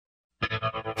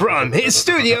from his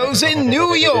studios in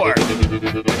New York.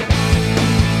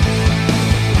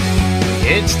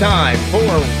 It's time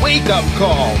for Wake Up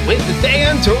Call with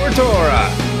Dan Tortora,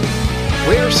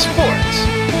 where sports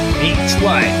meets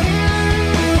life.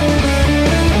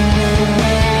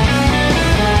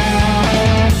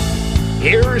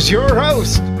 Here's your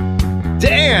host,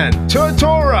 Dan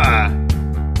Tortora.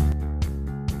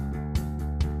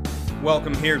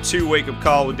 Welcome here to Wake Up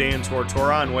Call with Dan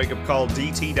Tortora on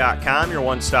wakeupcalldt.com, your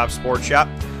one-stop sports shop,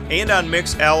 and on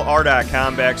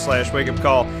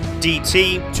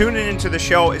mixlr.com/wakeupcalldt. Tuning into the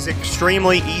show is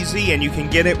extremely easy, and you can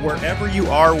get it wherever you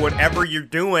are, whatever you're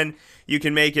doing. You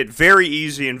can make it very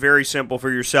easy and very simple for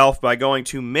yourself by going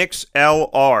to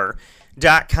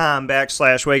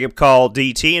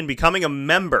mixlr.com/wakeupcalldt and becoming a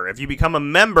member. If you become a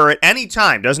member at any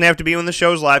time, doesn't have to be when the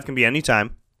show's live, can be any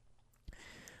time.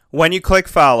 When you click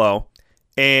follow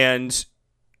and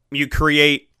you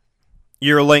create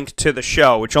your link to the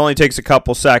show, which only takes a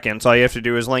couple seconds, all you have to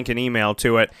do is link an email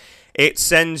to it. It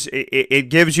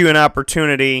gives you an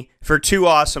opportunity for two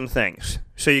awesome things.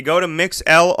 So you go to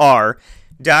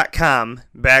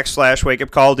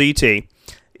mixlr.com/wakeupcalldt.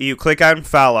 You click on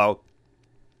follow.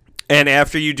 And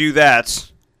after you do that,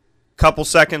 a couple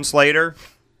seconds later,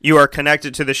 you are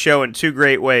connected to the show in two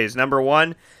great ways. Number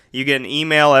one, you get an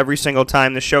email every single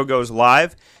time the show goes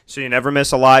live, so you never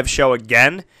miss a live show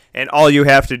again. And all you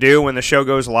have to do when the show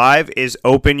goes live is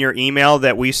open your email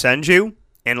that we send you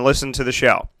and listen to the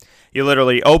show. You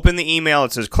literally open the email,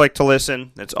 it says click to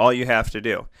listen. That's all you have to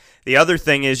do. The other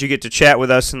thing is you get to chat with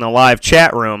us in the live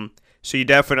chat room, so you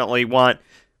definitely want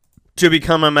to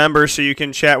become a member so you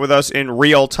can chat with us in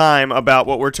real time about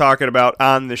what we're talking about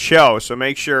on the show. So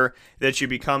make sure that you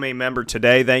become a member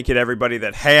today. Thank you to everybody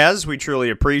that has. We truly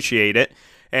appreciate it.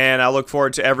 And I look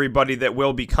forward to everybody that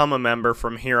will become a member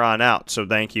from here on out. So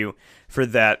thank you for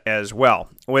that as well.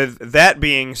 With that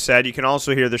being said, you can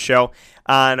also hear the show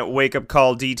on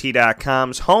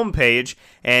wakeupcalldt.com's homepage,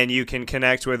 and you can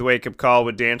connect with Wake Up Call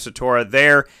with Dan Tortora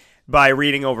there by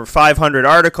reading over 500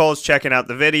 articles, checking out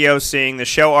the videos, seeing the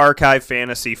show archive,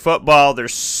 fantasy football.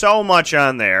 There's so much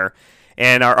on there,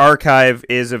 and our archive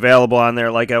is available on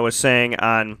there, like I was saying,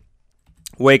 on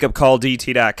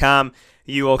wakeupcalldt.com.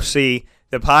 You will see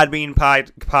the Podbean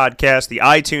podcast, the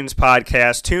iTunes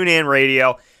podcast, TuneIn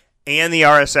Radio, and the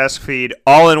RSS feed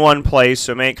all in one place,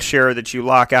 so make sure that you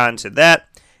lock on to that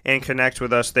and connect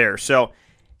with us there. So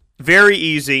very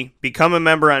easy. Become a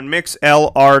member on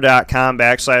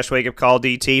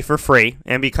mixlr.com/wakeupcalldt for free,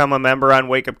 and become a member on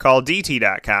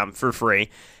wakeupcalldt.com for free,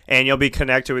 and you'll be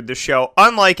connected with the show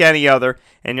unlike any other,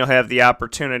 and you'll have the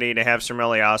opportunity to have some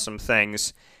really awesome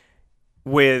things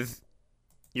with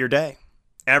your day.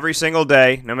 Every single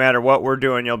day, no matter what we're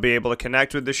doing, you'll be able to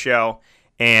connect with the show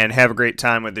and have a great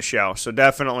time with the show. So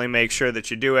definitely make sure that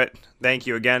you do it. Thank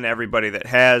you again to everybody that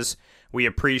has. We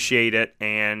appreciate it,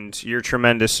 and your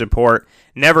tremendous support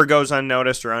never goes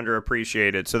unnoticed or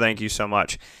underappreciated, so thank you so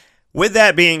much. With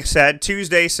that being said,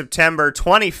 Tuesday, September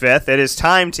 25th, it is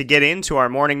time to get into our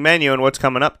morning menu and what's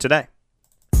coming up today.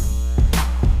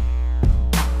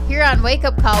 Here on Wake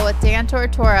Up Call with Dan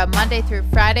Tortora, Monday through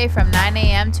Friday from 9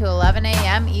 a.m. to 11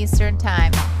 a.m. Eastern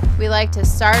Time. We like to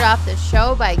start off the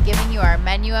show by giving you our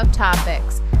menu of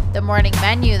topics. The morning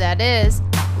menu, that is.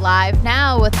 Live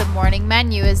now with the morning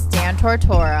menu is Dan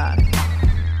Tortora.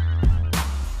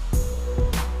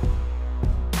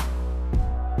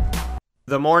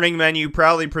 The morning menu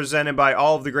proudly presented by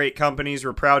all of the great companies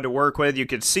we're proud to work with. You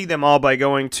can see them all by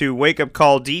going to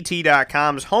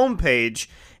wakeupcalldt.com's homepage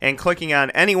and clicking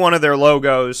on any one of their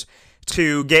logos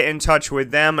to get in touch with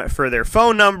them for their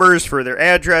phone numbers, for their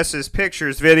addresses,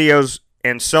 pictures, videos,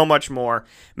 and so much more.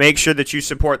 Make sure that you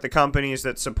support the companies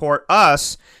that support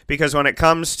us, because when it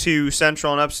comes to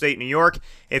Central and Upstate New York,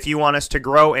 if you want us to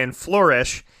grow and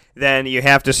flourish, then you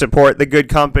have to support the good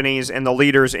companies and the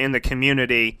leaders in the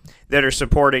community that are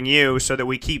supporting you so that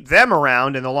we keep them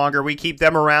around, and the longer we keep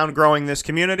them around growing this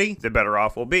community, the better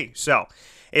off we'll be. So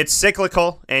it's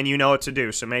cyclical, and you know what to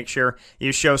do, so make sure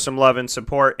you show some love and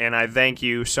support, and I thank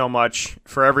you so much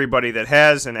for everybody that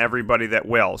has and everybody that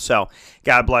will. So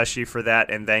God bless you for that,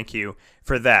 and thank you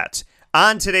for that.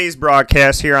 On today's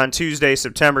broadcast here on Tuesday,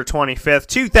 September 25th,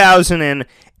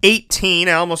 2018,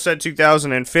 I almost said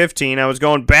 2015. I was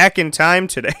going back in time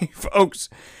today, folks.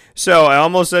 So I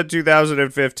almost said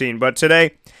 2015, but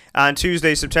today, on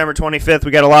Tuesday, September 25th,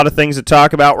 we got a lot of things to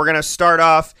talk about. We're going to start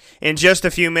off in just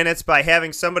a few minutes by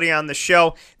having somebody on the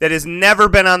show that has never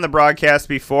been on the broadcast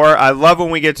before. I love when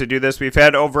we get to do this. We've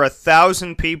had over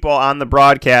 1,000 people on the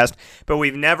broadcast, but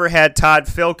we've never had Todd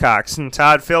Philcox. And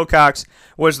Todd Philcox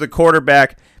was the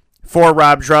quarterback for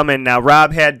Rob Drummond. Now,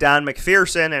 Rob had Don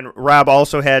McPherson, and Rob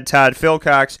also had Todd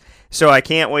Philcox, so I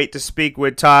can't wait to speak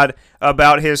with Todd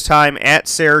about his time at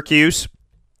Syracuse.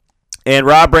 And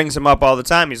Rob brings him up all the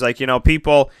time. He's like,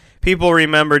 people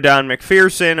remember Don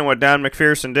McPherson and what Don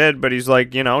McPherson did, but he's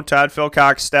like, Todd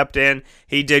Philcox stepped in.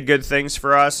 He did good things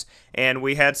for us, and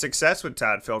we had success with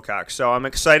Todd Philcox. So I'm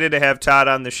excited to have Todd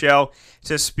on the show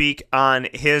to speak on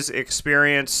his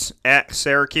experience at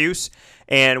Syracuse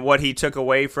and what he took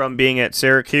away from being at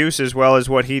Syracuse, as well as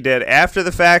what he did after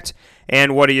the fact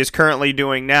and what he is currently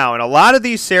doing now. And a lot of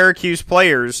these Syracuse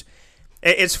players,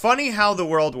 it's funny how the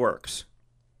world works.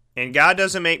 And God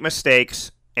doesn't make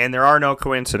mistakes, and there are no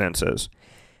coincidences.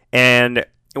 And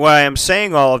why I'm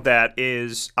saying all of that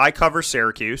is I cover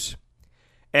Syracuse,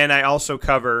 and I also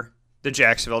cover the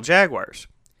Jacksonville Jaguars.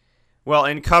 Well,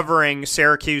 in covering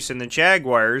Syracuse and the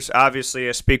Jaguars, obviously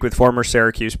I speak with former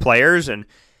Syracuse players, and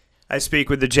I speak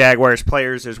with the Jaguars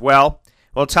players as well.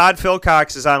 Well, Todd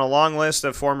Philcox is on a long list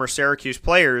of former Syracuse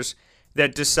players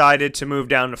that decided to move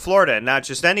down to Florida, and not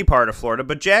just any part of Florida,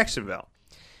 but Jacksonville.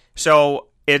 So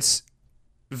it's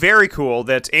very cool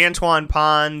that Antoine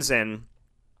Pons and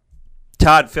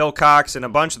Todd Philcox and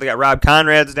they got Rob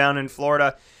Conrad's down in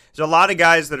Florida. There's a lot of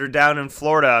guys that are down in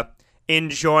Florida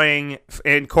enjoying,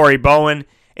 and Corey Bowen,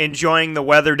 enjoying the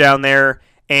weather down there,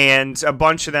 and a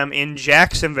bunch of them in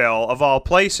Jacksonville, of all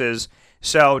places.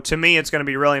 So to me, it's going to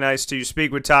be really nice to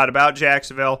speak with Todd about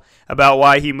Jacksonville, about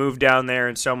why he moved down there,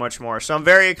 and so much more. So I'm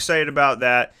very excited about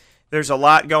that. There's a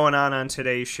lot going on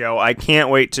today's show. I can't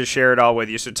wait to share it all with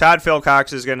you. So Todd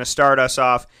Philcox is going to start us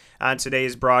off on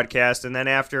today's broadcast, and then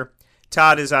after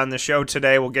Todd is on the show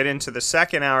today, we'll get into the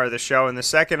second hour of the show, and the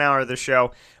second hour of the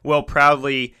show will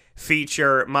proudly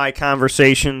feature my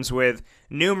conversations with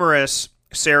numerous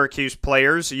Syracuse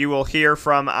players. You will hear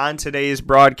from, on today's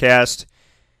broadcast,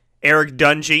 Eric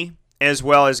Dungey, as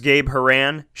well as Gabe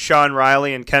Horan, Sean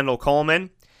Riley, and Kendall Coleman.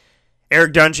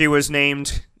 Eric Dungey was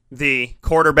named the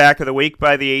quarterback of the week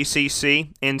by the ACC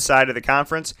inside of the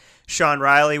conference. Sean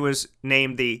Riley was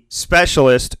named the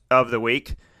specialist of the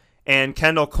week. And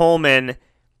Kendall Coleman,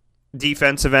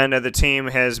 defensive end of the team,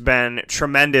 has been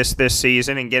tremendous this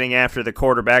season in getting after the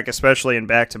quarterback, especially in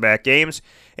back-to-back games.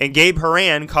 And Gabe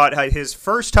Horan caught his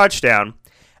first touchdown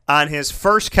on his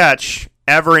first catch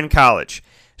ever in college.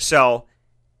 So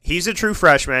he's a true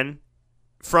freshman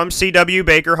from C.W.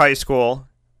 Baker High School,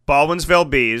 Baldwinsville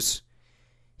Bees.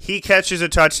 He catches a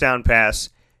touchdown pass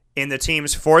in the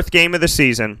team's fourth game of the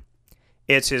season.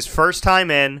 It's his first time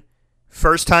in,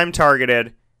 first time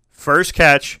targeted, first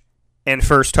catch, and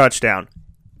first touchdown,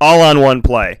 all on one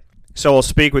play. So we'll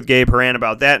speak with Gabe Horan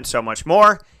about that and so much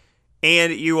more.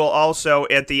 And you will also,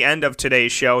 at the end of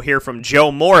today's show, hear from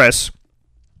Joe Morris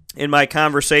in my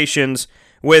conversations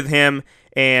with him.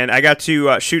 And I got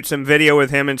to shoot some video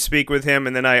with him and speak with him.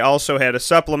 And then I also had a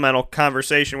supplemental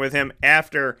conversation with him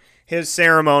after his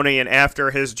ceremony and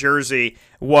after his jersey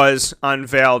was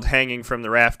unveiled hanging from the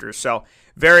rafters. So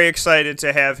very excited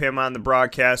to have him on the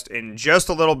broadcast in just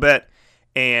a little bit,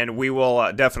 and we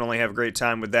will definitely have a great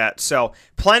time with that. So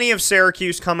plenty of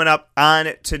Syracuse coming up on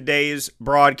today's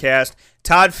broadcast.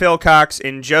 Todd Philcox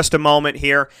in just a moment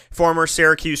here, former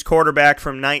Syracuse quarterback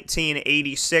from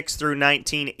 1986 through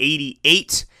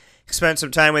 1988. Spent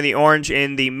some time with the Orange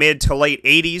in the mid to late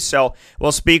 80s, so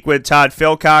we'll speak with Todd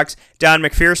Philcox. Don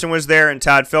McPherson was there, and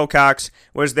Todd Philcox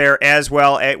was there as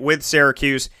well with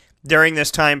Syracuse during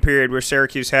this time period where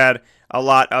Syracuse had a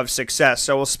lot of success.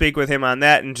 So we'll speak with him on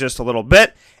that in just a little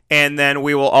bit, and then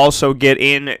we will also get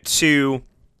into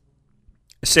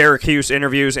Syracuse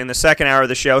interviews in the second hour of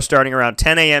the show, starting around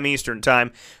 10 a.m. Eastern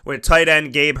Time, with tight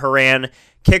end Gabe Horan,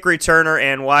 kick returner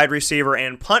and wide receiver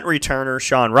and punt returner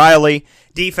Sean Riley,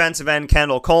 defensive end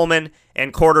Kendall Coleman,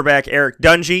 and quarterback Eric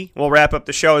Dungey. We'll wrap up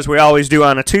the show as we always do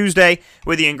on a Tuesday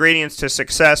with the ingredients to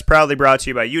success, proudly brought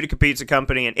to you by Utica Pizza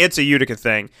Company and It's a Utica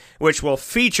Thing, which will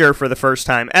feature for the first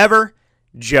time ever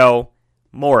Joe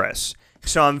Morris.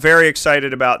 So I'm very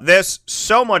excited about this.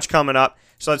 So much coming up.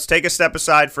 So let's take a step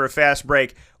aside for a fast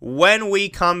break. When we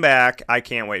come back, I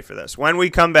can't wait for this. When we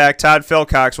come back, Todd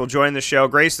Philcox will join the show,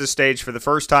 grace the stage for the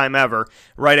first time ever,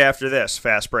 right after this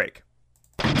fast break.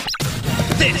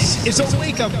 This is a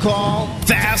wake-up call,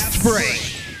 fast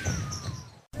break.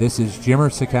 This is Jimmer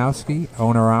Sikowski,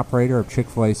 owner-operator of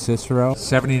Chick-fil-A Cicero,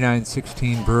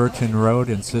 7916 Brewerton Road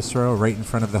in Cicero, right in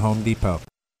front of the Home Depot.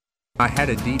 I had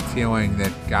a deep feeling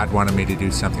that God wanted me to do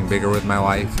something bigger with my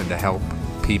life and to help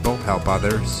people, help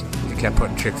others. He kept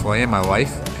putting Chick-fil-A in my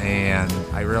life, and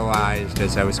I realized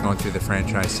as I was going through the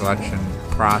franchise selection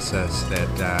process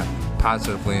that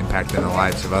positively impacting the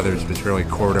lives of others was really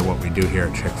core to what we do here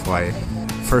at Chick-fil-A.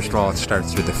 first of all, it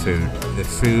starts with the food. The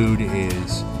food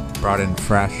is brought in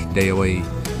fresh daily.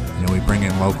 You know, we bring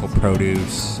in local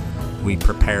produce. We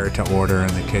prepare to order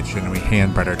in the kitchen. We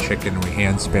hand bread our chicken. We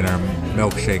hand spin our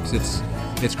milkshakes.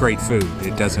 It's great food.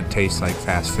 It doesn't taste like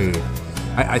fast food.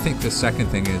 I think the second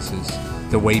thing is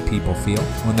the way people feel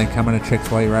when they come in a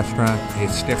Chick-fil-A restaurant.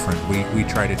 It's different. We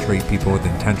try to treat people with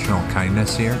intentional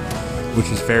kindness here, which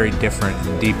is very different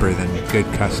and deeper than good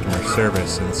customer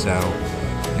service. And so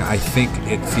I think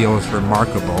it feels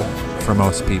remarkable for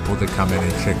most people to come in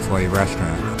a Chick-fil-A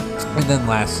restaurant. And then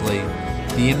lastly,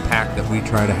 the impact that we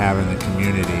try to have in the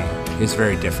community is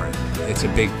very different. It's a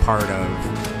big part of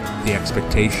the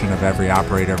expectation of every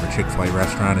operator of a Chick-fil-A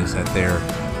restaurant is that they're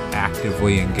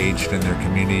actively engaged in their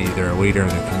community, they're a leader in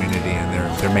the community,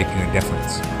 and they're making a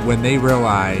difference. When they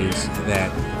realize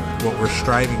that what we're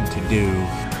striving to do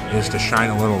is to shine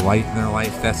a little light in their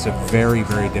life, that's a very,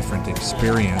 very different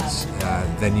experience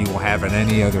than you will have in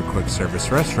any other quick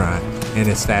service restaurant. And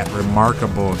it's that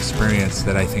remarkable experience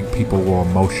that I think people will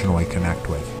emotionally connect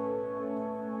with.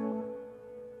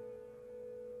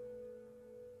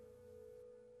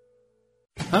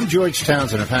 I'm George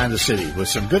Townsend of Honda City with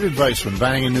some good advice when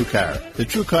buying a new car. The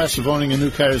true cost of owning a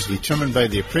new car is determined by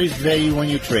the appraised value when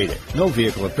you trade it. No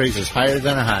vehicle appraises higher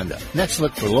than a Honda. Next,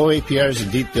 look for low APRs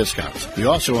and deep discounts. You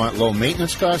also want low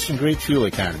maintenance costs and great fuel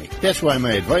economy. That's why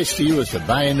my advice to you is to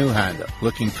buy a new Honda.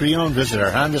 Looking pre-owned, visit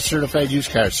our Honda Certified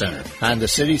Used Car Center. Honda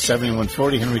City,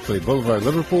 7140 Henry Clay Boulevard,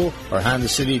 Liverpool, or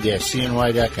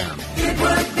HondaCity-CNY.com. It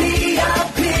would be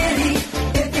a pity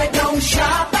if you don't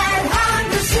shop at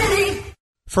Honda City.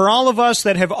 For all of us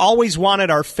that have always wanted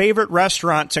our favorite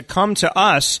restaurant to come to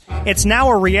us, it's now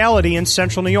a reality in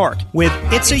Central New York with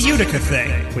It's a Utica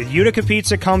Thing, with Utica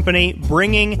Pizza Company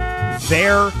bringing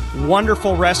their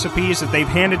wonderful recipes that they've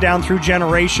handed down through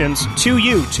generations to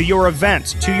you, to your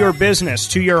event, to your business,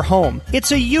 to your home.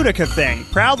 It's a Utica Thing,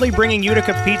 proudly bringing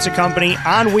Utica Pizza Company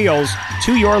on wheels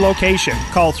to your location.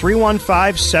 Call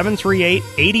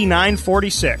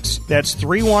 315-738-8946. That's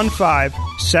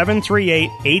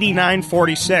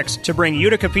 315-738-8946 to bring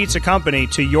Utica Pizza Company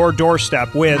to your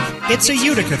doorstep with It's a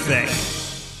Utica Thing.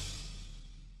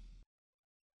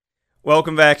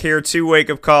 Welcome back here to Wake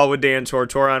Up Call with Dan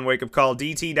Tortora on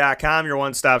wakeupcalldt.com, your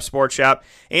one-stop sports shop,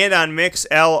 and on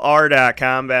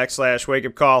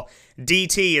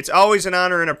mixlr.com/wakeupcalldt. It's always an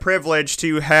honor and a privilege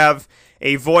to have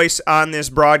a voice on this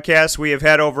broadcast. We have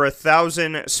had over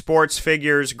 1,000 sports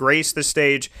figures grace the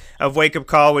stage of Wake Up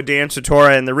Call with Dan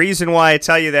Tortora, and the reason why I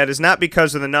tell you that is not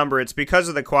because of the number, it's because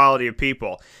of the quality of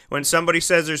people. When somebody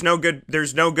says there's no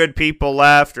good people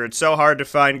left, or it's so hard to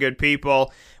find good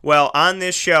people, well, on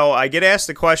this show, I get asked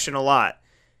the question a lot.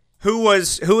 Who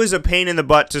is a pain in the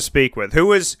butt to speak with?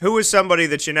 Who is somebody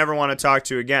that you never want to talk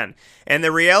to again? And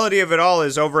the reality of it all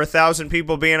is over 1,000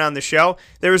 people being on the show,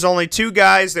 there was only two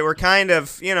guys that were kind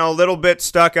of, a little bit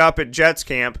stuck up at Jets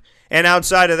camp. And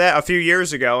outside of that, a few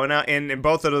years ago, and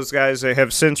both of those guys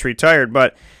have since retired.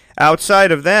 But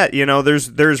outside of that,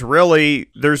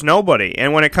 there's nobody.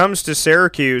 And when it comes to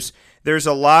Syracuse, there's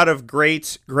a lot of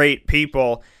great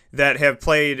people that have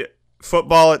played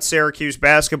football at Syracuse,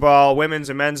 basketball, women's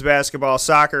and men's basketball,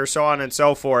 soccer, so on and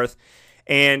so forth.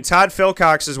 And Todd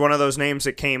Philcox is one of those names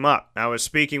that came up. I was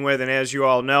speaking with, and as you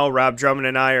all know, Rob Drummond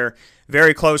and I are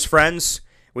very close friends.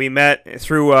 We met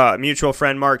through a mutual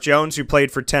friend, Mark Jones, who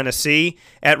played for Tennessee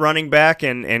at running back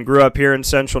and grew up here in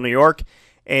Central New York.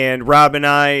 And Rob and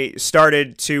I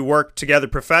started to work together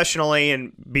professionally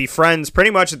and be friends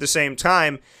pretty much at the same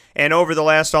time. And over the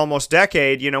last almost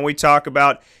decade, we talk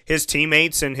about his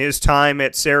teammates and his time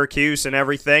at Syracuse and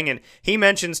everything. And he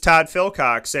mentions Todd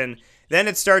Philcox. And then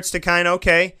it starts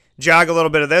to jog a little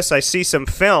bit of this. I see some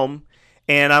film,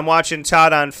 and I'm watching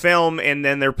Todd on film, and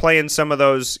then they're playing some of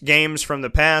those games from the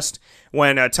past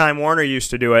when Time Warner used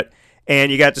to do it.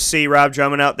 And you got to see Rob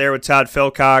Drummond out there with Todd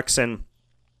Philcox. And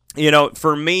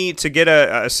for me to get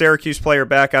a Syracuse player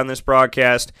back on this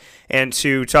broadcast and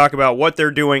to talk about what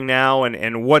they're doing now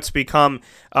and what's become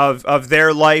of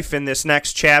their life in this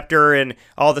next chapter and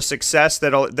all the success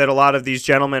that a lot of these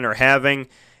gentlemen are having,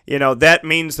 that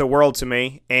means the world to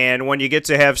me. And when you get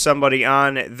to have somebody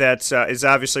on that is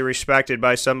obviously respected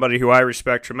by somebody who I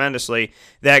respect tremendously,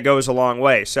 that goes a long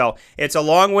way. So it's a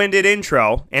long-winded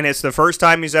intro, and it's the first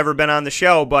time he's ever been on the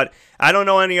show, but I don't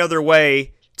know any other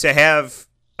way to have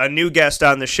a new guest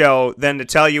on the show than to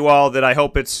tell you all that I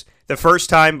hope it's the first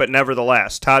time, but never the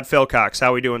last. Todd Philcox, how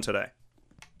are we doing today?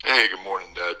 Hey, good morning,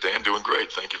 Dan. Doing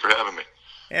great. Thank you for having me.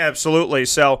 Absolutely.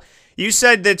 So you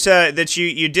said that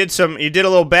you did a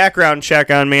little background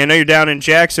check on me. I know you're down in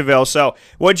Jacksonville. So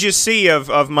what'd you see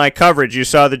of my coverage? You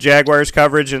saw the Jaguars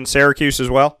coverage in Syracuse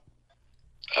as well?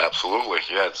 Absolutely,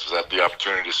 yeah. It's had the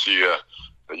opportunity to see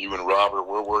that you and Robert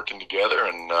were working together,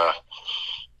 and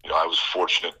I was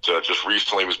fortunate. Just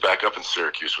recently, was back up in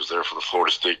Syracuse. Was there for the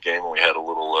Florida State game, and we had a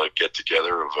little get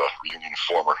together of reunion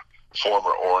former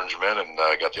Orangemen, and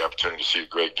got the opportunity to see a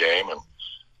great game. And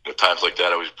at times like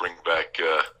that, I always bring back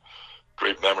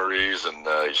great memories, and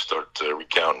you start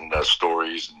recounting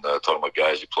stories and talking about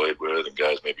guys you played with and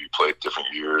guys maybe you played different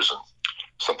years, and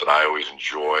something I always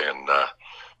enjoy. And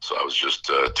so I was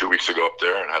just 2 weeks ago up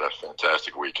there and had a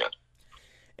fantastic weekend.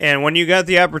 And when you got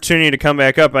the opportunity to come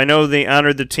back up, I know they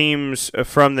honored the teams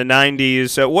from the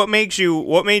 90s. What made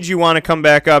you want to come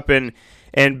back up and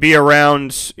be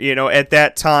around, at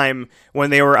that time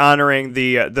when they were honoring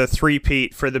the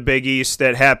three-peat for the Big East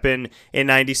that happened in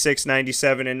 96,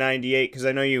 97, and 98? Because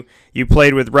I know you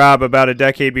played with Rob about a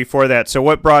decade before that. So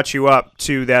what brought you up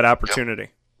to that opportunity?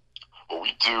 Well,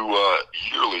 we do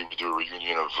yearly. We do a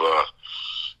reunion of the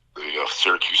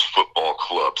Syracuse Football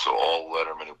Club, so all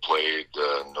lettermen who played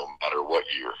no matter what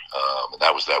year, and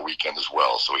that was that weekend as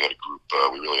well. So we had a group.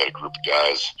 We really had a group of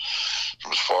guys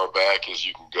from as far back as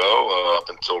you can go up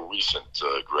until recent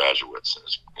graduates. And,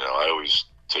 I always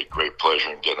take great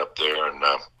pleasure in getting up there, and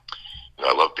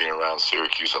I love being around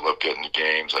Syracuse. I love getting to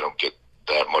games. I don't get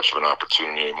that much of an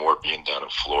opportunity anymore being down in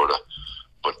Florida,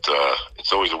 but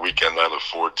it's always a weekend I look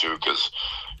forward to because,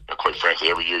 quite frankly,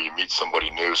 every year you meet somebody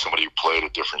new, somebody who played a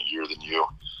different year than you,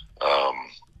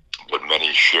 but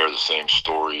many share the same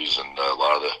stories and a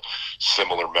lot of the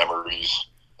similar memories,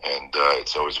 and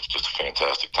it's always just a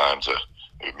fantastic time to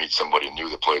meet somebody new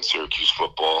that played Syracuse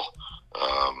football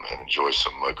and enjoy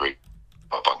some great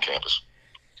up on campus.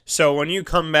 So when you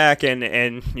come back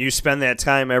and you spend that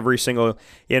time every single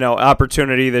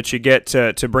opportunity that you get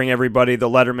to bring everybody, the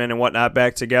lettermen and whatnot,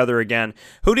 back together again,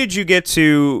 who did you get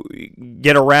to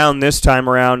get around this time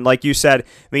around? Like you said,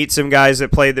 meet some guys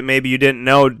that played that maybe you didn't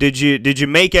know. Did you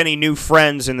make any new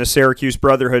friends in the Syracuse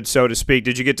Brotherhood, so to speak?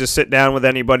 Did you get to sit down with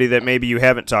anybody that maybe you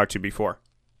haven't talked to before?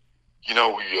 We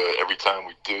every time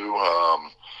we do.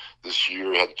 This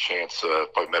year I had a chance.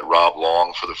 Probably met Rob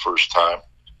Long for the first time.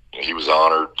 He was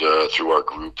honored through our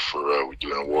group for we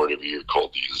do an award every year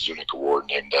called the Zunick Award,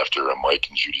 named after Mike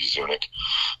and Judy Zunick.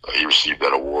 He received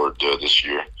that award this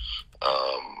year.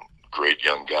 Great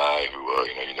young guy who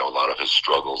you know a lot of his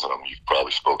struggles, and you've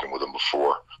probably spoken with him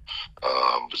before.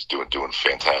 Was doing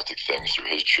fantastic things through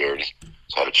his charity.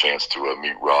 So I had a chance to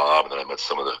meet Rob, and then I met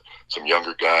some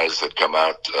younger guys that come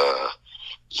out.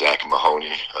 Zach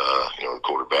Mahoney, the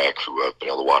quarterback who I've been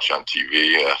able to watch on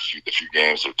TV. The few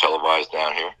games that are televised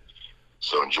down here.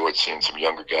 So enjoyed seeing some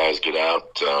younger guys get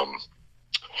out.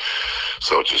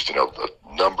 So just, the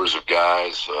numbers of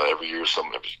guys every year. If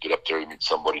you get up there, you meet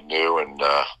somebody new, and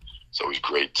it's always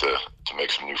great to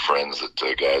make some new friends,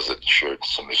 that guys that shared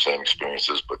some of the same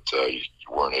experiences, but you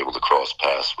weren't able to cross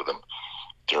paths with them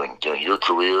during your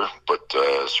career, but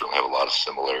certainly have a lot of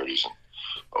similarities, and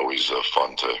always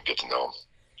fun to get to know them.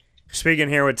 Speaking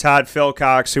here with Todd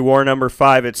Philcox, who wore number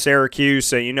 5 at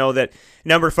Syracuse. You know that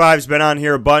number 5's been on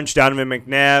here a bunch, Donovan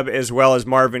McNabb, as well as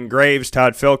Marvin Graves.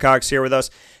 Todd Philcox here with us.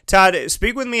 Todd,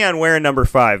 speak with me on wearing number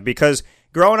 5, because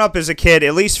growing up as a kid,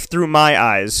 at least through my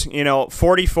eyes,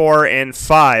 44 and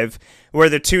 5 were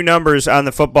the two numbers on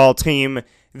the football team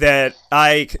that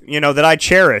I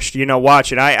cherished,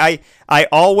 watching. I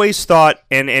always thought,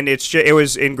 and it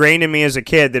was ingrained in me as a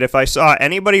kid, that if I saw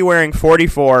anybody wearing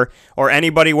 44 or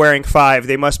anybody wearing 5,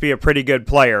 they must be a pretty good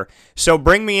player. So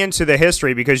bring me into the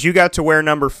history, because you got to wear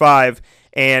number 5,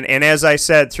 and as I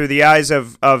said, through the eyes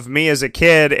of me as a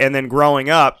kid and then growing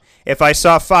up, if I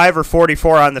saw 5 or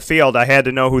 44 on the field, I had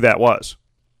to know who that was.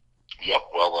 Yep,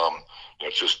 well,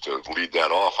 just to lead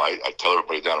that off, I tell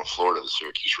everybody down in Florida that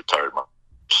Syracuse retired my.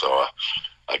 So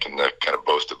I can kind of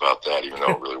boast about that, even though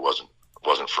it really wasn't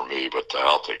for me, but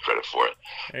I'll take credit for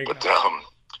it. But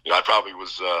I probably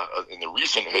was in the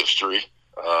recent history,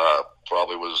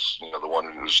 probably was the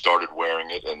one who started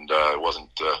wearing it, and it wasn't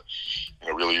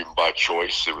really even by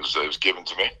choice. It was given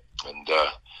to me, and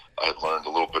I had learned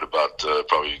a little bit about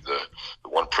probably the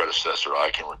one predecessor I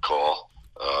can recall.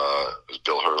 It was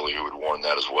Bill Hurley, who had worn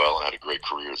that as well and had a great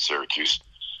career at Syracuse.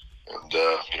 And,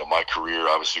 my career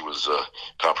obviously was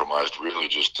compromised really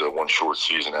just one short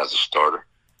season as a starter.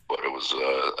 But it was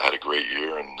I had a great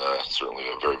year, and certainly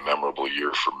a very memorable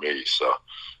year for me. So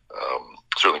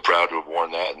certainly proud to have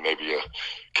worn that, and maybe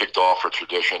kicked off a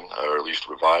tradition, or at least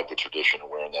revived the tradition of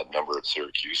wearing that number at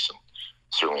Syracuse. And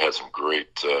certainly had some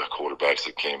great quarterbacks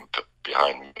that came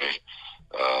behind me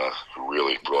who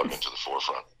really brought it into the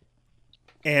forefront.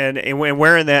 and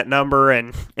wearing that number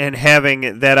and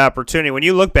having that opportunity. When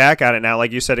you look back on it now,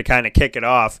 like you said, to kind of kick it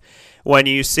off, when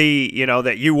you see,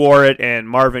 that you wore it and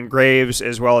Marvin Graves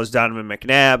as well as Donovan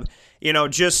McNabb,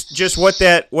 just what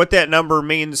that number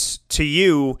means to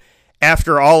you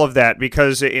after all of that,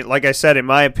 because like I said, in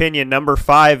my opinion, number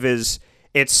 5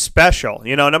 it's special.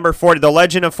 Number 40, the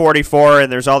legend of 44,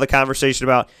 and there's all the conversation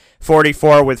about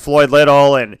 44 with Floyd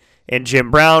Little and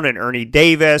Jim Brown and Ernie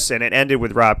Davis, and it ended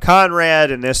with Rob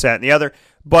Conrad and this, that, and the other.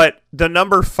 But the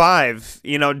number 5,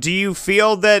 do you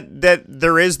feel that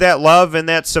there is that love and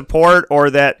that support, or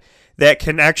that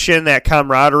connection, that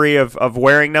camaraderie of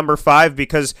wearing number 5?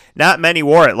 Because not many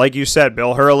wore it. Like you said,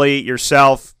 Bill Hurley,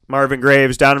 yourself, Marvin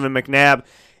Graves, Donovan McNabb,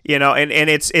 and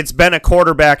it's been a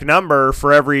quarterback number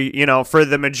for for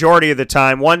the majority of the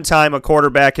time. One time a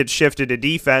quarterback had shifted to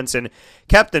defense and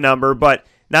kept the number, but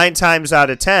 9 times out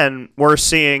of 10, we're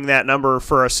seeing that number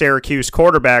for a Syracuse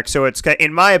quarterback. So it's,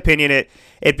 in my opinion,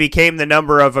 it became the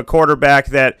number of a quarterback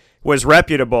that was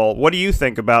reputable. What do you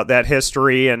think about that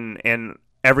history and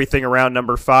everything around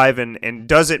number 5? And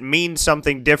does it mean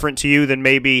something different to you than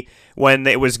maybe when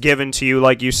it was given to you,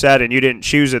 like you said, and you didn't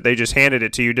choose it, they just handed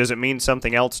it to you? Does it mean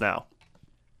something else now?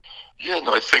 Yeah,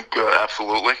 no, I think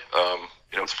absolutely.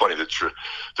 It's funny, the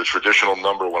traditional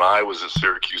number when I was at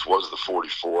Syracuse was the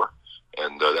 44.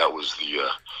 And that was the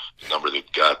number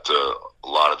that got a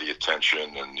lot of the attention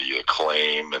and the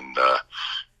acclaim, and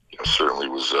certainly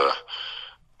was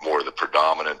more of the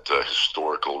predominant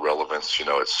historical relevance,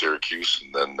 at Syracuse.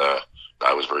 And then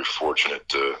I was very fortunate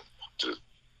to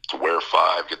wear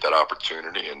 5, get that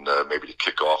opportunity, and maybe to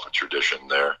kick off a tradition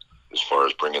there as far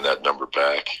as bringing that number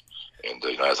back. And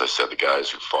as I said, the guys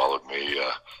who followed me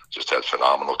just had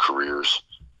phenomenal careers.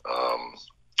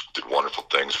 Did wonderful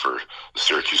things for the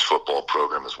Syracuse football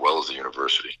program as well as the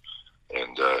university.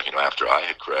 And, after I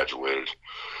had graduated,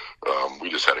 we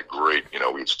just had a great,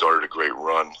 we had started a great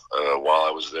run while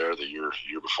I was there the year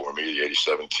before me, the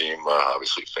 87 team.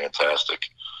 Obviously fantastic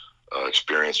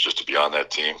experience just to be on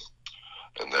that team.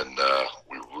 And then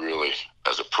we really,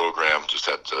 as a program, just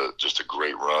had just a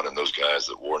great run. And those guys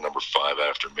that wore number 5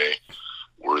 after me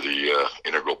were the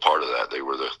integral part of that. They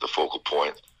were the focal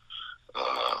point.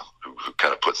 Who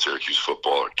kind of put Syracuse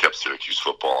football, or kept Syracuse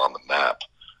football on the map.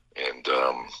 And,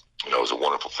 it was a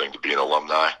wonderful thing to be an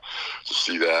alumni, to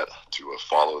see that, to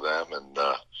follow them, and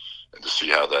to see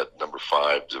how that number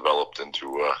 5 developed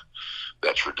into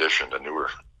that tradition, a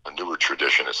newer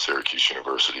tradition at Syracuse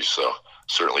University. So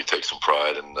certainly take some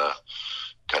pride in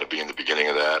kind of being the beginning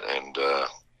of that. And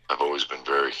I've always been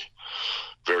very,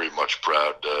 very much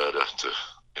proud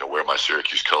to wear my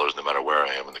Syracuse colors no matter where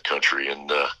I am in the country.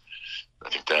 And I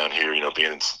think down here,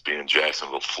 being in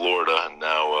Jacksonville, Florida, and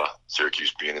now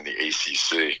Syracuse being in the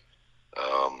ACC,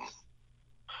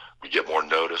 we get more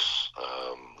notice.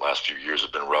 Last few years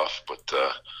have been rough, but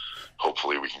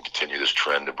hopefully we can continue this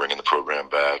trend of bringing the program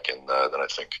back. And then I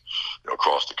think,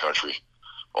 across the country,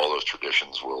 all those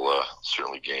traditions will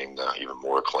certainly gain even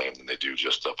more acclaim than they do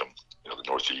just up in the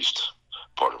northeast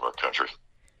part of our country.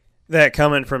 That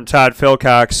coming from Todd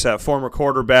Philcox, former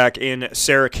quarterback in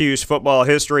Syracuse football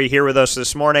history, here with us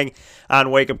this morning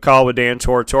on Wake Up Call with Dan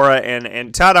Tortora.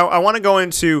 And Todd, I want to go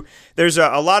into, there's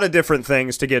a lot of different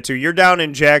things to get to. You're down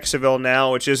in Jacksonville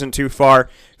now, which isn't too far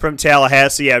from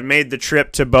Tallahassee. I've made the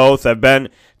trip to both. I've been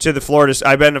to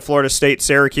Florida State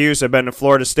Syracuse. I've been to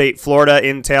Florida State Florida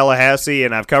in Tallahassee,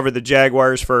 and I've covered the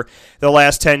Jaguars for the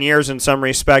last 10 years in some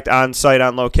respect, on site,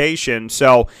 on location.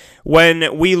 So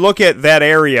when we look at that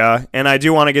area, and I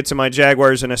do want to get to my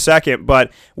Jaguars in a second,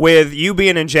 but with you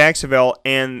being in Jacksonville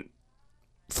and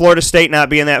Florida State not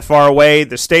being that far away,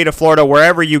 the state of Florida,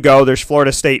 wherever you go, there's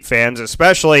Florida State fans,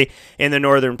 especially in the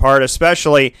northern part,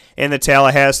 especially in the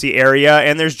Tallahassee area.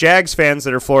 And there's Jags fans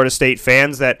that are Florida State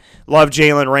fans that love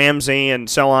Jalen Ramsey and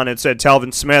so on. It's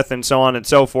Telvin Smith and so on and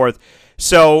so forth.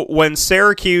 So when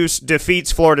Syracuse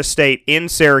defeats Florida State in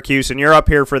Syracuse and you're up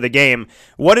here for the game,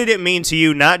 what did it mean to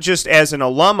you, not just as an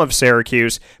alum of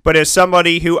Syracuse, but as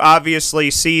somebody who obviously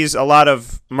sees a lot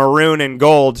of maroon and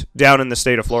gold down in the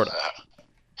state of Florida?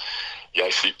 Yeah, I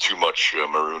see too much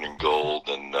maroon and gold,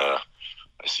 and I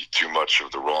see too much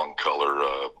of the wrong color,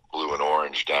 blue and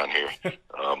orange down here. One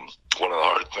of the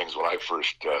hard things when I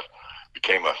first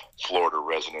became a Florida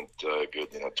resident, good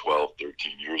 12,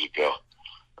 13 years ago,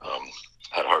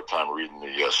 had a hard time reading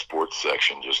the sports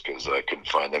section just because I couldn't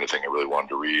find anything I really wanted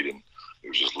to read, and it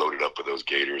was just loaded up with those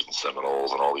Gators and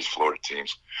Seminoles and all these Florida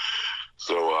teams.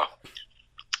 So I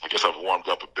guess I've warmed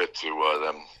up a bit to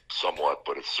them somewhat,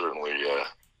 but it's certainly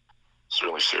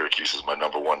Syracuse is my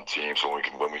number one team. So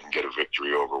when we can get a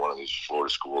victory over one of these Florida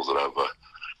schools that I've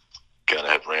kind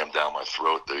of had rammed down my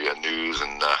throat the news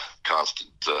and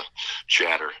constant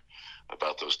chatter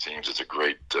about those teams. It's a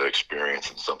great experience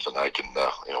and something I can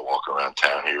walk around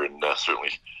town here and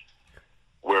certainly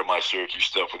wear my Syracuse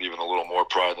stuff with even a little more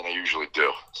pride than I usually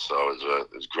do. So it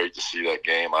was great to see that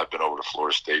game. I've been over to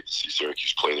Florida State to see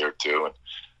Syracuse play there too, and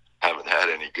haven't had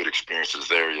any good experiences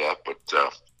there yet, but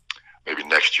maybe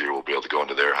next year we'll be able to go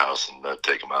into their house and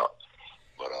take them out.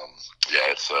 But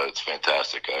yeah, it's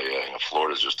fantastic.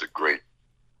 Florida's just a great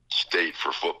state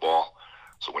for football.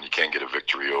 So when you can get a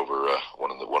victory over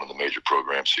one of the major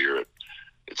programs here,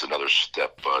 it's another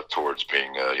step towards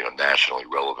being nationally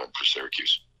relevant for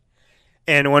Syracuse.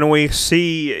 And when we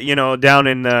see, down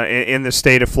in the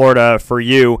state of Florida for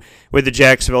you with the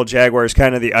Jacksonville Jaguars,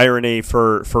 kind of the irony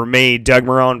for me, Doug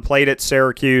Marrone played at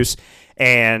Syracuse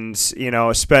and,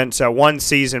 spent one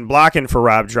season blocking for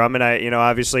Rob Drummond.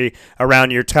 Obviously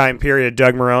around your time period,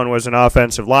 Doug Marrone was an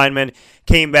offensive lineman,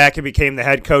 came back and became the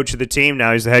head coach of the team.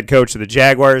 Now he's the head coach of the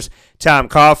Jaguars. Tom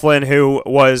Coughlin, who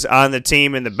was on the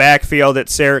team in the backfield at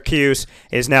Syracuse,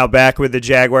 is now back with the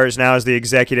Jaguars, now as the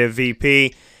executive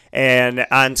VP. And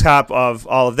on top of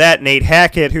all of that, Nate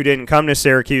Hackett, who didn't come to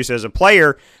Syracuse as a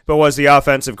player, but was the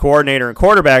offensive coordinator and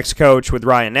quarterbacks coach with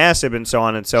Ryan Nassib and so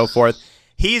on and so forth,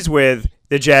 he's with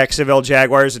the Jacksonville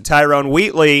Jaguars. And Tyrone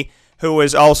Wheatley, who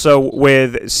was also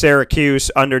with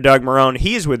Syracuse under Doug Marrone,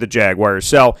 he's with the Jaguars.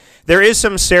 So there is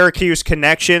some Syracuse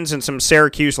connections and some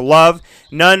Syracuse love.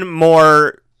 None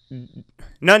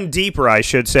deeper, I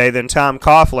should say, than Tom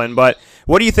Coughlin. But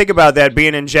what do you think about that,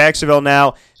 being in Jacksonville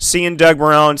now, seeing Doug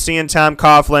Marrone, seeing Tom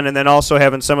Coughlin, and then also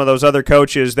having some of those other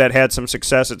coaches that had some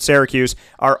success at Syracuse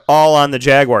are all on the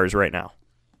Jaguars right now?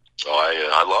 Oh,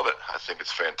 I love it. I think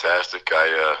it's fantastic.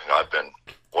 I've been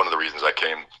one of the reasons I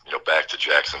came back to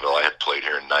Jacksonville. I had played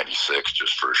here in '96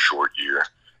 just for a short year,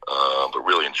 but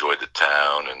really enjoyed the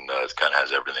town, and it kind of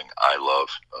has everything I love.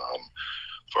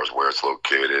 As far as where it's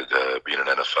located, being an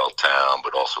NFL town,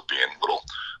 but also being a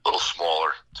little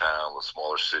smaller town with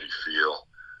smaller city feel.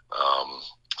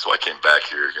 So I came back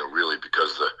here, really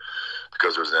because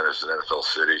it was an NFL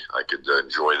city. I could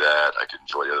enjoy that. I could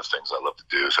enjoy the other things I love to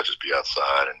do, such as be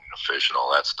outside and fish and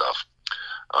all that stuff.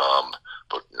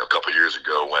 But a couple of years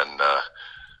ago, when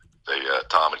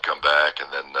Tom had come back,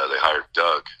 and then they hired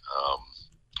Doug.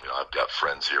 I've got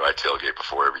friends here. I tailgate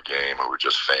before every game who were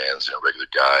just fans, regular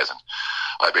guys, and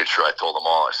I made sure I told them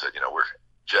all. I said,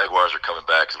 Jaguars are coming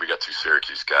back because we got two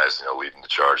Syracuse guys, leading the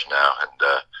charge now.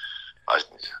 And I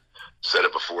said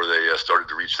it before they started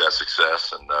to reach that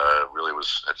success, and really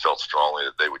had felt strongly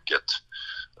that they would get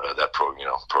that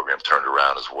program turned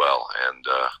around as well. And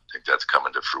I think that's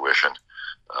coming to fruition.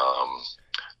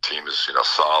 Team is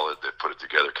solid. They put it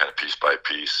together kind of piece by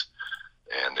piece.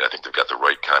 And I think they've got the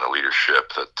right kind of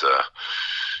leadership that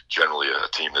generally a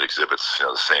team that exhibits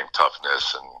the same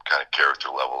toughness and kind of character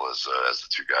level as the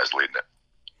two guys leading it.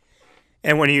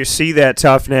 And when you see that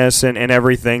toughness and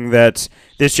everything that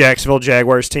this Jacksonville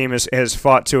Jaguars team has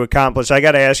fought to accomplish, I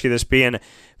got to ask you this, being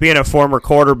a former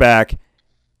quarterback,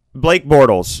 Blake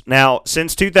Bortles. Now,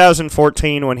 since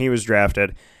 2014 when he was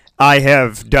drafted, I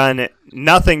have done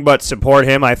nothing but support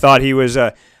him. I thought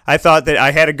I thought that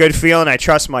I had a good feeling. I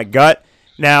trust my gut.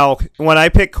 Now, when I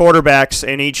pick quarterbacks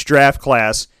in each draft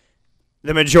class,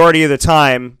 the majority of the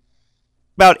time,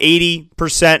 about 80%,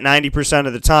 90%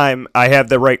 of the time, I have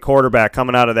the right quarterback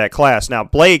coming out of that class. Now,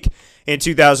 Blake, in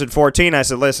 2014, I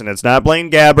said, listen, it's not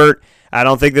Blaine Gabbert. I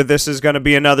don't think that this is going to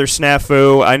be another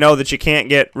snafu. I know that you can't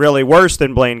get really worse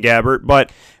than Blaine Gabbert,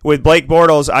 but with Blake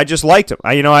Bortles, I just liked him.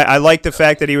 I liked the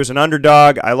fact that he was an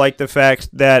underdog. I liked the fact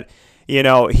that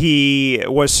he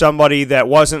was somebody that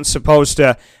wasn't supposed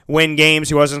to win games.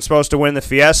 He wasn't supposed to win the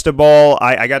Fiesta Bowl.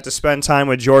 I got to spend time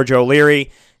with George O'Leary,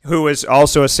 who was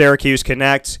also a Syracuse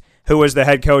Connect, who was the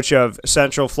head coach of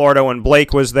Central Florida when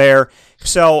Blake was there.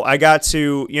 So I got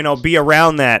to, be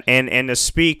around that and to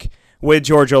speak with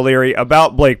George O'Leary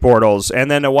about Blake Bortles and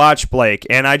then to watch Blake.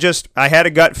 And I had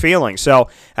a gut feeling. So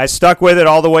I stuck with it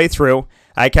all the way through.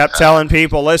 I kept telling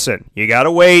people, listen, you got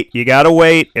to wait.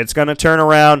 It's going to turn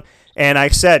around. And I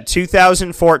said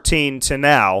 2014 to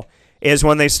now is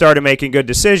when they started making good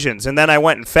decisions. And then I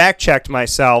went and fact-checked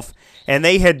myself, and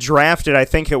they had drafted, I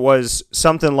think it was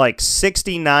something like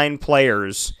 69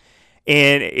 players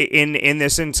in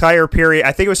this entire period.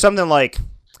 I think it was something like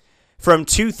from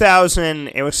 2000,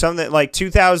 it was something like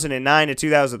 2009 to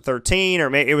 2013,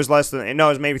 or maybe it was less than, no,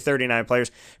 it was maybe 39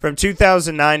 players. From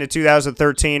 2009 to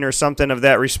 2013 or something of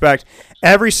that respect,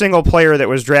 every single player that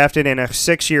was drafted in a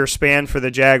 6-year span for the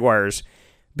Jaguars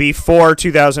before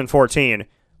 2014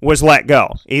 was let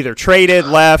go. Either traded,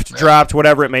 left, dropped,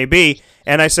 whatever it may be.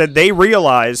 And I said they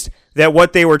realized that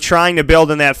what they were trying to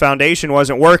build in that foundation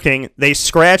wasn't working. They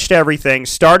scratched everything,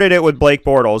 started it with Blake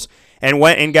Bortles, and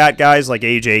went and got guys like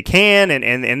A.J. Cann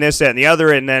and this, that, and the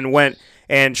other, and then went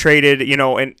and traded,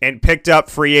 and picked up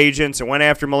free agents and went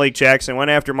after Malik Jackson,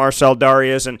 went after Marcel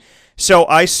Darius. And so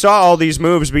I saw all these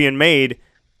moves being made,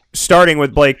 starting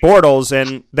with Blake Bortles,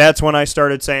 and that's when I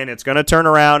started saying it's going to turn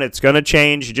around, it's going to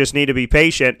change, you just need to be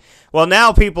patient. Well,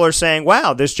 now people are saying,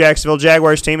 wow, this Jacksonville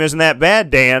Jaguars team isn't that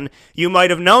bad, Dan. You might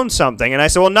have known something. And I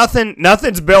said, well,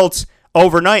 nothing's built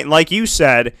overnight. And like you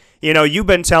said, you've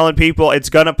been telling people it's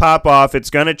going to pop off, it's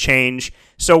going to change.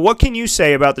 So what can you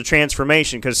say about the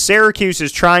transformation? Because Syracuse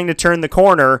is trying to turn the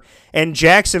corner, and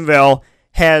Jacksonville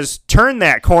has turned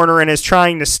that corner and is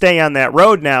trying to stay on that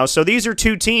road now. So these are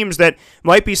two teams that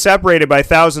might be separated by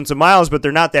thousands of miles, but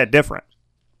they're not that different.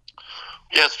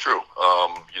 Yeah, it's true.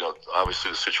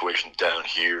 Obviously the situation down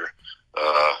here,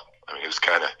 it was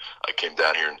I came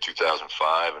down here in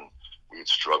 2005, and we had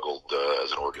struggled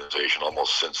as an organization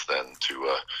almost since then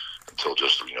until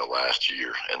just, last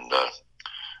year. And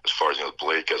as far as,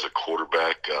 Blake as a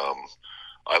quarterback,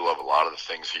 I love a lot of the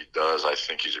things he does. I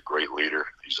think he's a great leader.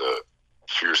 He's a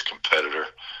fierce competitor,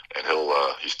 and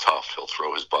he's tough. He'll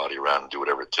throw his body around and do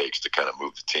whatever it takes to kind of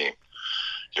move the team.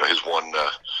 His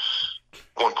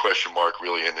one question mark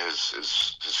really in his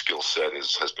skill set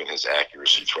has been his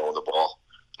accuracy throwing the ball.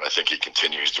 And I think he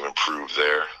continues to improve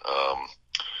there.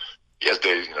 He has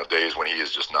days when he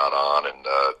is just not on and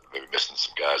maybe missing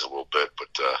some guys a little bit,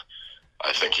 but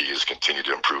I think he has continued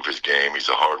to improve his game. He's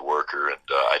a hard worker, and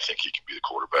I think he can be the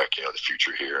quarterback, the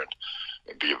future here,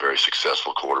 and be a very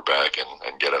successful quarterback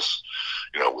and get us,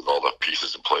 with all the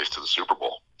pieces in place to the Super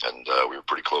Bowl. And we were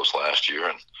pretty close last year,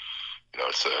 and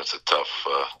it's a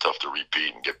tough to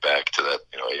repeat and get back to that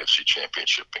AFC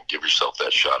Championship and give yourself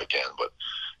that shot again. But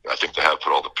I think they have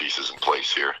put all the pieces in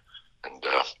place here, and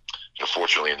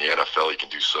fortunately in the NFL you can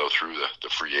do so through the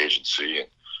free agency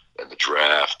and the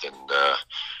draft, and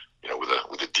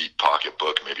with a deep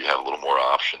pocketbook, maybe you have a little more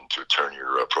option to turn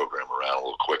your program around a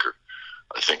little quicker.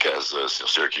 I think as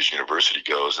Syracuse University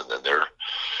goes, and then their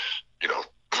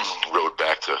road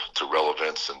back to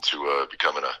relevance and to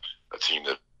becoming a team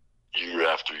that year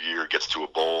after year gets to a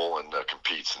bowl and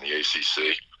competes in the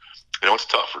ACC. It's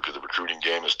tougher because the recruiting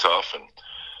game is tough, and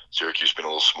Syracuse being a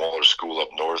little smaller school up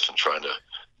north and trying to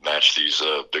match these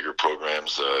bigger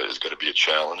programs is going to be a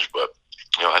challenge. But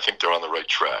I think they're on the right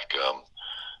track.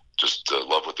 Just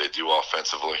love what they do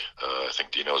offensively. I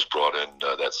think Dino's brought in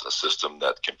that's a system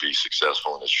that can be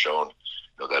successful and has shown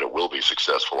that it will be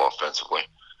successful offensively.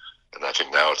 And I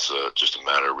think now it's just a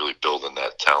matter of really building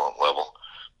that talent level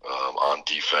on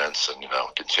defense, and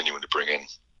continuing to bring in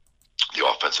the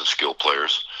offensive skill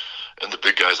players and the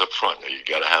big guys up front. You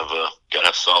got to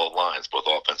have solid lines, both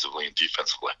offensively and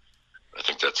defensively. I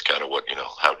think that's kind of what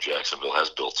how Jacksonville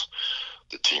has built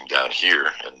the team down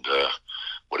here, and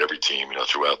what every team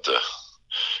throughout the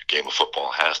game of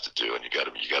football has to do. And you got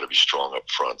to be strong up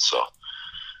front. So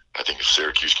I think if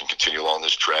Syracuse can continue along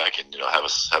this track and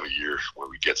have a year where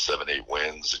we get 7-8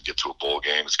 wins and get to a bowl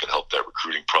game, it's going to help that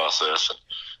recruiting process, and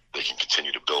they can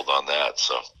continue to build on that.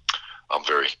 So I'm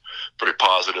very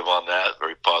positive on that,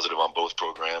 very positive on both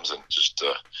programs, and just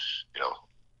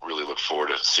really look forward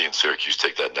to seeing Syracuse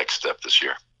take that next step this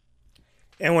year.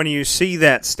 And when you see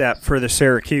that step for the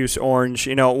Syracuse Orange,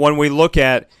 when we look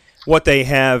at what they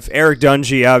have, Eric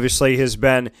Dungey obviously has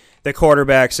been the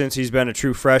quarterback since he's been a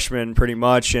true freshman pretty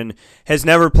much, and has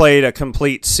never played a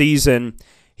complete season.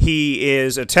 He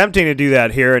is attempting to do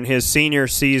that here in his senior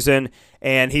season,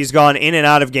 and he's gone in and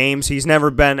out of games. He's never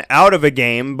been out of a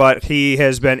game, but he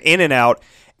has been in and out.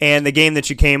 And the game that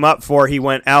you came up for, he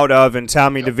went out of, and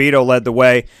Tommy DeVito led the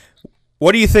way.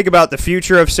 What do you think about the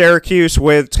future of Syracuse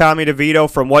with Tommy DeVito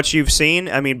from what you've seen?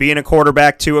 I mean, being a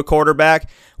quarterback to a quarterback,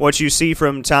 what you see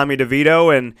from Tommy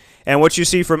DeVito and what you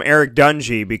see from Eric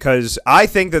Dungey, because I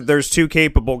think that there's two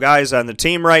capable guys on the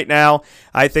team right now.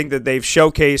 I think that they've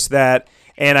showcased that,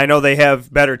 and I know they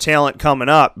have better talent coming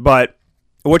up, but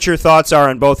what your thoughts are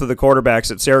on both of the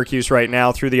quarterbacks at Syracuse right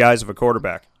now through the eyes of a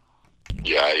quarterback?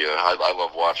 Yeah, I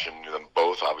love watching them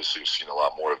both. Obviously, we've seen a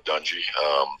lot more of Dungey.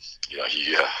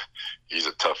 He's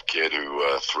a tough kid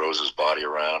who throws his body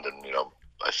around, and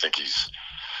I think he's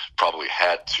probably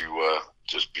had to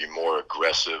just be more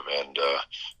aggressive and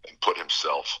put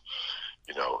himself,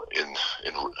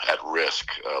 at risk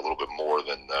a little bit more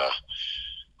than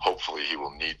hopefully he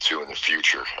will need to in the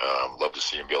future. Love to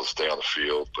see him be able to stay on the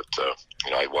field, but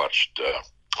I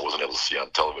wasn't able to see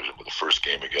on television, but the first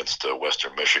game against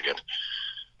Western Michigan,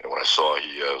 and when I saw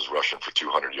he was rushing for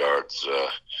 200 yards,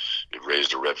 it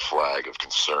raised a red flag of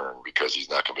concern because he's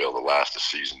not going to be able to last a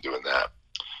season doing that.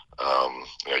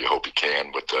 You hope he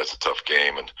can, but it's a tough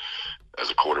game. And as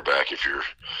a quarterback, if you're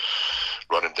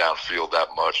running downfield that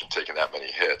much and taking that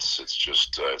many hits, it's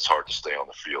just it's hard to stay on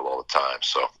the field all the time.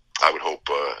 So I would hope,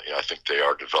 I think they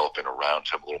are developing around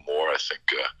him a little more. I think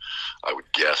I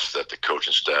would guess that the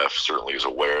coaching staff certainly is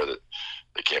aware that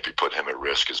they can't be putting him at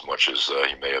risk as much as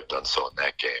he may have done so in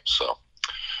that game. So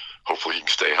hopefully he can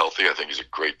stay healthy. I think he's a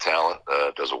great talent,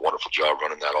 does a wonderful job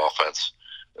running that offense.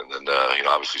 And then,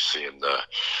 obviously seeing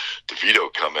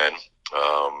DeVito come in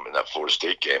that Florida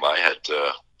State game,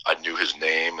 I knew his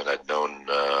name, and I'd known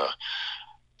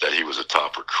that he was a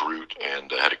top recruit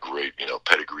and had a great,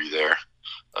 pedigree there.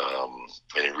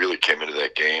 And he really came into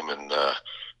that game and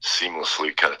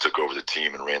seamlessly kind of took over the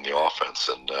team and ran the offense.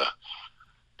 And,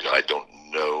 I don't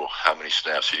know how many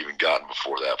snaps he'd even gotten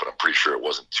before that, but I'm pretty sure it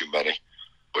wasn't too many.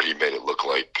 But he made it look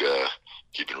like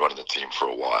he'd been running the team for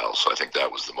a while. So I think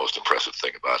that was the most impressive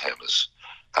thing about him, is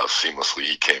how seamlessly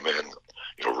he came in,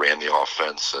 ran the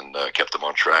offense and kept them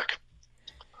on track.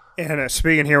 And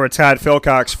speaking here with Todd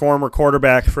Philcox, former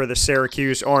quarterback for the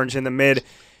Syracuse Orange in the mid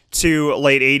to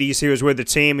late 80s. He was with the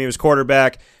team. He was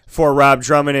quarterback for Rob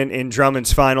Drummond in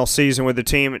Drummond's final season with the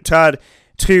team. Todd,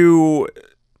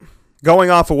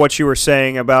 going off of what you were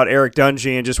saying about Eric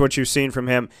Dungey and just what you've seen from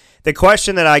him, the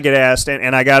question that I get asked,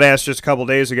 and I got asked just a couple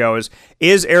days ago,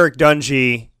 is Eric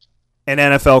Dungey an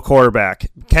NFL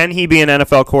quarterback? Can he be an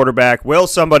NFL quarterback? Will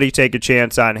somebody take a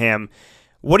chance on him?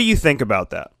 What do you think about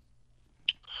that?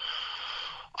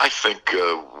 I think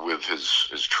with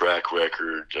his track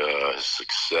record, his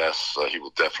success, he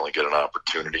will definitely get an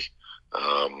opportunity. A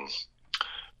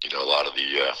lot of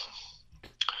the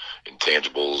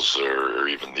intangibles or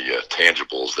even the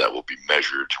tangibles that will be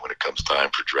measured when it comes time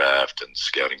for draft and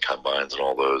scouting combines and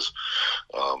all those.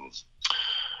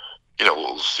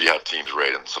 We'll see how teams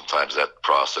rate him. Sometimes that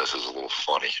process is a little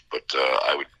funny, but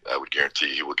I would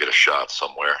guarantee he will get a shot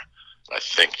somewhere. I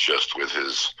think just with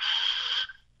his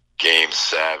game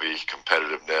savvy,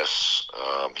 competitiveness,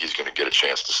 he's going to get a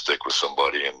chance to stick with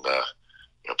somebody and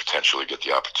potentially get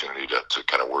the opportunity to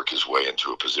kind of work his way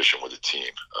into a position with a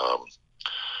team.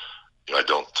 I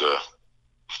don't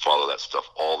follow that stuff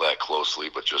all that closely,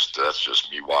 but that's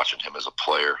just me watching him as a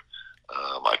player.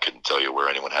 I couldn't tell you where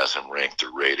anyone has him ranked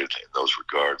or rated in those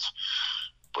regards,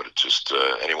 but it's just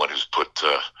anyone who's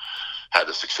had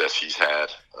the success he's had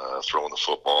throwing the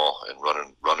football and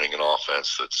running an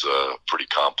offense that's pretty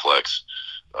complex,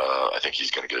 I think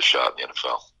he's going to get a shot in the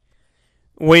NFL.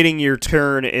 Waiting your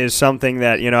turn is something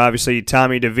that, obviously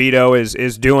Tommy DeVito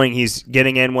is doing. He's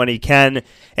getting in when he can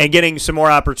and getting some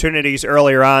more opportunities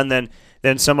earlier on than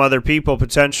some other people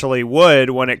potentially would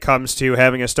when it comes to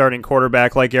having a starting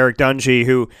quarterback like Eric Dungey,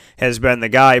 who has been the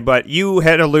guy. But you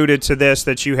had alluded to this,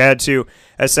 that you had to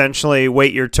essentially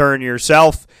wait your turn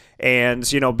yourself. And,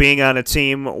 being on a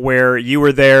team where you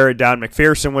were there, Don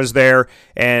McPherson was there,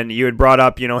 and you had brought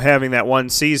up, having that one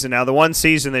season. Now, the one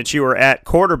season that you were at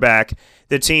quarterback,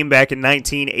 the team back in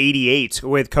 1988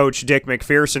 with Coach Dick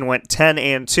McPherson went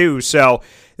 10-2. So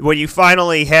when you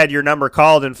finally had your number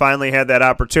called and finally had that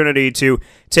opportunity to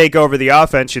take over the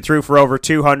offense, you threw for over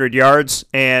 200 yards,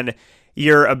 and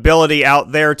your ability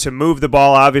out there to move the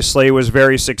ball obviously was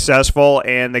very successful,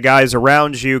 and the guys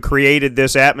around you created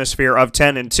this atmosphere of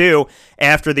 10-2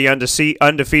 after the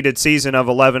undefeated season of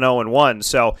 11-0-1.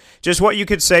 So just what you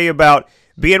could say about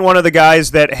being one of the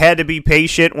guys that had to be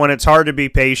patient when it's hard to be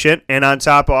patient, and on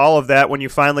top of all of that, when you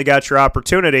finally got your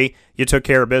opportunity, you took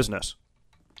care of business.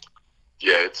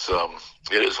 Yeah, it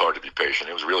is hard to be patient.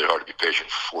 It was really hard to be patient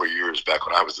for 4 years back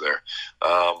when I was there.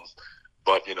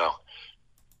 But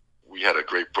we had a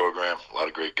great program, a lot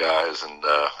of great guys, and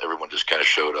everyone just kind of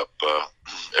showed up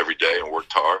every day and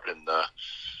worked hard. And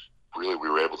really, we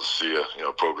were able to see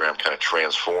a program kind of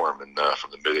transform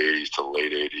from the mid '80s to the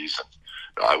late '80s.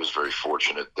 And I was very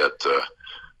fortunate that to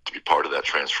be part of that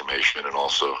transformation, and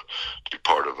also to be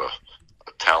part of a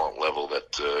talent level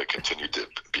that continued to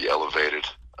be elevated.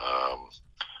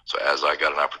 So as I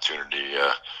got an opportunity,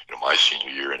 my senior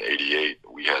year in '88,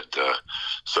 we had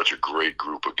such a great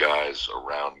group of guys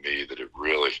around me that it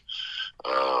really,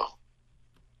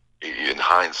 in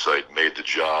hindsight, made the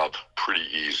job pretty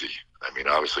easy. I mean,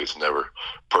 obviously it's never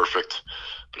perfect,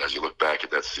 but as you look back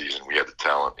at that season, we had the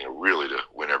talent, really to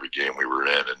win every game we were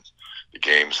in, and the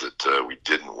games that we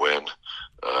didn't win,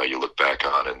 you look back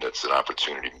on and it's an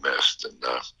opportunity missed. And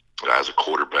as a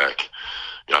quarterback,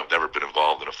 I've never been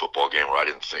involved in a football game where I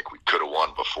didn't think we could have won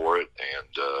before it, and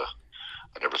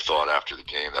I never thought after the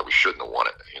game that we shouldn't have won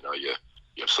it.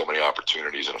 You have so many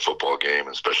opportunities in a football game,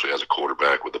 especially as a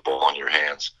quarterback with the ball in your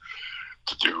hands,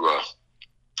 to do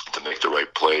to make the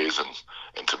right plays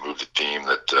and to move the team.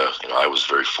 That I was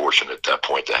very fortunate at that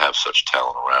point to have such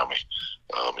talent around me.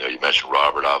 You mentioned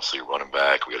Robert, obviously running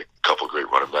back. We had a couple of great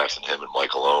running backs in him and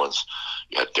Michael Owens.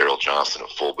 You had Daryl Johnston at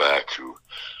fullback, who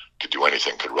could do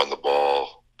anything, could run the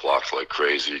ball, blocked like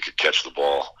crazy, could catch the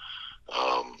ball.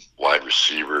 Wide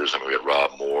receivers, we had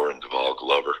Rob Moore and Deval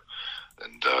Glover.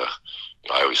 And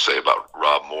I always say about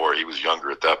Rob Moore, he was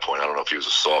younger at that point. I don't know if he was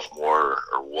a sophomore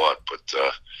or what,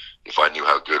 but if I knew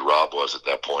how good Rob was at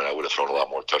that point, I would have thrown a lot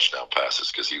more touchdown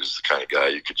passes, because he was the kind of guy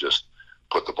you could just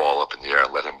put the ball up in the air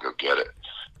and let him go get it.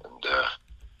 And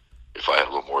if I had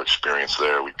a little more experience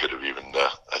there, we could have even,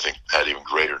 I think, had even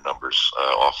greater numbers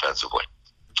offensively.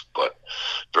 But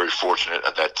very fortunate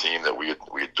at that team that we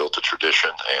had built a tradition,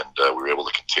 and we were able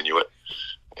to continue it.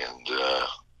 And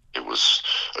it was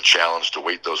a challenge to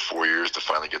wait those 4 years to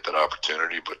finally get that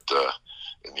opportunity, but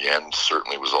in the end,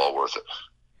 certainly was all worth it.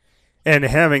 And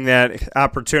having that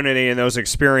opportunity and those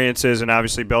experiences and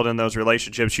obviously building those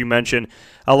relationships, you mentioned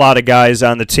a lot of guys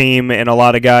on the team and a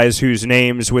lot of guys whose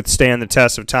names withstand the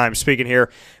test of time. Speaking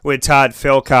here with Todd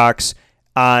Philcox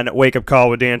on Wake Up Call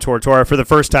with Dan Tortora. For the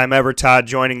first time ever, Todd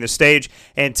joining the stage,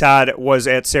 and Todd was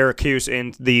at Syracuse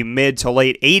in the mid to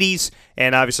late 80s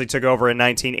and obviously took over in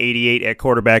 1988 at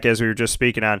quarterback, as we were just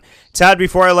speaking on. Todd,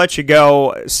 before I let you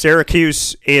go,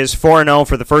 Syracuse is 4-0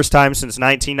 for the first time since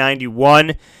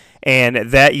 1991. And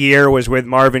that year was with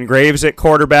Marvin Graves at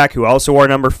quarterback, who also wore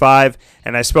number 5.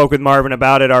 And I spoke with Marvin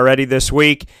about it already this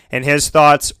week and his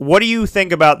thoughts. What do you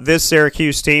think about this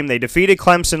Syracuse team? They defeated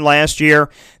Clemson last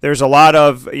year. There's a lot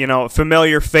of,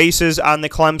 familiar faces on the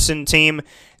Clemson team.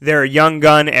 Their young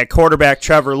gun at quarterback,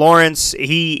 Trevor Lawrence,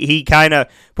 he kind of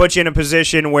puts you in a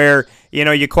position where,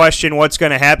 you question what's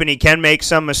going to happen. He can make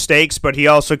some mistakes, but he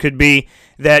also could be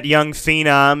that young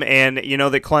phenom, and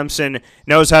that Clemson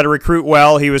knows how to recruit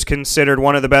well. He was considered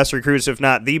one of the best recruits, if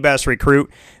not the best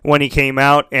recruit, when he came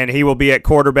out, and he will be at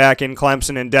quarterback in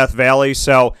Clemson in Death Valley.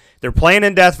 So they're playing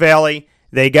in Death Valley.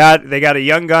 They got a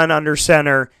young gun under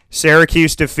center.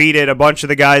 Syracuse defeated a bunch of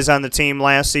the guys on the team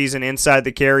last season inside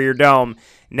the Carrier Dome.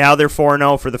 Now they're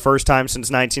 4-0 for the first time since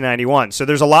 1991. So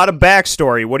there's a lot of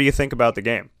backstory. What do you think about the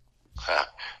game?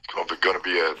 It's going to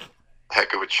be a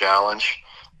heck of a challenge.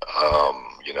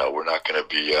 We're not going to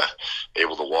be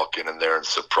able to walk in there and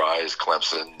surprise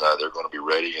Clemson. They're going to be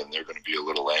ready, and they're going to be a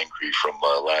little angry from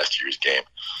last year's game.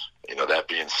 That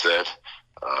being said,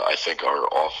 I think our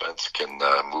offense can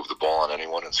move the ball on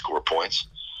anyone and score points.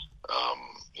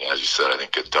 As you said, I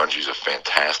think Dungy's a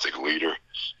fantastic leader,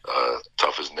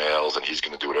 tough as nails, and he's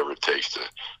going to do whatever it takes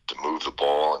to move the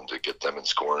ball and to get them in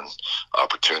scoring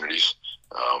opportunities.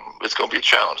 It's going to be a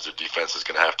challenge. The defense is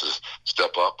going to have to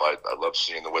step up. I love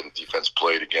seeing the way the defense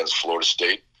played against Florida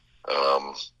State.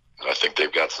 And I think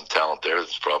they've got some talent there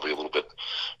that's probably a little bit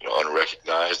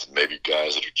unrecognized. Maybe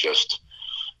guys that are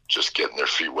just getting their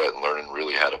feet wet and learning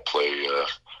really how to play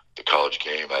the college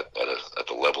game at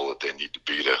the level that they need to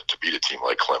beat a team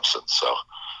like Clemson. So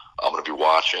I'm going to be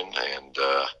watching, and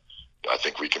I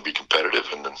think we can be competitive.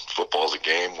 And then football's a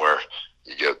game where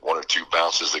you get one or two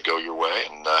bounces that go your way,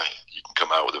 and you can come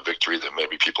out with a victory that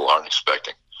maybe people aren't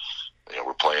expecting.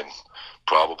 We're playing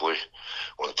probably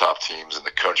one of the top teams in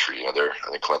the country. I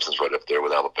think Clemson's right up there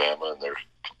with Alabama, and they're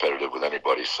competitive with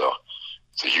anybody. So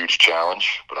it's a huge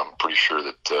challenge, but I'm pretty sure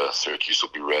that Syracuse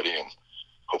will be ready, and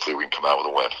hopefully we can come out with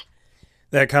a win.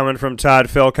 That coming from Todd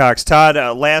Philcox.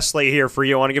 Todd, lastly here for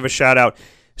you, I want to give a shout-out.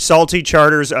 Salty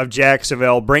Charters of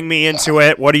Jacksonville. Bring me into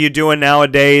it. What are you doing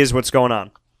nowadays? What's going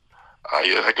on?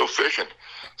 I go fishing,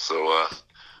 so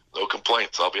no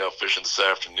complaints. I'll be out fishing this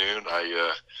afternoon.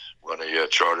 I run a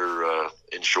charter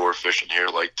inshore fishing here,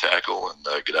 light tackle,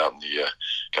 and get out in the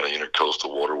kind of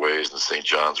intercoastal waterways in the St.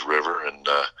 Johns River and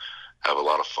have a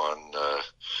lot of fun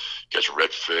catching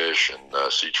redfish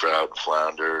and sea trout and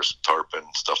flounders, tarpon,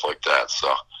 stuff like that.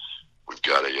 So we've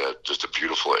got just a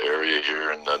beautiful area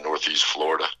here in northeast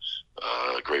Florida,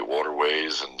 great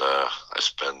waterways, and I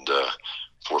spend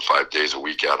 4 or 5 days a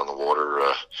week out on the water,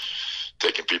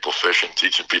 taking people fishing,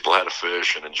 teaching people how to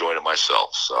fish, and enjoying it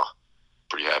myself. So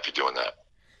pretty happy doing that.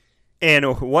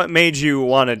 And what made you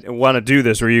want to do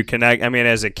this? Were you connect? I mean,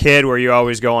 as a kid, were you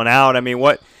always going out? I mean,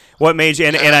 what made you?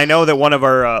 And I know that one of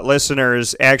our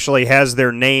listeners actually has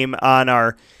their name on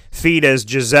our feed as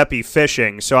Giuseppe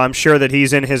Fishing, so I'm sure that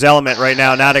he's in his element right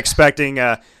now, not expecting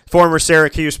a former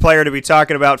Syracuse player to be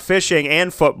talking about fishing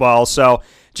and football. So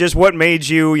just what made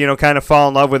you, kind of fall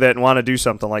in love with it and want to do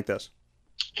something like this?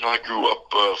 I grew up,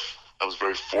 I was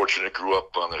very fortunate, grew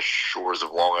up on the shores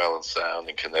of Long Island Sound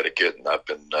in Connecticut, and I've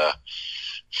been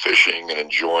fishing and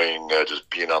enjoying just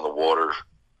being on the water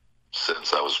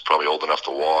since I was probably old enough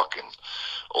to walk and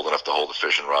old enough to hold a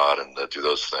fishing rod and do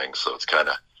those things. So it's kind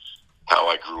of how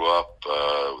I grew up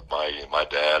with my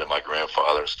dad and my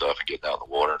grandfather and stuff, and getting out in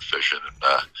the water and fishing. And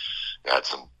I had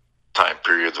some time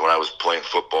periods when I was playing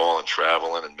football and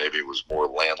traveling, and maybe it was more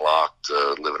landlocked,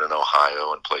 living in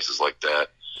Ohio and places like that.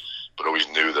 But always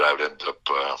knew that I would end up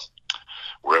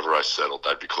wherever I settled,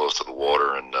 I'd be close to the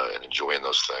water and enjoying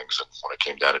those things. And when I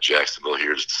came down to Jacksonville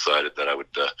here, just decided that I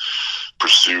would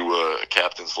pursue a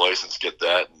captain's license, get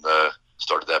that, and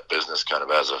started that business kind of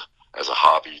as a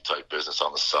hobby type business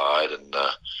on the side, and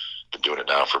been doing it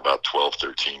now for about 12,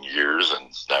 13 years,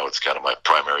 and now it's kind of my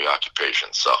primary occupation.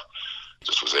 So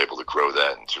just was able to grow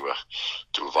that into a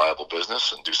viable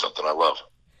business and do something I love.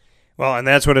 Well, and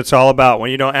that's what it's all about. When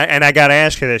you don't, and I got to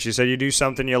ask you this. You said you do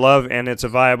something you love, and it's a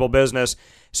viable business.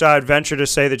 So I'd venture to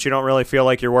say that you don't really feel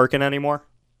like you're working anymore?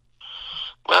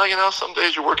 Well, some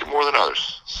days you're working more than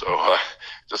others. So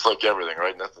just like everything,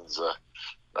 right? Not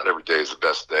every day is the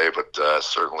best day, but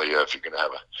certainly if you're going to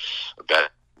have a bad,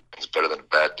 it's better than a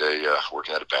bad day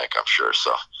working at a bank, I'm sure.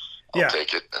 So I'll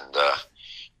take it. And,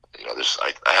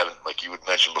 I haven't, like you had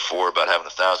mentioned before, about having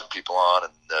 1,000 people on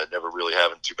and never really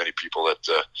having too many people that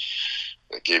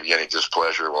gave you any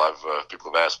displeasure. Well,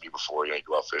 people have asked me before, you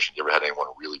go out fishing, you ever had anyone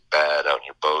really bad out in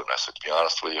your boat? And I said, to be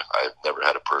honest with you, I've never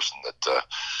had a person that,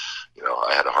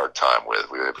 I had a hard time with.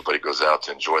 Everybody goes out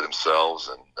to enjoy themselves,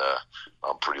 and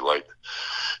I'm pretty light,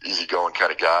 easygoing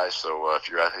kind of guy. So if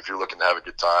you're looking to have a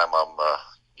good time, I'm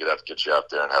get you out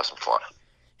there and have some fun.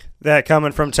 That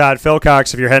coming from Todd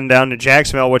Philcox, if you're heading down to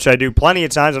Jacksonville, which I do plenty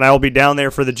of times, and I will be down there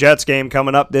for the Jets game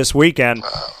coming up this weekend,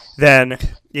 then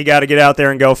you got to get out there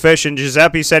and go fishing.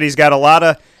 Giuseppe said he's got a lot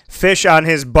of fish on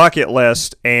his bucket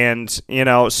list, and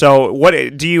so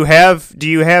what do you have? Do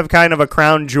you have kind of a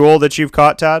crown jewel that you've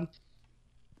caught, Todd?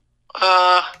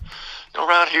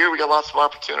 Around here we got lots of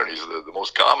opportunities. The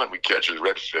most common we catch is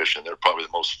redfish, and they're probably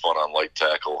the most fun on light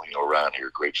tackle. Around here,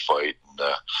 great fight and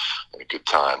a good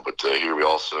time. But here we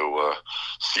also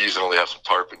seasonally have some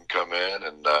tarpon come in,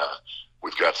 and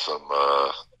we've got some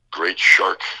great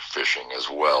shark fishing as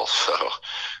well. So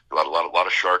a lot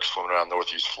of sharks swimming around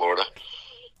Northeast Florida.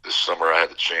 This summer I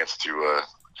had the chance to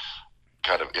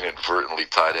kind of inadvertently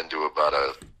tied into about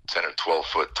a 10 or 12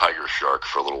 foot tiger shark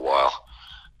for a little while,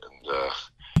 and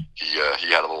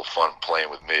he had a little fun playing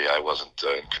with me. I wasn't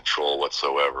in control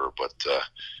whatsoever, but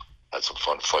had some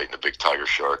fun fighting a big tiger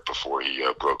shark before he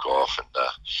broke off and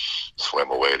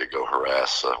swam away to go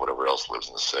harass whatever else lives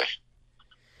in the sea.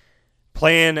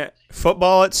 Playing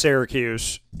football at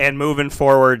Syracuse and moving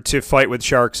forward to fight with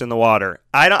sharks in the water.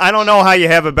 I don't know how you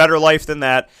have a better life than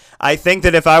that. I think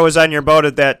that if I was on your boat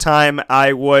at that time,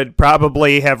 I would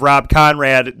probably have Rob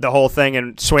Conrad the whole thing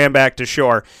and swam back to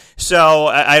shore. So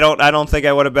I don't think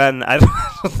I would have been. I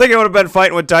don't think I would have been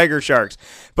fighting with tiger sharks.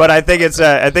 But I think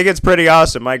it's pretty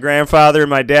awesome. My grandfather and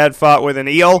my dad fought with an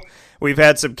eel. We've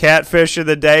had some catfish of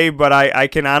the day, but I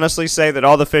can honestly say that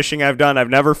all the fishing I've done, I've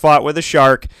never fought with a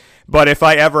shark. But if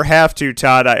I ever have to,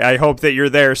 Todd, I hope that you're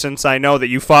there, since I know that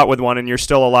you fought with one and you're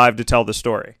still alive to tell the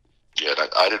story. Yeah,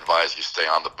 I'd advise you stay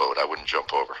on the boat. I wouldn't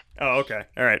jump over. Oh, okay.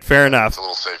 All right. Fair enough. It's a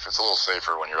little safer. It's a little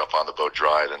safer when you're up on the boat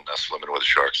dry than swimming with the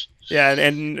sharks. Yeah,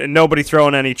 and nobody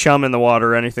throwing any chum in the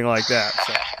water or anything like that.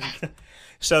 So,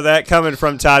 so that coming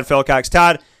from Todd Philcox.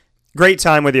 Todd, great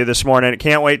time with you this morning.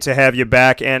 Can't wait to have you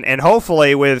back, and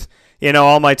hopefully with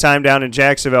all my time down in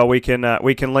Jacksonville, we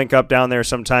can link up down there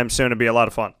sometime soon. It'll be a lot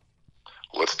of fun.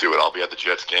 Let's do it. I'll be at the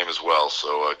Jets game as well.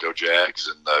 So go Jags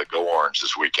and go Orange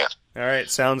this weekend. All right.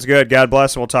 Sounds good. God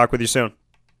bless, and we'll talk with you soon.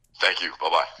 Thank you.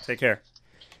 Bye-bye. Take care.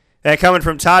 And coming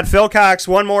from Todd Philcox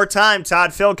one more time. Todd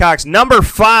Philcox, number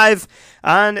 5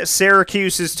 on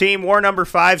Syracuse's team. Wore number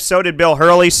 5. So did Bill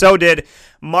Hurley. So did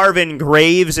Marvin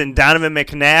Graves and Donovan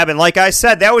McNabb. And like I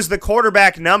said, that was the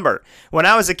quarterback number. When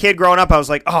I was a kid growing up, I was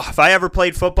like, oh, if I ever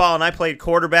played football and I played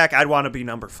quarterback, I'd want to be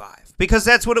number 5. Because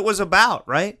that's what it was about,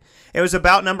 right? It was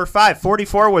about number 5.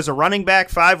 44 was a running back.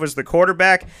 5 was the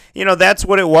quarterback. That's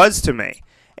what it was to me.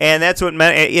 And that's what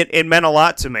meant. It meant a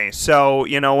lot to me. So,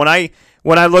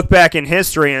 when I look back in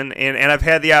history, and I've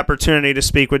had the opportunity to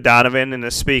speak with Donovan and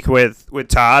to speak with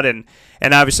Todd, and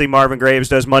obviously Marvin Graves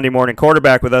does Monday Morning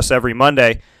Quarterback with us every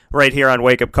Monday right here on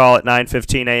Wake Up Call at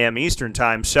 9:15 a.m. Eastern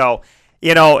Time. So,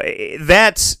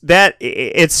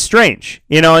 it's strange,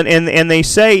 and they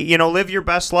say, live your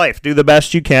best life, do the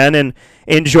best you can, and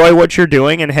enjoy what you're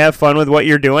doing and have fun with what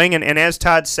you're doing. And as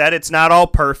Todd said, it's not all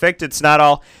perfect. It's not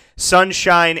all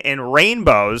sunshine and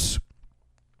rainbows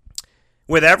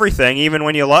with everything. Even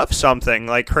when you love something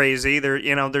like crazy,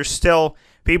 there's still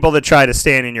people that try to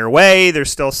stand in your way.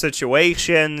 There's still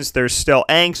situations. There's still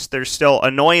angst. There's still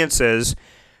annoyances.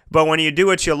 But when you do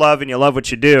what you love and you love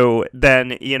what you do,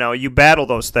 then, you battle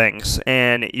those things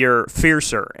and you're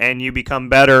fiercer and you become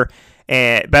better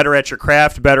and better at your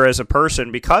craft, better as a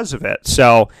person because of it.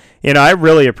 So, I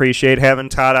really appreciate having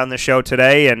Todd on the show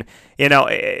today. And,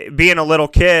 being a little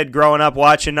kid growing up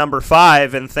watching number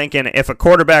 5 and thinking if a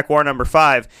quarterback wore number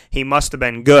 5, he must have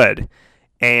been good.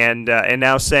 And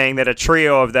now saying that a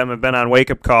trio of them have been on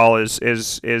Wake Up Call is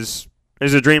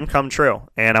a dream come true,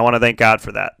 and I want to thank God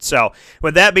for that. So,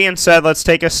 with that being said, let's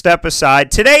take a step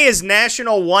aside. Today is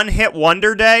National One Hit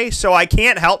Wonder Day, so I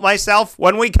can't help myself.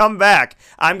 When we come back,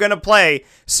 I'm going to play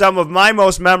some of my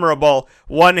most memorable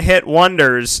one-hit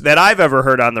wonders that I've ever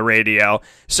heard on the radio.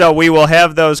 So, we will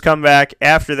have those come back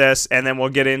after this, and then we'll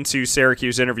get into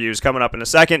Syracuse interviews coming up in a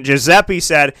second. Giuseppe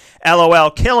said,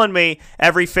 LOL, killing me,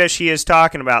 every fish he is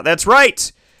talking about. That's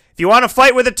right. If you want to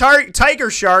fight with a tiger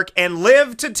shark and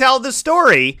live to tell the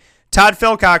story, Todd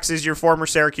Philcox is your former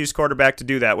Syracuse quarterback to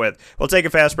do that with. We'll take a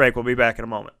fast break. We'll be back in a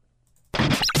moment.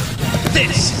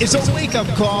 This is a wake-up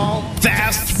call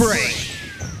fast break.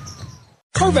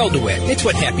 Carvel DeWitt, it's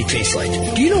what happy tastes like.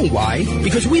 Do you know why?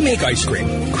 Because we make ice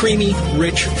cream. Creamy,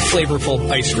 rich,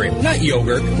 flavorful ice cream. Not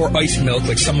yogurt or ice milk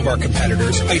like some of our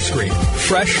competitors. Ice cream.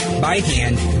 Fresh, by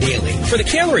hand, daily. For the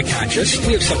calorie conscious,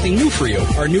 we have something new for you.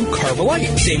 Our new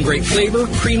Carvelite. Same great flavor,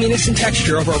 creaminess, and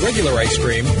texture of our regular ice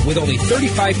cream with only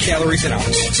 35 calories an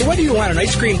ounce. So whether you want an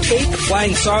ice cream cake,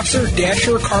 flying saucer,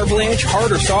 dasher, carvalanche,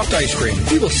 hard or soft ice cream,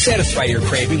 we will satisfy your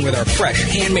craving with our fresh,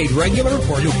 handmade regular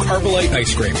or new Carvelite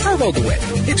ice cream. Carvel DeWitt.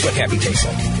 It's what happy tastes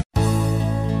like.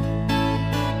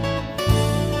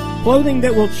 Clothing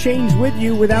that will change with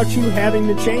you without you having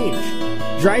to change.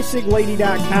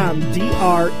 DreisigLady.com,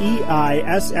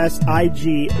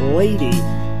 DREISSIG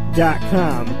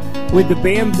Lady.com. With the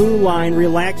Bamboo line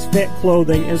Relax Fit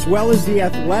clothing as well as the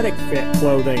Athletic Fit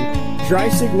clothing,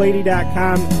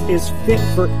 DreisigLady.com is fit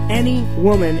for any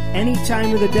woman, any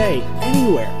time of the day,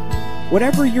 anywhere.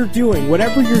 Whatever you're doing,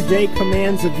 whatever your day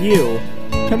commands of you,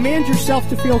 command yourself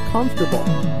to feel comfortable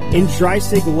in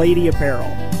Dreisig Lady Apparel.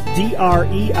 DREISSIG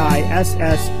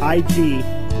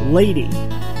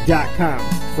Lady.com.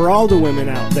 For all the women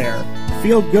out there,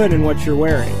 feel good in what you're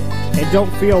wearing and don't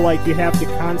feel like you have to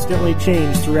constantly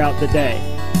change throughout the day.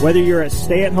 Whether you're a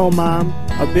stay-at-home mom,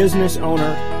 a business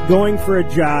owner, going for a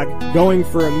jog, going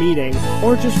for a meeting,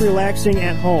 or just relaxing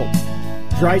at home,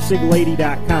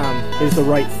 DreisigLady.com is the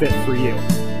right fit for you.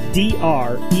 DREISSIG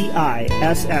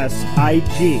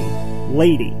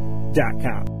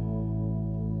Lady.com.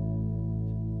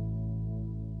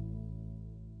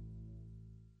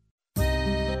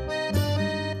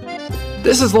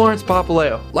 This is Lawrence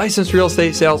Papaleo, licensed real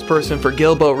estate salesperson for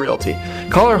Gilbo Realty.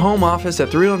 Call our home office at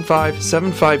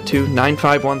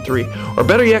 315-752-9513, or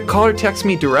better yet, call or text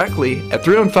me directly at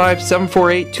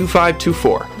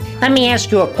 315-748-2524. Let me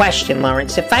ask you a question,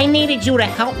 Lawrence. If I needed you to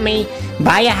help me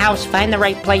buy a house, find the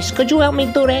right place, could you help me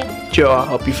do that? Joe, I'll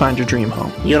help you find your dream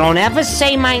home. You don't ever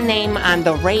say my name on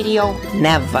the radio,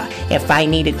 never. If I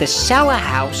needed to sell a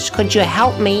house, could you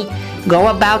help me go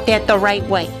about that the right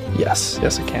way? Yes,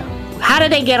 I can. How do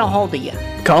they get a hold of you?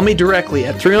 Call me directly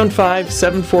at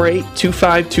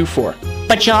 315-748-2524.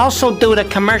 But you also do the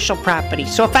commercial property.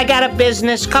 So if I got a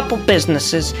business, couple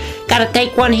businesses, got to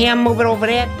take one here, move it over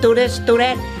there, do this, do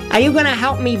that, are you going to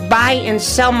help me buy and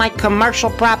sell my commercial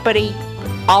property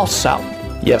also?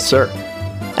 Yes, sir.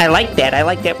 I like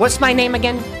that. What's my name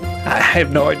again? I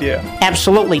have no idea.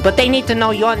 Absolutely, but they need to know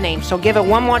your name, so give it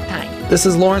one more time. This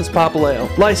is Lawrence Papaleo,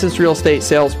 licensed real estate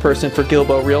salesperson for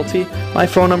Gilbo Realty. My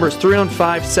phone number is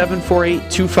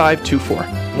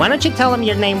 315-748-2524. Why don't you tell them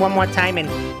your name one more time and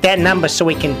that number so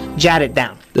we can jot it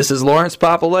down? This is Lawrence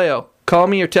Papaleo. Call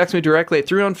me or text me directly at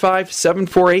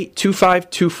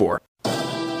 315-748-2524.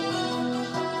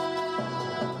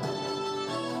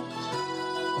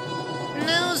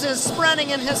 Is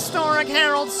spreading in historic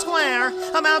Herald Square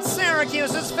about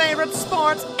Syracuse's favorite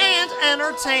sports and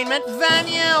entertainment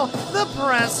venue, the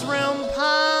Press Room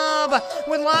Pub,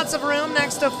 with lots of room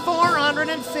next to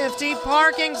 450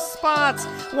 parking spots.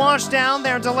 Wash down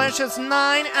their delicious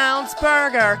 9-ounce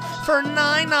burger for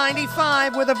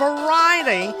 $9.95 with a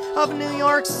variety of New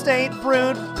York State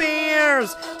brewed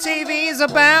beers. TVs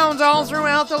abound all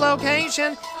throughout the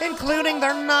location, including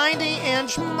their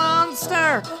 90-inch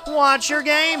monster. Watch your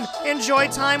game. Enjoy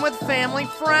time with family,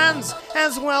 friends,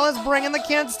 as well as bringing the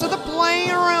kids to the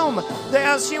playroom. The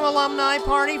SU Alumni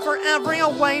Party for every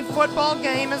away football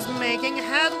game is making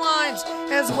headlines,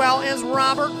 as well as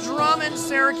Robert Drummond,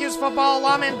 Syracuse football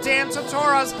alum, and Dan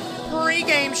Tortora's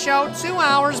pregame show 2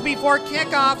 hours before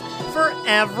kickoff for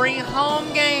every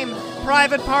home game.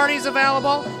 Private parties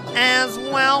available as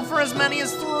well for as many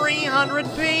as 300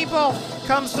 people.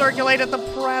 Come circulate at the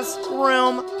Press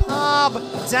Room Pub,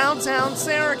 downtown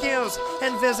Syracuse,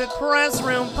 and visit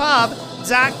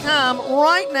pressroompub.com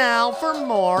right now for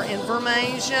more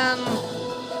information.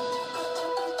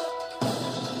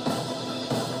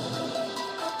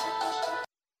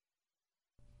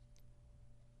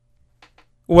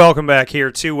 Welcome back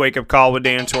here to Wake Up Call with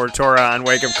Dan Tortora on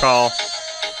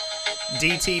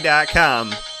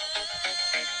wakeupcalldt.com.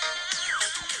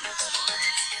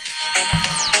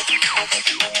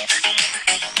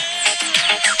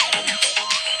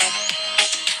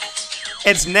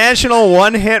 It's National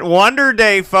One Hit Wonder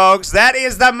Day, folks. That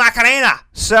is the Macarena.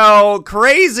 So,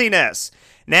 craziness.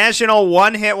 National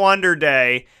One Hit Wonder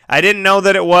Day. I didn't know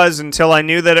that it was until I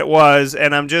knew that it was,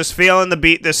 and I'm just feeling the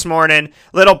beat this morning.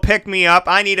 Little pick me up.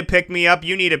 I need a pick me up.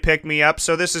 You need a pick me up.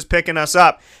 So this is picking us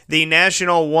up. The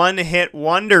National One Hit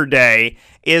Wonder Day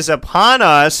is upon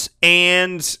us,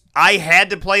 and I had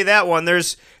to play that one.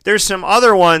 There's some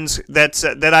other ones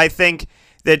that I think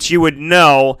that you would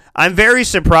know. I'm very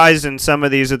surprised in some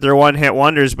of these that they're one-hit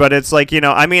wonders, but it's like,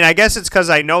 I guess it's because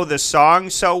I know the song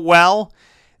so well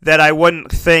that I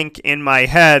wouldn't think in my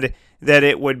head that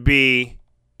it would be,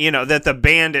 that the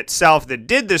band itself that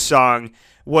did the song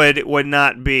would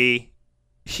not be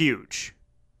huge.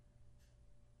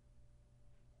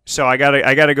 So I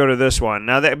gotta go to this one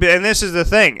now. And this is the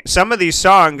thing: some of these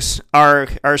songs are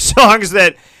songs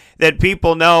that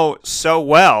people know so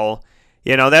well.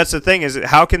 That's the thing: is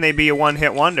how can they be a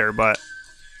one-hit wonder? But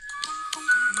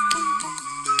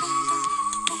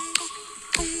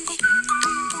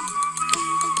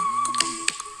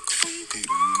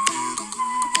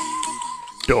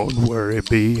don't worry,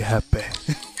 be happy.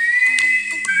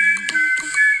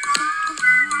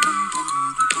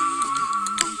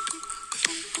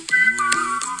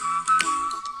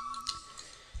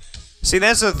 See,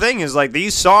 that's the thing is like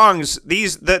these songs,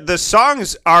 the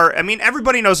songs are,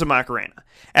 everybody knows the Macarena.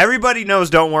 Everybody knows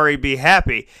Don't Worry, Be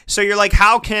Happy. So you're like,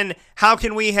 how can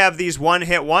we have these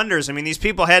one-hit wonders? These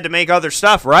people had to make other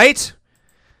stuff, right?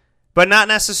 But not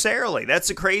necessarily. That's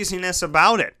the craziness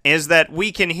about it, is that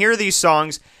we can hear these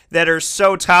songs that are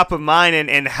so top of mind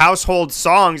and household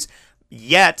songs,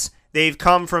 yet they've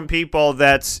come from people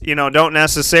that, don't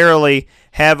necessarily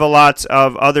have a lot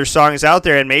of other songs out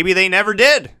there, and maybe they never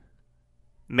did.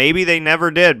 Maybe they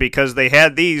never did because they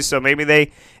had these, so maybe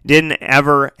they didn't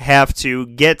ever have to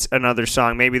get another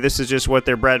song. Maybe this is just what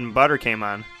their bread and butter came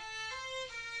on.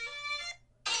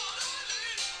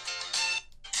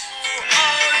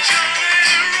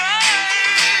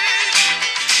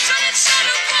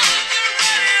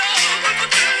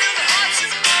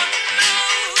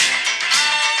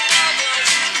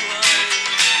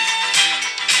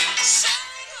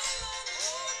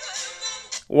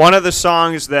 One of the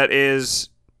songs that is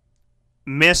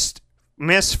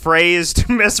misphrased,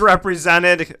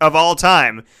 misrepresented of all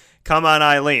time, Come On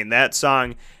Eileen, that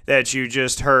song that you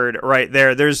just heard right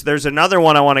there. There's another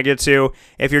one I want to get to.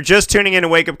 If you're just tuning in to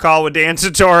Wake Up Call with Dan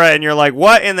Tortora and you're like,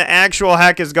 what in the actual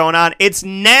heck is going on? It's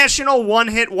National One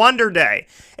Hit Wonder Day,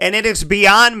 and it is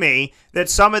beyond me that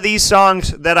some of these songs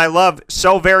that I love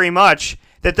so very much,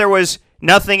 that there was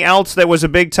nothing else that was a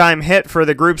big-time hit for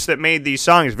the groups that made these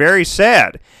songs. Very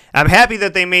sad. I'm happy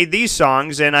that they made these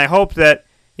songs, and I hope that,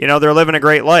 they're living a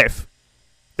great life.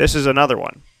 This is another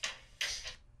one.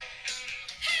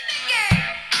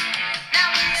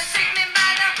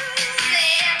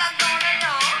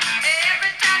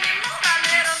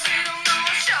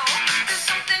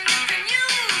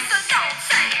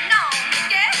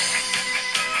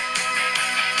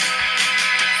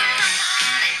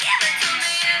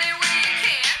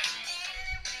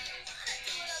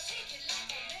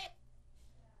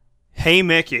 Hey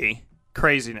Mickey,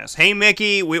 craziness. Hey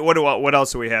Mickey, what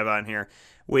else do we have on here?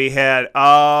 We had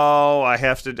I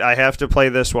have to play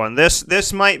this one.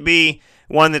 This might be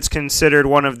one that's considered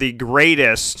one of the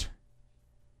greatest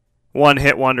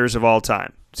one-hit wonders of all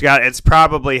time. It's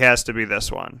probably has to be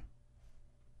this one.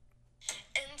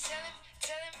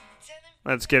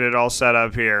 Let's get it all set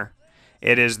up here.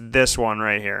 It is this one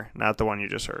right here, not the one you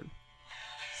just heard.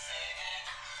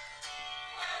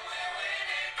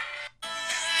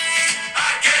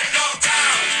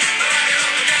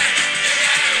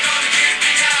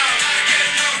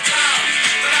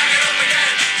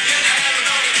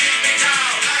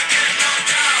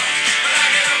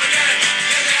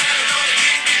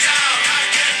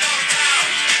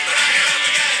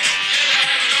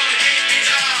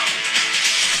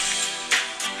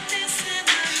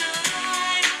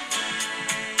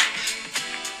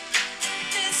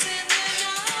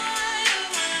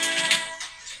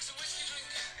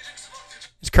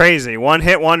 crazy.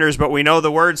 One-hit wonders, but we know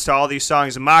the words to all these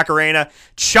songs. Macarena,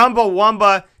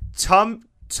 Chumbawamba, Tum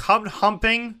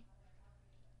Humping,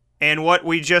 and what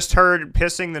we just heard,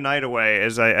 Pissing the Night Away,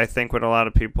 is I think what a lot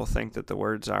of people think that the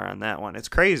words are on that one. It's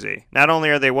crazy. Not only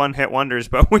are they one-hit wonders,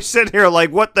 but we sit here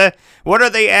like, what are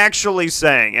they actually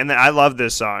saying? And I love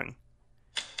this song.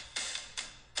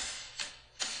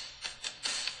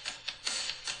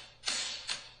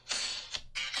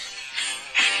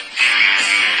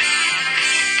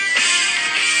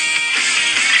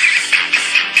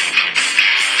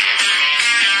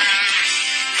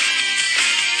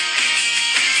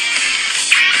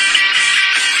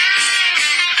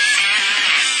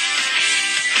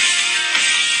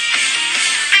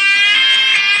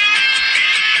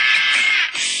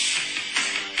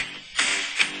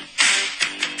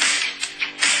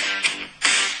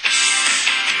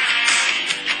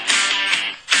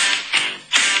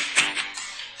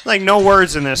 Like, no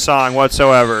words in this song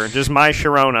whatsoever. Just My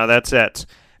Sharona, that's it,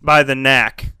 by The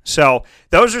Knack. So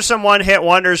those are some one-hit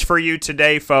wonders for you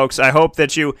today, folks. I hope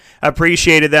that you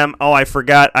appreciated them. Oh, I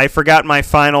forgot my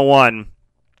final one.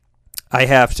 I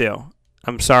have to.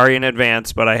 I'm sorry in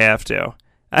advance, but I have to.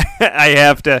 I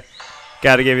have to.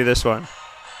 Got to give you this one.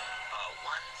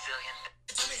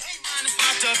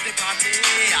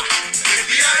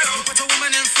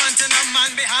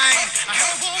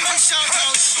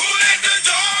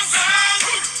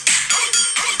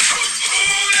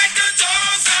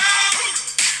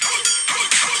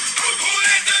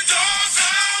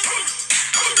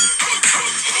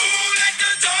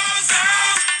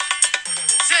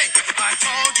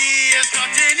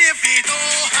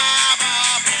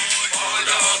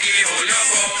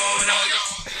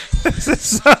 This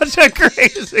is such a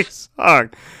crazy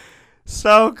song.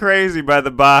 So crazy by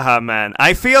the Baha Men.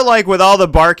 I feel like with all the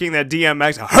barking that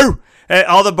DMX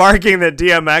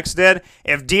did,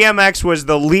 if DMX was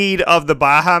the lead of the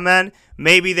Baha Men,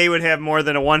 maybe they would have more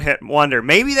than a one-hit wonder.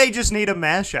 Maybe they just need a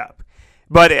mashup.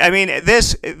 But, I mean,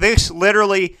 this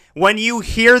literally, when you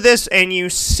hear this and you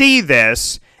see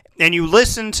this and you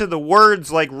listen to the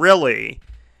words like really,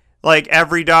 like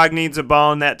every dog needs a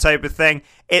bone, that type of thing,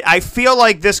 I feel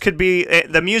like this could be,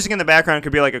 the music in the background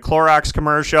could be like a Clorox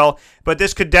commercial, but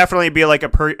this could definitely be like a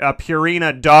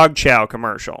Purina dog chow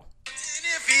commercial.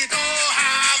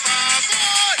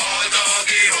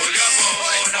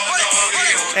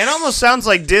 It almost sounds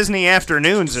like Disney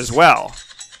Afternoons as well.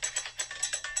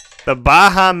 The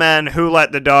Baha Men Who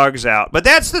Let the Dogs Out. But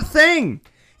that's the thing.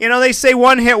 You know, they say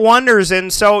one-hit wonders,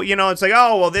 and so, you know, it's like,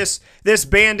 oh, well, this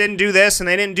band didn't do this, and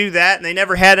they didn't do that, and they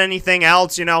never had anything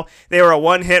else, you know. They were a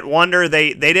one-hit wonder.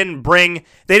 They didn't bring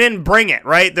it,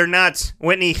 right? They're not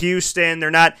Whitney Houston.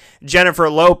 They're not Jennifer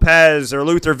Lopez or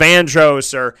Luther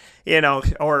Vandross or, you know,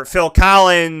 or Phil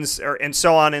Collins and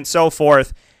so on and so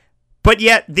forth. But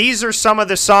yet, these are some of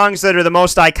the songs that are the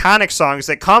most iconic songs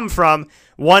that come from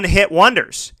one-hit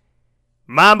wonders.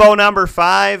 Mambo No.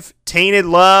 5, Tainted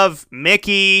Love,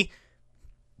 Mickey,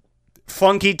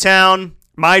 Funky Town,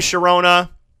 My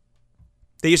Sharona.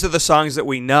 These are the songs that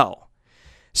we know.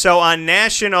 So on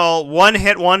National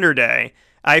One-Hit Wonder Day,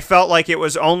 I felt like it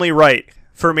was only right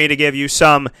for me to give you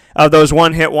some of those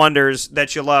one-hit wonders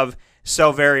that you love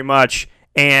so very much.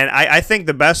 And I think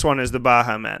the best one is the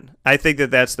Baha Men. I think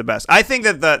that that's the best. I think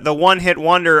that the one-hit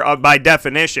wonder by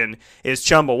definition is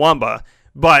Chumbawamba,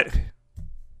 but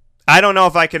I don't know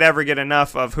if I could ever get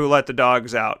enough of Who Let the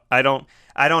Dogs Out. I don't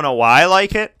know why I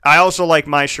like it. I also like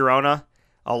My Sharona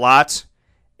a lot.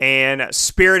 And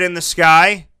Spirit in the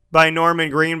Sky by Norman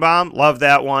Greenbaum. Love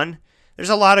that one. There's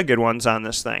a lot of good ones on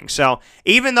this thing. So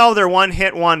even though they're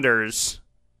one-hit wonders,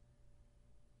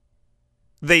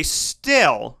 they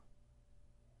still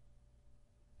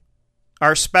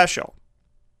are special.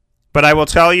 But I will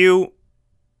tell you,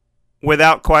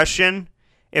 without question,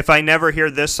 if I never hear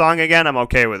this song again, I'm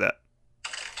okay with it.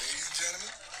 Ladies and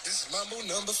gentlemen, this is Mambo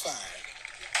No. 5.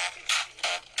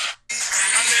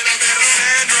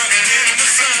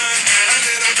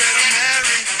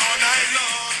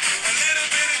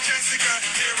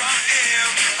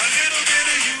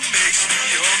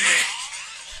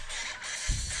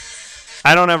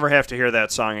 I don't ever have to hear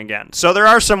that song again. So there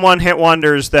are some one-hit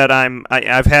wonders that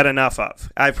I've had enough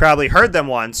of. I've probably heard them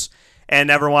once and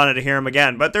never wanted to hear them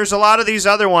again. But there's a lot of these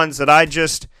other ones that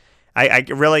I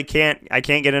really can't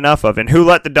get enough of. And Who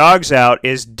Let the Dogs Out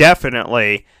is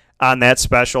definitely on that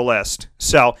special list.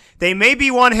 So they may be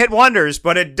one-hit wonders,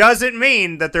 but it doesn't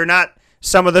mean that they're not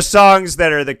some of the songs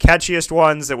that are the catchiest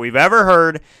ones that we've ever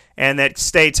heard and that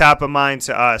stay top of mind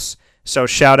to us. So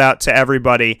shout out to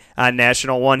everybody on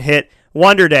National One Hit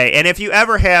Wonder Day. And if you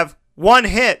ever have one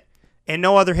hit and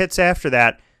no other hits after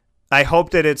that, I hope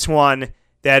that it's one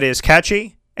that is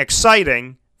catchy,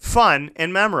 exciting, fun,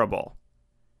 and memorable.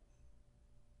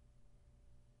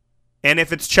 And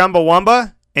if it's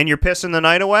Chumbawamba and you're pissing the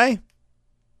night away,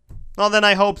 well, then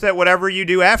I hope that whatever you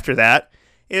do after that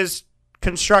is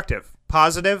constructive,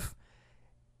 positive,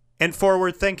 and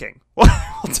forward-thinking.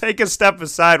 We'll take a step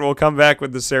aside. We'll come back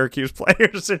with the Syracuse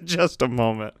players in just a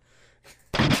moment.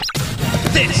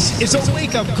 This is a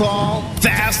wake-up call,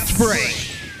 Fast Break.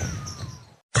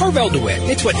 Carvel DeWitt,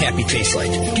 it's what happy tastes like.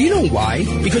 Do you know why?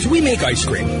 Because we make ice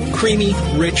cream. Creamy,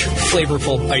 rich,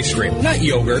 flavorful ice cream. Not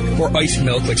yogurt or ice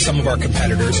milk like some of our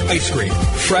competitors. Ice cream.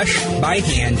 Fresh, by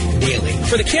hand, daily.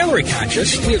 For the calorie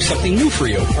conscious, we have something new for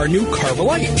you. Our new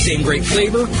Carvelite. Same great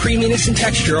flavor, creaminess, and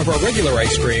texture of our regular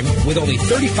ice cream with only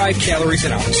 35 calories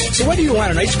an ounce. So whether you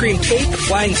want an ice cream cake,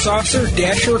 flying saucer,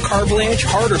 dasher, Carvalanche,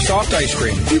 hard or soft ice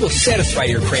cream, we will satisfy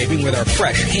your craving with our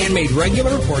fresh, handmade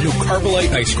regular or new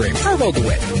Carvelite ice cream. Carvel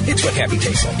DeWitt. It's what happy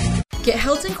tastes like. Get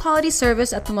Hilton quality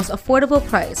service at the most affordable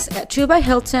price at True by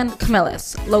Hilton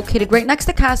Camillus, located right next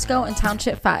to Costco in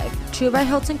Township 5. True by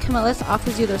Hilton Camillus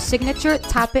offers you their signature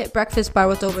Top It breakfast bar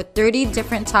with over 30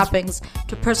 different toppings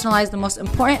to personalize the most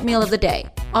important meal of the day.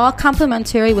 All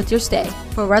complimentary with your stay.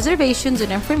 For reservations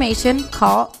and information,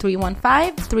 call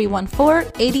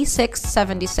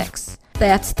 315-314-8676.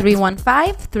 That's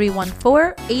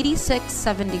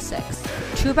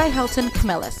 315-314-8676. True by Hilton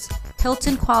Camillus.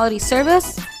 Hilton quality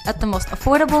service at the most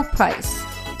affordable price.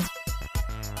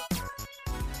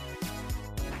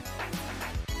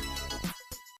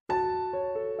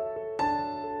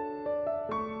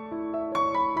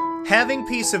 Having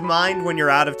peace of mind when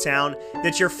you're out of town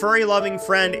that your furry-loving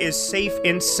friend is safe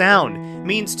and sound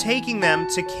means taking them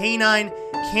to Canine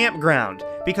Campground,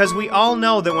 because we all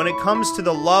know that when it comes to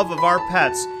the love of our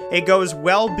pets, it goes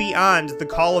well beyond the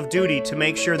call of duty to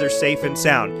make sure they're safe and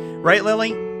sound. Right,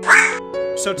 Lily?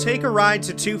 So take a ride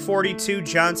to 242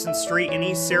 Johnson Street in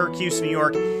East Syracuse, New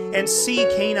York, and see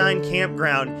Canine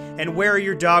Campground and where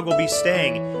your dog will be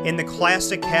staying in the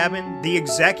classic cabin, the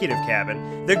executive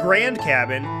cabin, the grand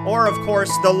cabin, or of course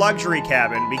the luxury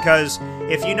cabin, because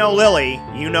if you know Lily,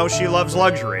 you know she loves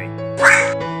luxury.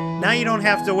 Now you don't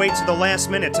have to wait to the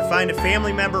last minute to find a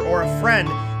family member or a friend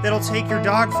that'll take your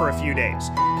dog for a few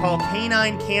days. Call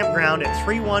Canine Campground at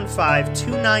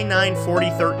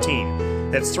 315-299-4013.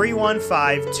 That's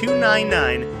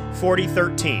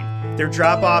 315-299-4013. Their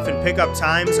drop-off and pickup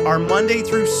times are Monday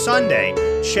through Sunday.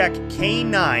 Check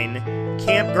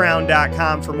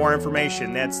K9campground.com for more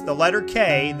information. That's the letter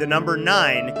K, the number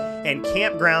 9, and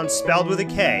campground spelled with a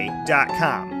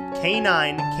K.com.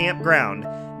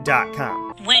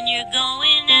 K9campground.com. When you're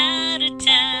going out of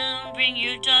town, bring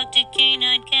your dog to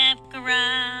Canine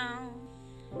Campground.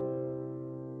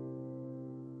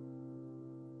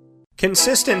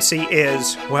 Consistency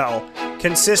is, well,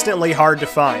 consistently hard to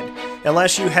find,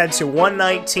 unless you head to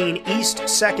 119 East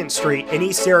 2nd Street in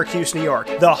East Syracuse, New York,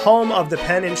 the home of the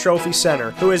Pen and Trophy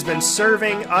Center, who has been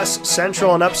serving us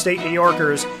Central and Upstate New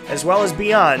Yorkers, as well as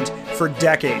beyond, for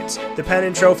decades. The Pen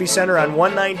and Trophy Center on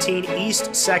 119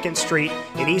 East 2nd Street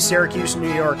in East Syracuse,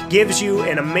 New York, gives you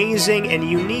an amazing and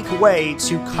unique way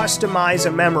to customize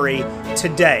a memory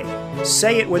today.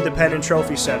 Say it with the Pen and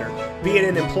Trophy Center. Be it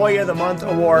an Employee of the Month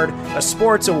award, a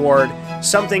sports award,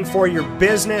 something for your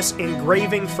business,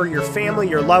 engraving for your family,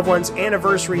 your loved ones,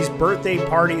 anniversaries, birthday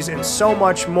parties, and so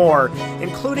much more,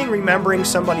 including remembering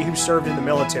somebody who served in the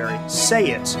military. Say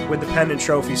it with the Pen and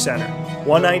Trophy Center.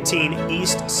 119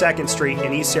 East 2nd Street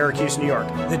in East Syracuse, New York.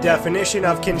 The definition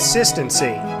of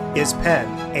consistency is pen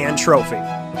and trophy.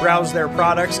 Browse their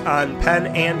products on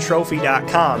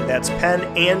penandtrophy.com. That's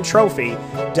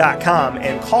penandtrophy.com,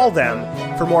 and call them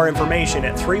for more information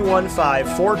at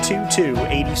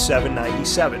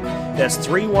 315-422-8797. That's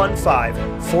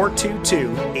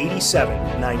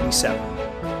 315-422-8797.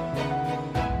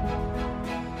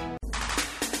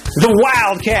 The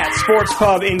Wildcat Sports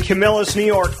Pub in Camillus, New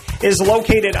York is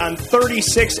located on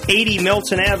 3680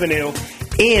 Milton Avenue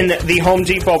in the Home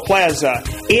Depot Plaza.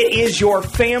 It is your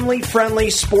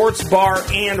family-friendly sports bar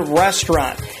and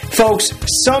restaurant. Folks,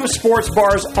 some sports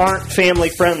bars aren't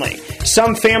family-friendly.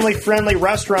 Some family-friendly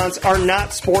restaurants are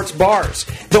not sports bars.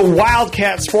 The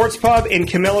Wildcat Sports Pub in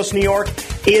Camillus, New York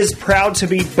is proud to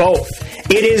be both.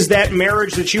 It is that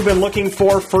marriage that you've been looking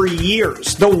for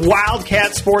years. The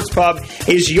Wildcat Sports Pub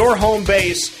is your home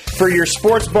base for your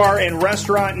sports bar and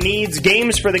restaurant needs,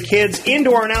 games for the kids,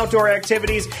 indoor and outdoor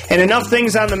activities, and enough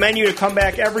things on the menu to come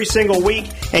back every single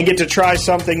week and get to try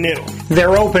something new.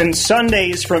 They're open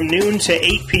Sundays from noon to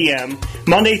 8 p.m.,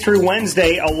 Monday through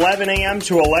Wednesday, 11 a.m.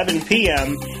 to 11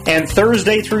 p.m., and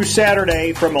Thursday through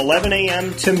Saturday from 11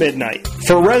 a.m. to midnight.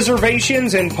 For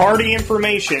reservations and party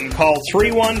information, call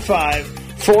 315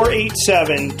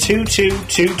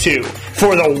 487-2222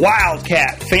 for the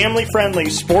Wildcat family-friendly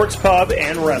sports pub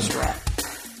and restaurant.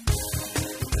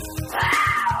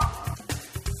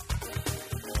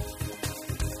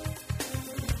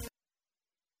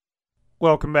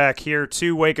 Welcome back here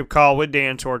to Wake Up Call with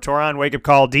Dan Tortora on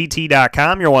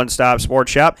wakeupcalldt.com, your one-stop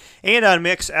sports shop, and on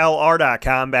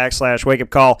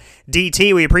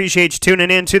mixlr.com/wakeupcalldt. We appreciate you tuning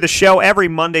in to the show every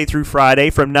Monday through Friday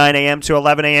from 9 a.m. to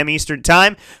 11 a.m. Eastern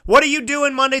Time. What are you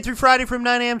doing Monday through Friday from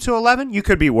 9 a.m. to 11? You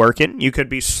could be working. You could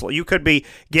be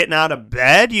getting out of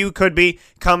bed. You could be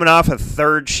coming off a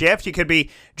third shift. You could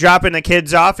be dropping the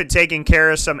kids off and taking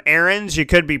care of some errands. You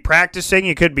could be practicing.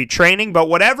 You could be training. But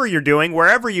whatever you're doing,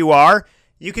 wherever you are,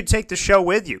 you could take the show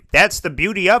with you. That's the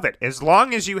beauty of it. As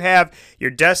long as you have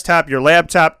your desktop, your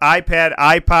laptop, iPad,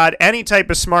 iPod, any type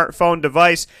of smartphone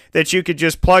device that you could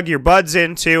just plug your buds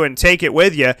into and take it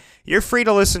with you, you're free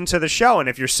to listen to the show. And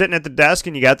if you're sitting at the desk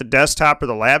and you got the desktop or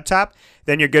the laptop,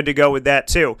 then you're good to go with that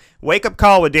too. Wake Up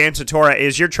Call with Dan Tortora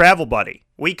is your travel buddy.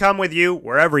 We come with you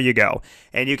wherever you go.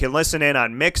 And you can listen in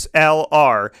on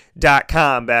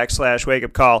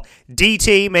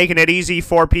mixlr.com/wakeupcalldt, making it easy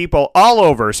for people all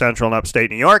over Central and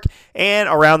Upstate New York and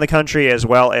around the country as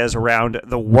well as around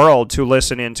the world to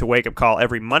listen in to Wake Up Call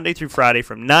every Monday through Friday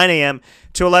from 9 a.m.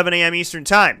 to 11 a.m. Eastern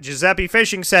Time. Giuseppe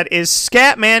Fishing said, is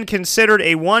Scatman considered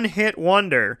a one-hit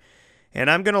wonder? And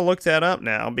I'm going to look that up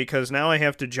now because now I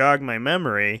have to jog my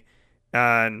memory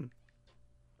on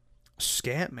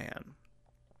Scatman.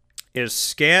 Is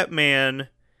Scatman...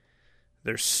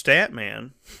 There's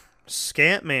Statman.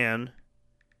 Scatman.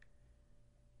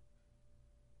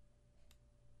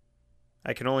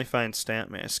 I can only find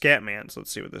Statman. Scatman. So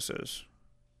let's see what this is.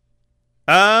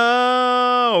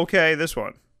 Oh, okay, this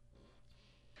one.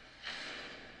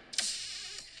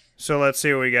 So let's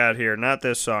see what we got here. Not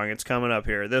this song. It's coming up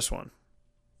here. This one.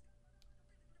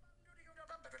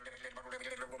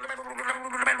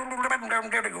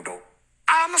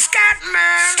 I'm a scat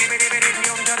man.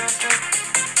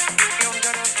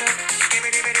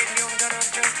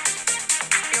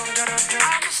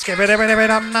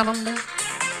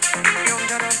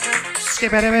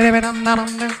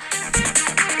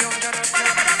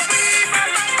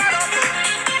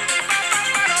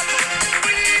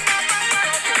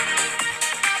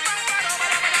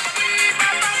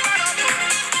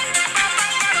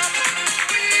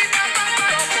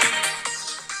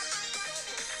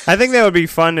 I think that would be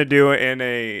fun to do in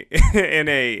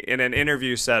an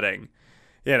interview setting.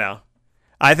 You know,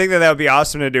 I think that would be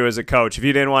awesome to do as a coach. If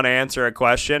you didn't want to answer a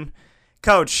question,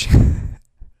 Coach, can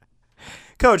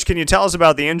you tell us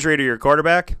about the injury to your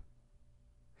quarterback?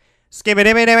 I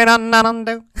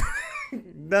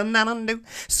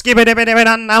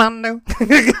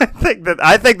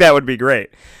think that would be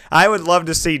great. I would love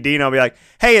to see Dino be like,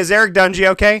 "Hey, is Eric Dungy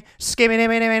okay?"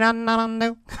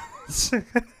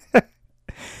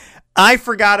 I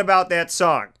forgot about that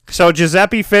song. So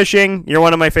Giuseppe Fishing, you're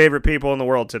one of my favorite people in the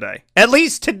world today. At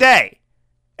least today.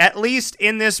 At least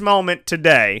in this moment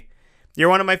today, you're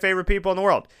one of my favorite people in the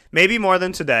world. Maybe more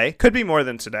than today. Could be more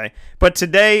than today. But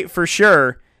today, for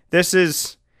sure, this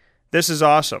is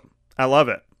awesome. I love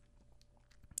it.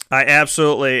 I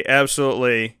absolutely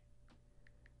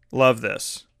love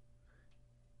this.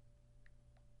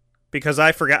 Because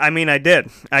I forgot. I mean, I did.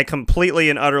 I completely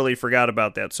and utterly forgot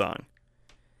about that song.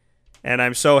 And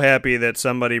I'm so happy that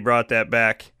somebody brought that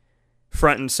back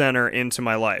front and center into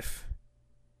my life.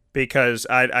 Because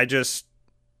this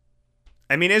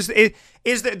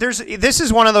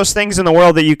is one of those things in the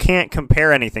world that you can't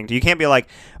compare anything to. You can't be like,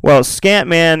 well,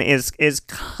 Scatman is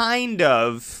kind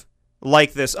of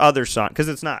like this other song, because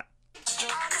it's not.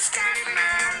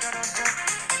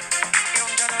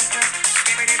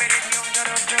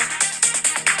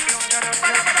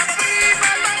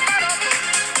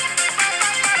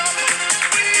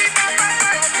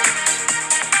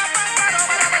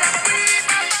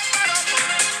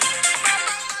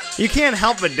 You can't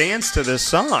help but dance to this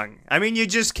song. I mean, you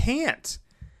just can't.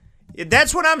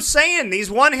 That's what I'm saying.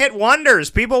 These one-hit wonders.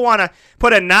 People want to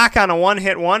put a knock on a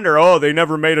one-hit wonder. Oh, they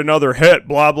never made another hit,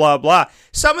 blah, blah, blah.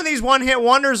 Some of these one-hit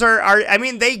wonders are I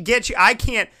mean, they get you. I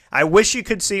wish you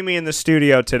could see me in the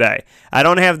studio today. I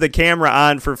don't have the camera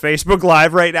on for Facebook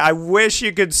Live right now. I wish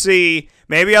you could see.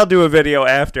 Maybe I'll do a video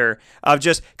after of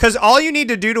just, because all you need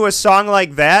to do to a song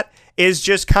like that is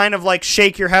just kind of like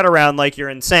shake your head around like you're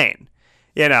insane.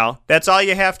 You know, that's all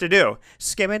you have to do.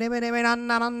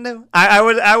 I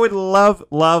would love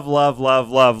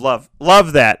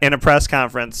that in a press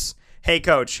conference. Hey,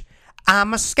 coach,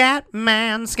 I'm a scat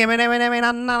man.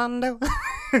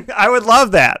 I would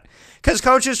love that. Because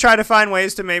coaches try to find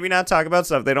ways to maybe not talk about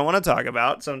stuff they don't want to talk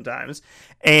about sometimes.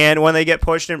 And when they get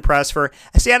pushed and pressed for...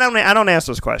 See, I don't ask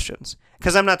those questions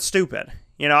because I'm not stupid.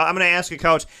 You know, I'm going to ask a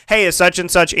coach, hey, is such and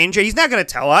such injured? He's not going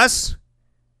to tell us.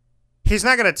 He's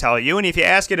not going to tell you. And if you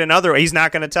ask it another way, he's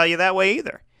not going to tell you that way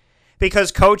either.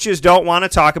 Because coaches don't want to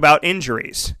talk about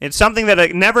injuries. It's something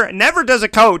that never does a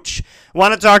coach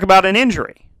want to talk about an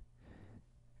injury.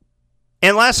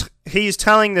 Unless he's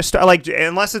telling the story,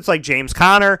 unless it's like James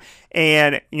Conner,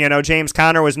 and James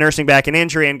Conner was nursing back an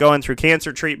injury and going through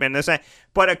cancer treatment.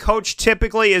 But a coach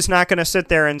typically is not going to sit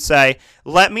there and say,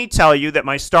 "Let me tell you that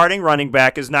my starting running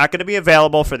back is not going to be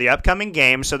available for the upcoming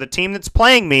game. So the team that's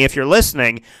playing me, if you're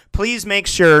listening, please make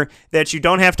sure that you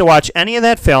don't have to watch any of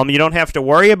that film. You don't have to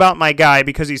worry about my guy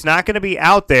because he's not going to be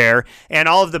out there, and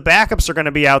all of the backups are going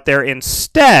to be out there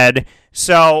instead.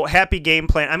 So happy game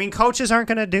plan." I mean, coaches aren't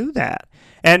going to do that.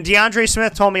 And DeAndre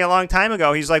Smith told me a long time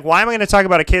ago, he's like, why am I going to talk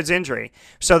about a kid's injury?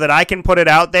 So that I can put it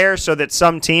out there so that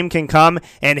some team can come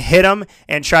and hit him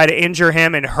and try to injure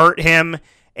him and hurt him.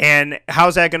 And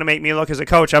how's that going to make me look as a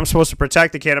coach? I'm supposed to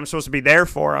protect the kid. I'm supposed to be there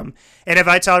for him. And if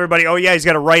I tell everybody, oh, yeah, he's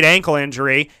got a right ankle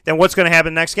injury, then what's going to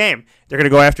happen next game? They're going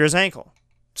to go after his ankle.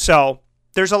 So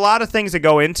there's a lot of things that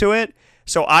go into it.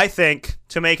 So I think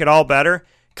to make it all better,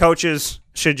 coaches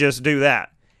should just do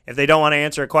that. If they don't want to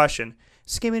answer a question,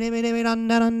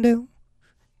 skimmy-dimmy-dimmy-dun-dun-dun-do.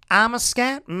 I'm a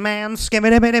scat man.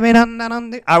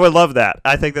 Skimmy-dimmy-dimmy-dun-dun-dun-do. I would love that.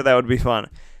 I think that would be fun.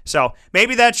 So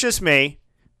maybe that's just me,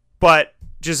 but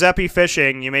Giuseppe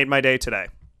Fishing, you made my day today.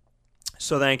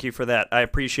 So thank you for that. I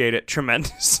appreciate it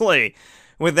tremendously.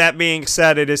 With that being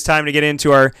said, it is time to get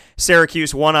into our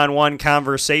Syracuse one-on-one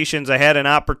conversations. I had an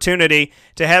opportunity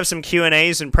to have some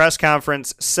Q&As and press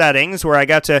conference settings where I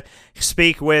got to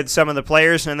speak with some of the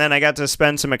players, and then I got to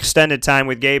spend some extended time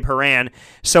with Gabe Horan.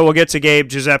 So we'll get to Gabe.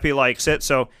 Giuseppe likes it,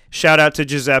 so shout out to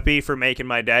Giuseppe for making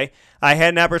my day. I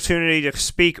had an opportunity to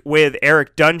speak with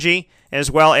Eric Dungy, as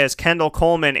well as Kendall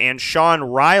Coleman and Sean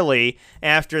Riley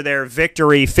after their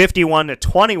victory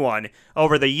 51-21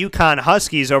 over the UConn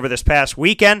Huskies over this past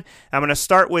weekend. I'm going to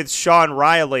start with Sean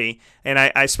Riley, and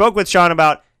I spoke with Sean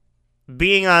about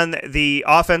being on the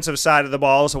offensive side of the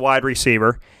ball as a wide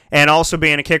receiver and also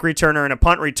being a kick returner and a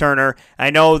punt returner. I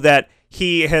know that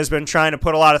he has been trying to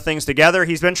put a lot of things together.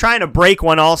 He's been trying to break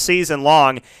one all season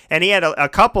long, and he had a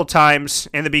couple times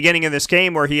in the beginning of this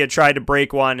game where he had tried to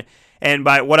break one. And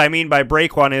by what I mean by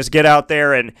break one is get out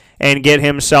there and get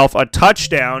himself a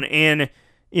touchdown in,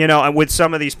 with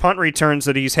some of these punt returns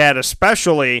that he's had,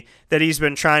 especially that he's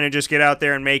been trying to just get out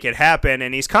there and make it happen.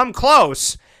 And he's come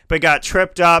close, but got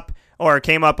tripped up or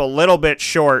came up a little bit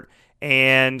short.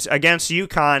 And against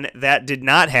UConn, that did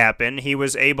not happen. He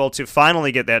was able to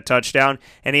finally get that touchdown,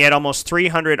 and he had almost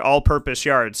 300 all-purpose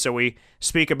yards. So we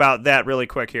speak about that really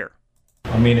quick here.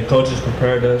 I mean, the coaches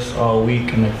prepared us all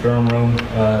week in the film room.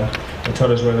 They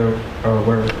told us where there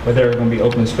were going to be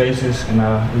open spaces,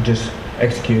 and we just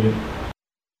executed.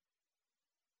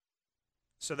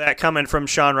 So that coming from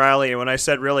Sean Riley, and when I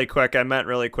said really quick, I meant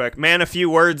really quick. Man, a few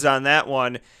words on that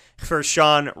one for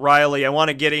Sean Riley. I want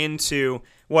to get into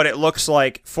what it looks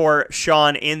like for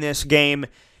Sean in this game.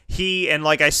 And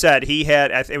like I said,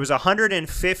 it was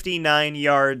 159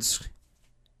 yards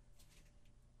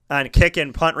on kick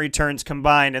and punt returns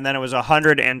combined, and then it was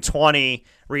 120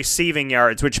 receiving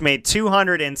yards, which made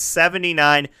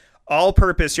 279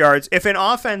 all-purpose yards. If an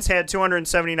offense had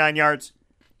 279 yards,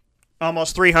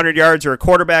 almost 300 yards, or a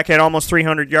quarterback had almost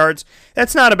 300 yards,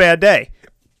 that's not a bad day.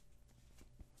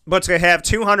 But to have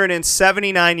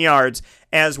 279 yards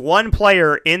as one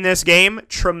player in this game,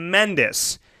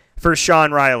 tremendous for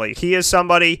Sean Riley. He is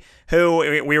somebody who,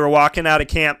 we were walking out of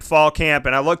camp, fall camp,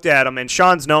 and I looked at him, and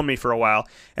Sean's known me for a while,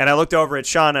 and I looked over at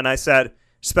Sean and I said,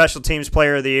 Special Teams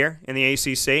Player of the Year in the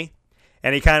ACC,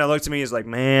 and he kind of looked at me, he's like,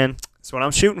 man, that's what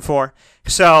I'm shooting for.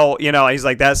 So, he's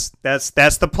like, that's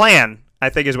the plan, I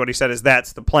think is what he said, is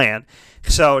that's the plan.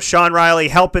 So Sean Riley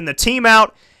helping the team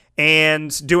out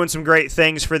and doing some great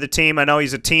things for the team. I know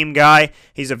he's a team guy.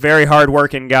 He's a very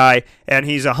hard-working guy, and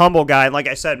he's a humble guy. And like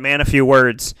I said, man, a few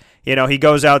words. He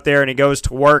goes out there and he goes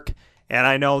to work, and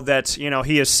I know that,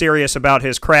 he is serious about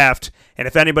his craft. And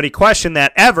if anybody questioned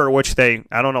that ever, which I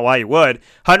don't know why you would,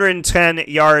 110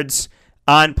 yards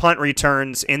on punt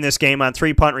returns in this game on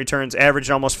 3 punt returns,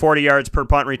 averaged almost 40 yards per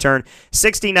punt return,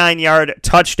 69-yard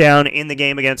touchdown in the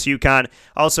game against UConn.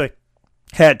 Also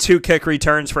had 2 kick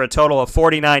returns for a total of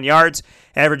 49 yards,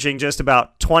 averaging just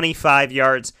about 25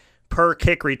 yards per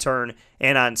kick return.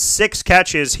 And on 6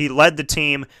 catches, he led the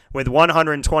team with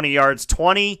 120 yards,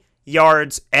 20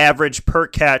 yards average per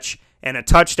catch, and a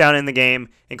touchdown in the game,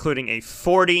 including a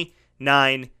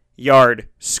 49-yard yard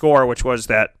score, which was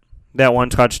that one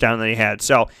touchdown that he had.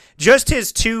 So just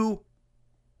his 2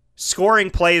 scoring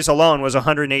plays alone was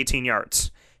 118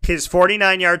 yards. His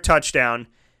 49-yard touchdown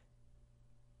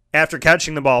after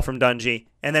catching the ball from Dungy,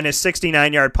 and then his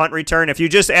 69-yard punt return. If you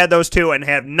just add those 2 and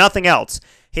have nothing else,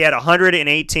 he had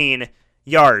 118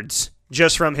 yards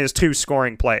just from his 2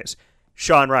 scoring plays.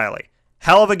 Sean Riley.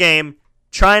 Hell of a game,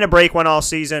 trying to break one all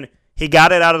season. He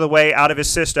got it out of the way, out of his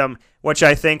system, which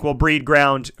I think will breed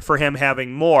ground for him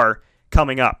having more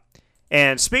coming up.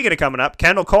 And speaking of coming up,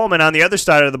 Kendall Coleman on the other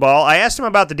side of the ball, I asked him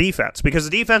about the defense because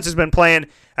the defense has been playing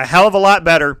a hell of a lot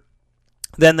better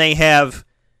than they have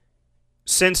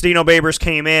since Dino Babers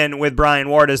came in with Brian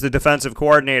Ward as the defensive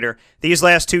coordinator. These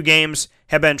last 2 games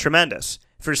have been tremendous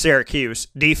for Syracuse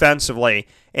defensively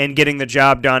and getting the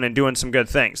job done and doing some good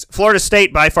things. Florida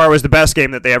State by far was the best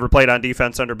game that they ever played on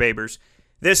defense under Babers.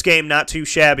 This game, not too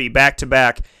shabby,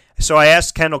 back-to-back. So I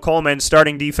asked Kendall Coleman,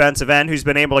 starting defensive end, who's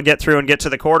been able to get through and get to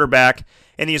the quarterback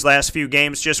in these last few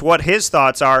games, just what his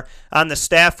thoughts are on the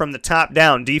staff from the top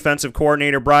down, defensive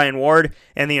coordinator Brian Ward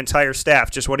and the entire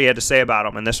staff, just what he had to say about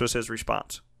them, and this was his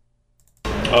response.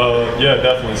 Yeah,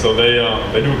 definitely. So they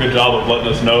do a good job of letting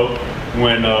us know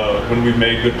when we've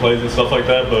made good plays and stuff like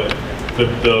that, but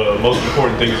the most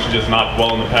important thing is to just not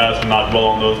dwell on the past and not dwell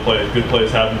on those plays. Good plays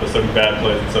happen, but some bad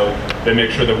plays. And so they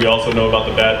make sure that we also know about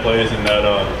the bad plays and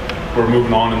that we're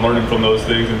moving on and learning from those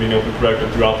things and being able to correct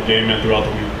them throughout the game and throughout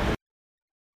the week.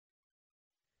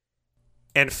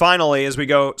 And finally, as we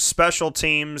go special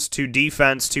teams to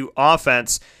defense to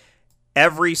offense,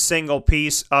 every single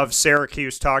piece of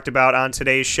Syracuse talked about on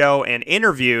today's show and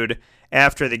interviewed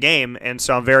after the game, and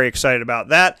so I'm very excited about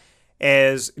that.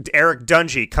 As Eric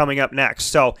Dungy coming up next.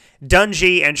 So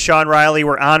Dungy and Sean Riley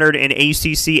were honored in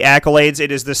ACC accolades.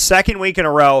 It is the 2nd week in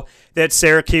a row that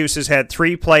Syracuse has had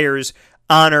 3 players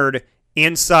honored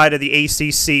inside of the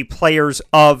ACC Players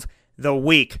of the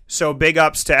Week. So big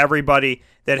ups to everybody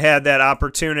that had that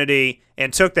opportunity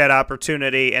and took that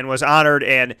opportunity and was honored,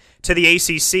 and to the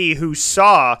ACC who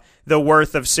saw the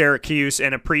worth of Syracuse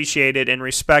and appreciated and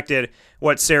respected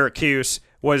what Syracuse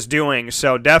was doing.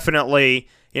 So definitely,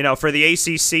 for the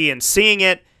ACC and seeing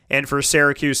it, and for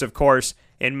Syracuse, of course,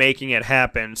 in making it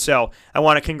happen. So I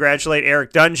want to congratulate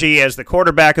Eric Dungy as the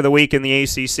quarterback of the week in the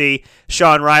ACC,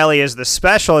 Sean Riley as the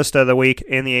specialist of the week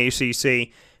in the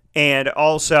ACC, and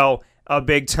also a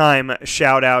big-time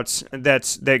shout-out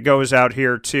that goes out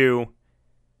here to,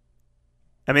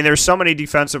 there's so many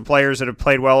defensive players that have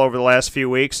played well over the last few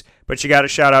weeks, but you got to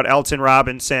shout out Elton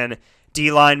Robinson,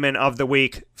 D-lineman of the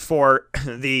week for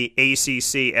the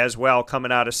ACC as well,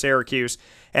 coming out of Syracuse.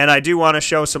 And I do want to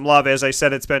show some love. As I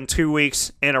said, it's been 2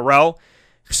 weeks in a row,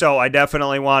 so I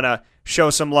definitely want to show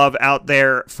some love out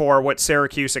there for what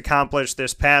Syracuse accomplished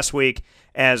this past week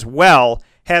as well,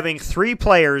 having 3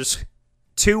 players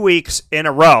 2 weeks in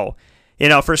a row.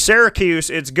 For Syracuse,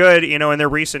 it's good, in their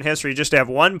recent history, just to have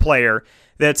 1 player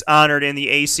that's honored in the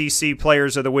ACC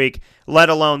Players of the Week, let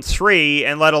alone 3,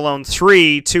 and let alone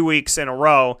 3 2 weeks in a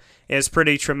row is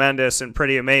pretty tremendous and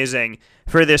pretty amazing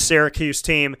for this Syracuse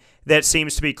team that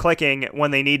seems to be clicking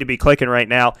when they need to be clicking right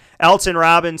now. Elton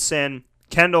Robinson,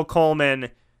 Kendall Coleman,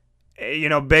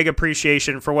 big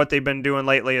appreciation for what they've been doing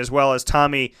lately, as well as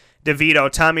Tommy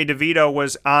DeVito. Tommy DeVito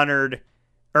was honored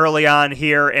early on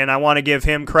here, and I want to give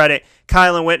him credit.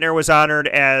 Kylan Whitner was honored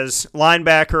as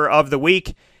linebacker of the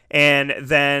week, and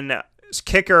then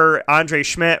kicker Andre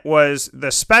Schmidt was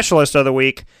the specialist of the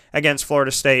week against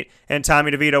Florida State, and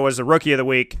Tommy DeVito was the rookie of the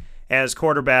week as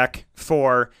quarterback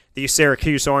for the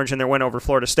Syracuse Orange in their win over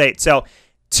Florida State. So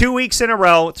 2 weeks in a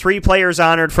row, 3 players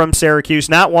honored from Syracuse,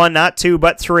 not 1, not 2,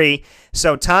 but 3.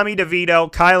 So Tommy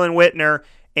DeVito, Kylan Whitner,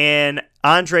 and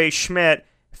Andre Schmidt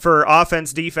for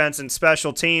offense, defense, and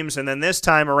special teams. And then this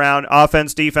time around,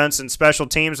 offense, defense, and special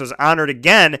teams was honored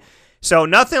again. So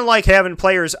nothing like having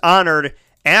players honored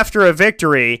after a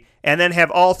victory and then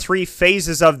have all 3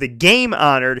 phases of the game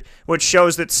honored, which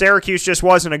shows that Syracuse just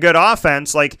wasn't a good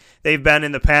offense like they've been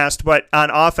in the past, but on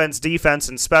offense, defense,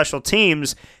 and special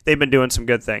teams, they've been doing some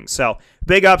good things. So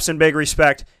big ups and big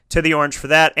respect to the Orange for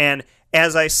that. And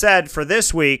as I said, for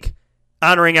this week,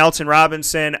 honoring Elton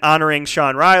Robinson, honoring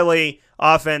Sean Riley,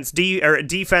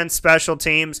 defense, special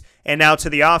teams, and now to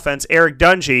the offense, Eric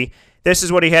Dungy. This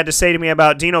is what he had to say to me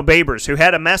about Dino Babers, who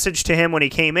had a message to him when he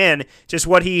came in, just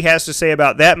what he has to say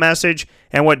about that message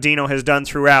and what Dino has done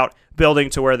throughout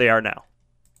building to where they are now.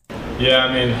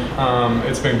 Yeah,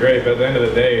 it's been great, but at the end of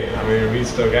the day, we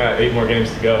still got 8 more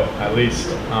games to go, at least.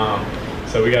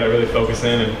 So we got to really focus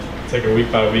in and take it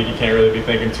week by week. You can't really be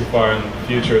thinking too far in the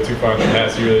future or too far in the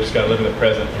past. You really just got to live in the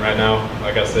present. And right now,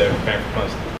 like I said, we're preparing for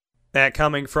punch. That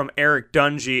coming from Eric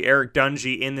Dungy. Eric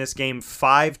Dungy in this game,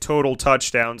 5 total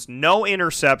touchdowns, no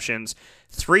interceptions,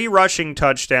 3 rushing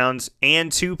touchdowns,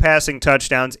 and 2 passing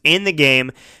touchdowns in the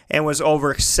game, and was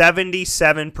over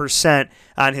 77%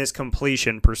 on his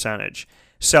completion percentage.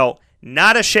 So,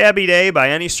 not a shabby day by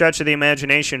any stretch of the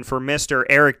imagination for Mr.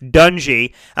 Eric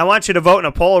Dungy. I want you to vote in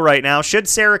a poll right now. Should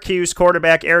Syracuse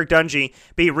quarterback Eric Dungy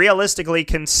be realistically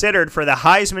considered for the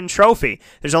Heisman Trophy?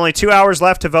 There's only 2 hours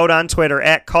left to vote on Twitter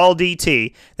at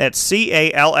CallDT. That's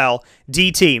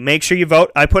CALLDT. Make sure you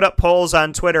vote. I put up polls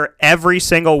on Twitter every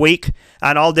single week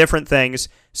on all different things.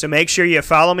 So make sure you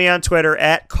follow me on Twitter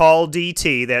at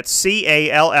CallDT. That's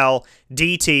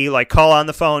CALLDT, like call on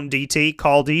the phone, DT,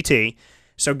 CallDT.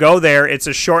 So go there. It's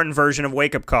a shortened version of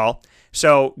Wake Up Call.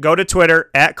 So go to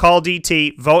Twitter at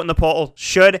CallDT. Vote in the poll.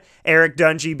 Should Eric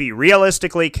Dungy be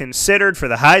realistically considered for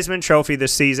the Heisman Trophy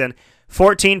this season?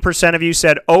 14% of you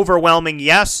said overwhelming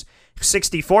yes.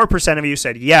 64% of you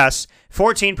said yes.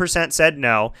 14% said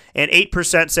no. And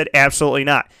 8% said absolutely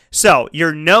not. So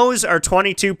your no's are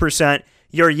 22%.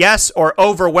 Your yes or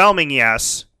overwhelming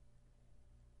yes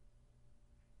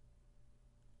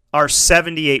are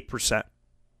 78%.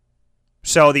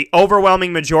 So the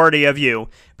overwhelming majority of you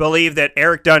believe that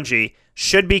Eric Dungy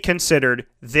should be considered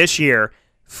this year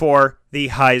for the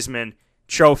Heisman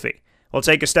Trophy. We'll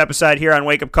take a step aside here on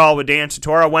Wake Up Call with Dan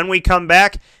Tortora. When we come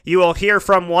back, you will hear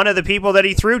from one of the people that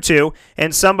he threw to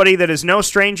and somebody that is no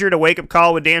stranger to Wake Up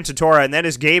Call with Dan Tortora, and that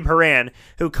is Gabe Horan,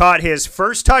 who caught his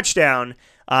first touchdown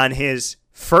on his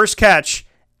first catch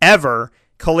ever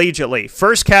collegiately.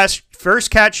 First catch, first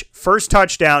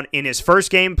touchdown in his first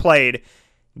game played.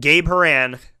 Gabe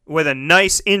Horan with a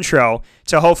nice intro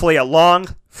to hopefully a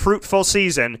long, fruitful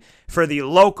season for the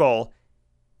local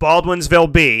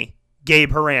Baldwinsville Bee,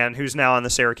 Gabe Horan, who's now on the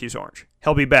Syracuse Orange.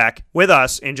 He'll be back with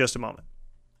us in just a moment.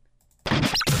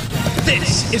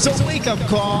 This is a wake-up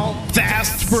call,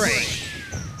 fast break.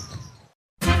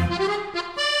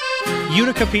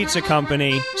 Utica Pizza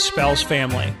Company spells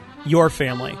family. Your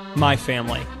family, my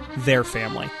family, their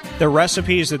family. The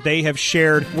recipes that they have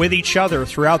shared with each other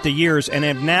throughout the years and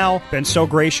have now been so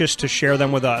gracious to share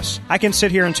them with us. I can sit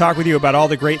here and talk with you about all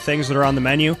the great things that are on the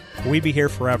menu. We'd be here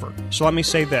forever. So let me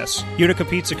say this. Utica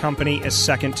Pizza Company is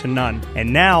second to none.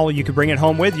 And now you can bring it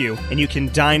home with you and you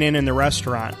can dine in the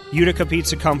restaurant.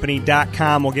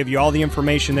 UticaPizzaCompany.com will give you all the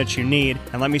information that you need.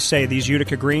 And let me say, these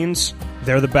Utica greens,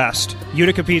 they're the best.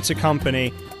 Utica Pizza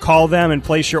Company. Call them and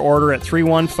place your order at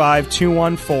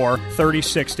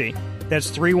 315-214-3060.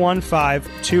 That's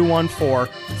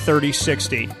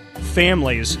 315-214-3060.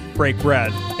 Families break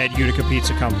bread at Utica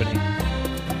Pizza Company.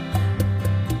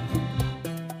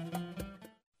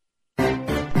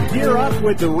 Gear up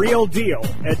with the real deal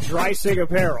at Dreisig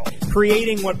Apparel,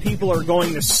 creating what people are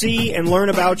going to see and learn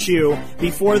about you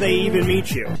before they even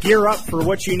meet you. Gear up for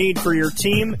what you need for your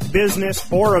team, business,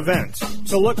 or event.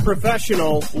 To look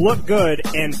professional, look good,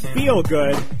 and feel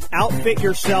good, outfit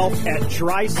yourself at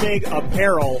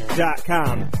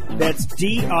DreisigApparel.com. That's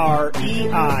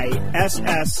DREISSIG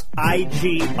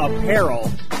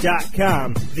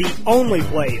Apparel.com. The only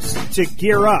place to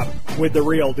gear up with the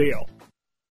real deal.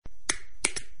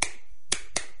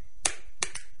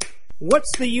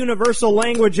 What's the universal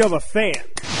language of a fan?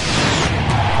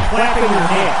 Clapping your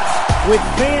hands. With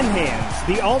Fan Hands,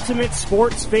 the ultimate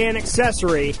sports fan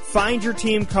accessory, find your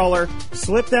team color,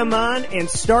 slip them on, and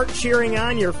start cheering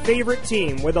on your favorite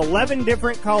team with 11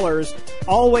 different colors,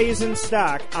 always in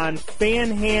stock on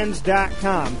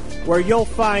fanhands.com, where you'll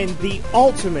find the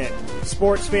ultimate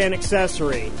sports fan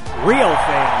accessory. Real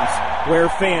fans wear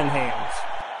Fan Hands.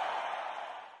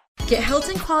 Get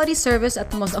Hilton quality service at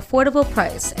the most affordable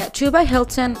price at True by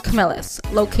Hilton Camillus,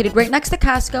 located right next to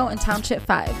Costco in Township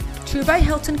 5. True by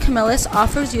Hilton Camillus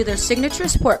offers you their signature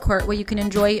sport court where you can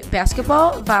enjoy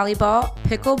basketball, volleyball,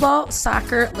 pickleball,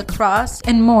 soccer, lacrosse,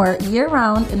 and more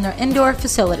year-round in their indoor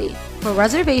facility. For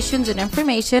reservations and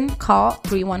information, call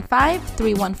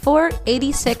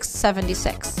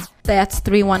 315-314-8676. That's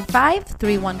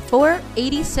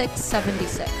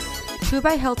 315-314-8676. True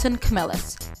by Hilton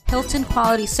Camillus. Hilton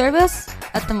quality service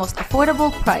at the most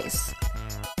affordable price.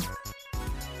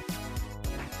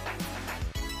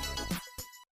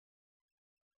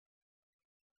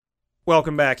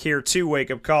 Welcome back here to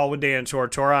Wake Up Call with Dan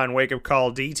Tortora on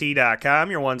wakeupcalldt.com,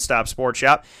 your one-stop sports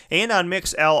shop, and on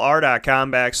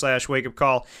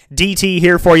mixlr.com/wakeupcalldt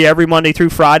here for you every Monday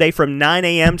through Friday from 9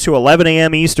 a.m. to 11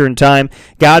 a.m. Eastern Time.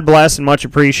 God bless and much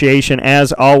appreciation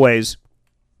as always.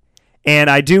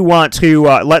 And I do want to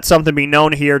let something be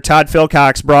known here. Todd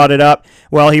Philcox brought it up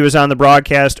while he was on the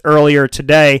broadcast earlier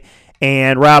today,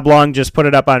 and Rob Long just put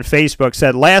it up on Facebook,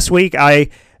 said, last week I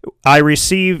I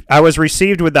was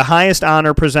received with the highest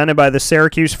honor presented by the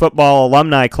Syracuse Football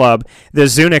Alumni Club, the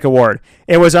Zunick Award.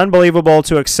 It was unbelievable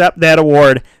to accept that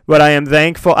award, but I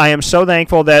am so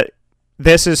thankful that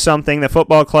this is something the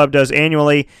football club does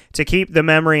annually to keep the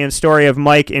memory and story of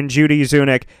Mike and Judy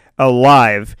Zunick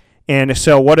alive. And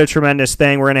so what a tremendous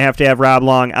thing. We're going to have Rob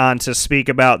Long on to speak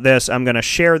about this. I'm going to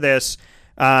share this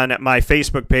on my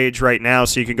Facebook page right now,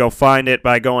 so you can go find it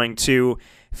by going to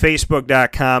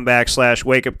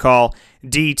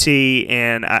facebook.com/wakeupcalldt.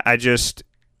 And I just,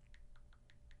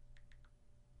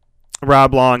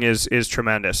 Rob Long is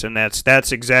tremendous, and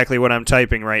that's exactly what I'm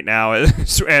typing right now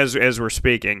as we're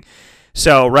speaking.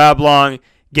 So Rob Long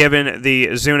given the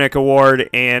Zunick Award,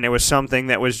 and it was something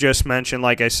that was just mentioned,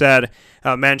 like I said,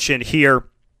 mentioned here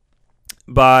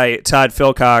by Todd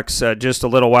Philcox just a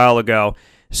little while ago.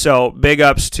 So big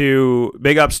ups to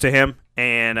him,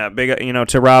 and big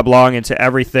to Rob Long and to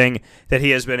everything that he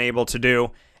has been able to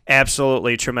do.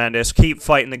 Absolutely tremendous. Keep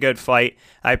fighting the good fight.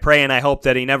 I pray and I hope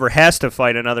that he never has to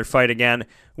fight another fight again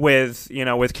with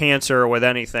cancer or with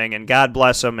anything. And God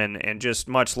bless him, and just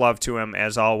much love to him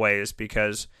as always,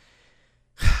 because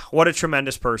what a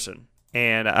tremendous person.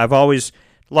 And I've always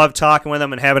loved talking with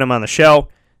him and having him on the show.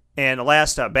 And the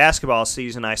last basketball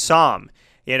season I saw him,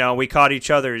 we caught each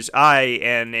other's eye,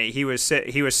 and he was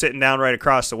sitting down right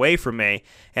across the way from me,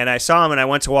 and I saw him, and I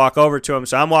went to walk over to him.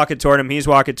 So I'm walking toward him, he's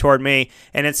walking toward me,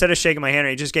 and instead of shaking my hand,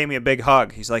 he just gave me a big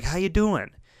hug. He's like, "How you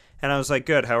doing?" And I was like,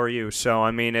 "Good. How are you?" So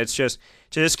I mean, it's just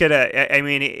he's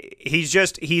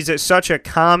such a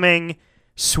calming,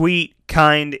 sweet,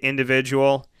 kind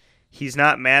individual. He's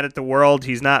not mad at the world.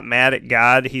 He's not mad at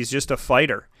God. He's just a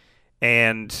fighter.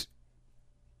 And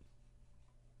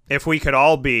if we could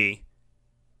all be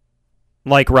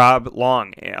like Rob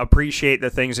Long, appreciate the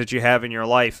things that you have in your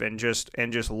life, and just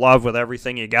love with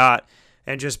everything you got,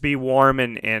 and just be warm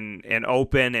and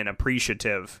open and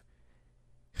appreciative.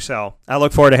 So I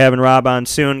look forward to having Rob on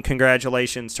soon.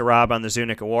 Congratulations to Rob on the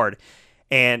Zunick Award.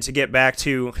 And to get back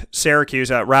to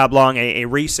Syracuse, Rob Long, a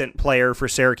recent player for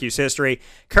Syracuse history,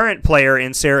 current player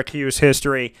in Syracuse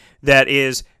history that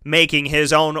is making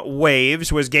his own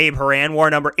waves, was Gabe Horan,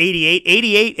 wore number 88.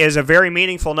 88 is a very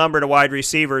meaningful number to wide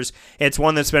receivers. It's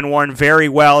one that's been worn very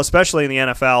well, especially in the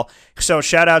NFL. So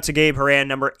shout out to Gabe Horan,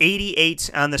 number 88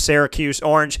 on the Syracuse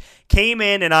Orange. Came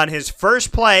in and on his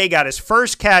first play got his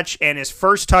first catch and his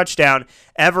first touchdown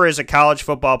ever as a college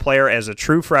football player as a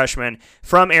true freshman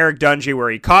from Eric Dungy, where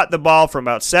he caught the ball from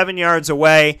about 7 yards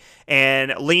away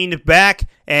and leaned back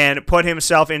and put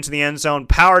himself into the end zone,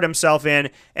 powered himself in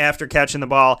after catching the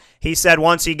ball. He said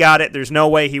once he got it, there's no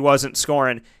way he wasn't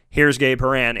scoring. Here's Gabe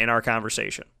Horan in our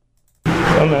conversation.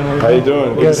 How you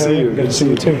doing? Good to see you. Good to see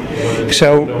you too.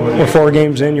 So we're 4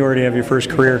 games in. You already have your first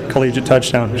career collegiate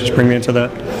touchdown. Just bring me into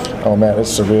that. Oh man,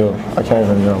 it's surreal. I can't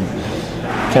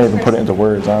even put it into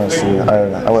words. Honestly,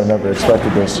 I would have never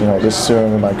expected this. This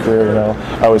soon in my career.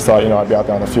 I always thought I'd be out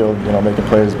there on the field, making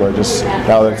plays, but just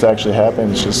now that it's actually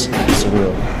happened, it's just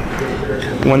surreal.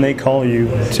 When they call you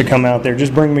to come out there,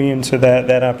 just bring me into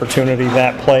that opportunity,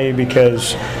 that play,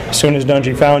 because as soon as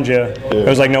Dungy found you, it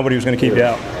was like nobody was going to keep you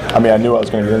out. I mean, I knew I was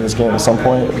going to get in this game at some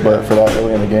point, but for that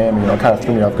early in the game, it kind of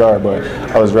threw me off guard. But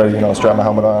I was ready, strapped my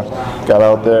helmet on, got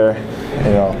out there,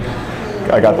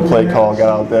 I got the play call, got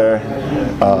out there,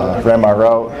 ran my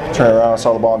route, turned around,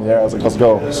 saw the ball in the air. I was like, let's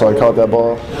go. So I caught that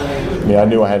ball. I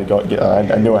knew I had to go.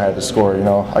 I knew I had to score.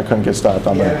 I couldn't get stopped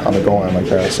on the goal line like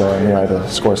that. So I knew I had to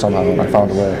score somehow, and I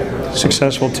found a way.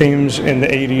 Successful teams in the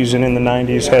 80s and in the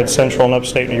 90s had Central and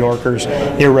Upstate New Yorkers.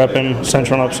 You're repping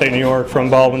Central and Upstate New York from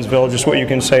Baldwinsville. Just what you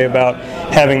can say about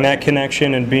having that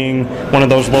connection and being one of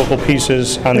those local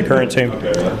pieces on the current team.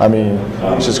 I mean,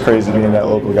 it's just crazy being that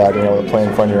local guy, playing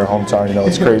in front of your hometown.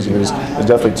 It's crazy. There's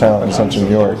definitely talent in Central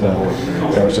New York.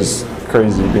 It's just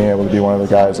crazy being able to be one of the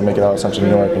guys and make it out of Central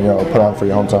New York and put on for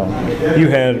your hometown. You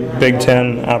had Big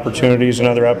Ten opportunities and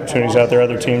other opportunities out there,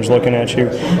 other teams looking at you.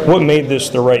 What made this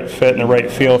the right fit and the right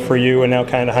feel for you, and now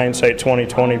kind of hindsight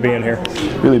 2020 being here?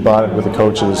 Really bonded with the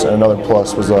coaches. And another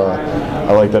plus was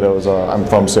I like that it was I'm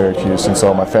from Syracuse, and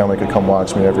so my family could come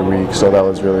watch me every week. So that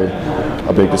was really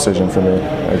a big decision for me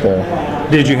right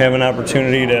there. Did you have an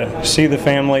opportunity to see the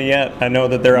family yet? I know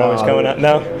that they're always coming out.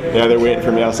 No? Yeah, they're waiting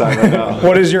for me outside right now.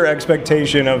 What is your expectation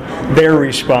expectation of their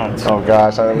response? Oh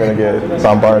gosh, I'm gonna get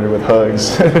bombarded with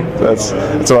hugs. That's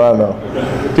what I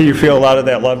know. Do you feel a lot of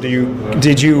that love?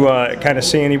 Did you kind of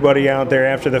see anybody out there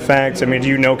after the fact? I mean, do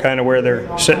you know kind of where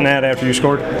they're sitting at after you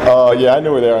scored? Yeah, I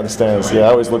knew where they are on the stands. Yeah,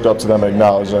 I always looked up to them and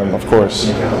acknowledged them, of course.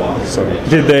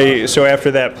 So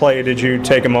after that play, did you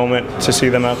take a moment to see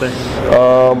them out there?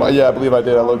 Yeah, I believe I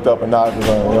did. I looked up and nodded to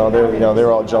them. They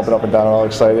were all jumping up and down, all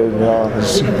excited.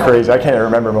 It's crazy. I can't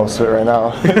remember most of it right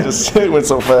now. It went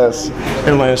so fast.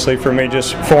 And lastly, for me,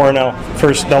 just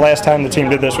 4-0. The last time the team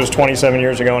did this was 27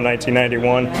 years ago in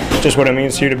 1991. Just what it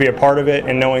means to you to be a part of it,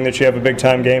 and knowing that you have a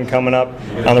big-time game coming up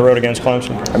on the road against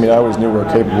Clemson. I mean, I always knew we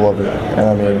were capable of it, and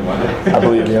I mean, I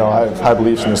believe, I have high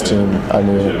beliefs in this team. I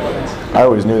mean, I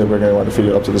always knew that we were going to win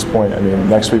undefeated up to this point. I mean,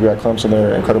 next week we got Clemson.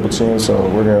 They're an incredible team, so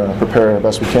we're going to prepare the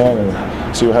best we can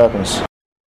and see what happens.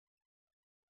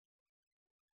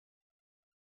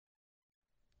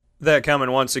 That coming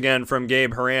once again from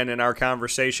Gabe Horan in our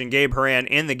conversation. Gabe Horan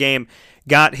in the game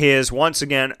got his, once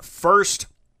again, first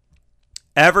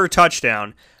ever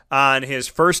touchdown on his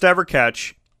first ever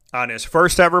catch, on his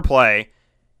first ever play,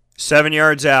 7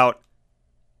 yards out,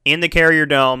 in the Carrier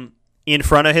Dome, in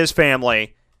front of his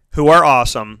family, who are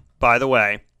awesome, by the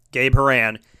way. Gabe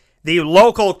Horan, the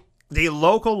local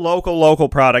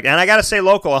product, and I got to say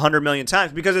local 100 million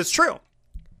times because it's true.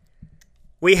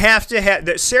 We have to have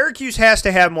Syracuse has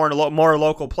to have more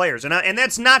local players, and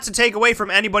that's not to take away from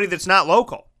anybody that's not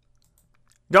local.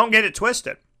 Don't get it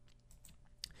twisted.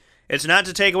 It's not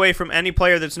to take away from any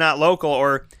player that's not local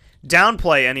or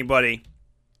downplay anybody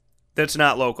that's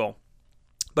not local.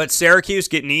 But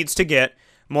Syracuse needs to get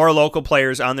more local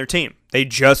players on their team. They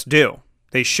just do.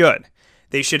 They should.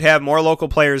 They should have more local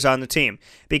players on the team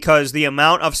because the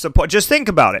amount of support. Just think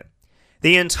about it.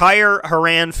 The entire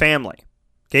Horan family.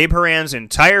 Gabe Horan's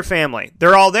entire family,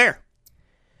 they're all there.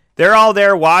 They're all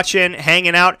there watching,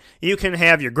 hanging out. You can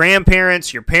have your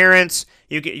grandparents, your parents,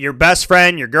 your best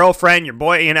friend, your girlfriend, your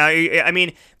boy. I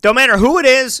mean, don't matter who it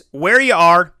is, where you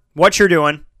are, what you're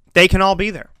doing, they can all be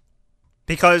there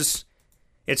because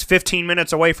it's 15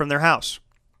 minutes away from their house.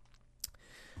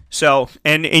 So,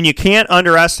 and you can't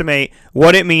underestimate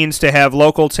what it means to have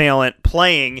local talent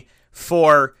playing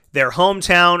for their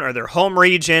hometown or their home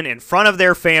region in front of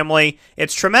their family.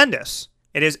 It's tremendous.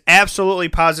 It is absolutely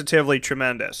positively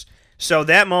tremendous. So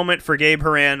that moment for Gabe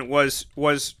Horan was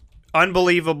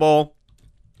unbelievable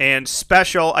and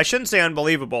special. I shouldn't say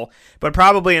unbelievable, but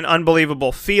probably an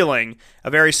unbelievable feeling, a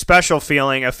very special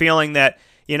feeling, a feeling that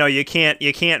you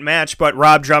can't match, but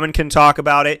Rob Drummond can talk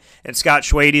about it, and Scott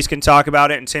Schwades can talk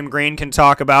about it, and Tim Green can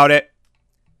talk about it.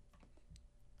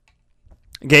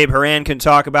 Gabe Horan can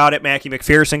talk about it. Mackie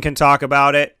McPherson can talk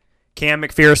about it. Cam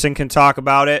McPherson can talk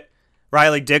about it.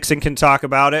 Riley Dixon can talk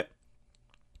about it.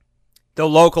 The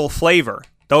local flavor.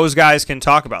 Those guys can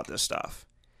talk about this stuff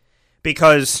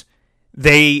because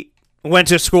they went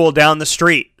to school down the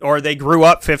street or they grew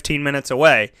up 15 minutes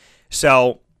away.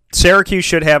 So Syracuse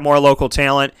should have more local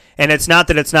talent, and it's not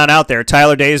that it's not out there.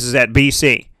 Tyler Days is at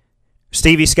BC.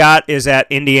 Stevie Scott is at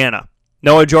Indiana.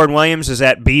 Noah Jordan Williams is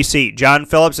at BC. John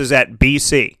Phillips is at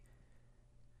BC.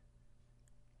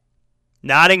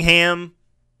 Nottingham,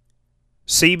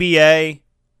 CBA,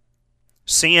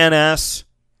 CNS,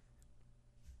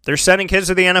 they're sending kids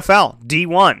to the NFL,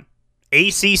 D1,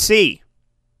 ACC.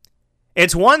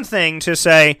 It's one thing to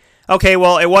say, okay,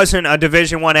 well, it wasn't a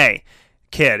Division 1A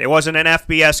kid. It wasn't an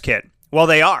FBS kid. Well,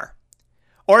 they are.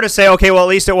 Or to say, okay, well, at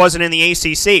least it wasn't in the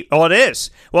ACC. Well, it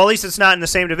is. Well, at least it's not in the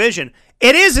same division.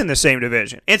 It is in the same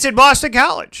division. It's at Boston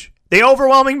College. The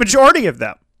overwhelming majority of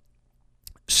them.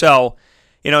 So,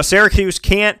 Syracuse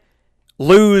can't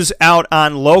lose out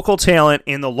on local talent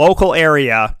in the local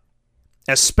area,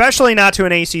 especially not to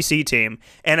an ACC team,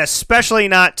 and especially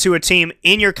not to a team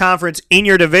in your conference, in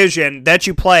your division that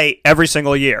you play every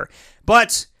single year.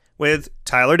 But with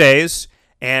Tyler Days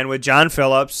and with John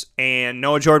Phillips and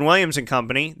Noah Jordan Williams and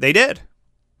company, they did.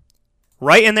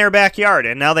 Right in their backyard,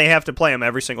 and now they have to play them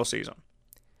every single season.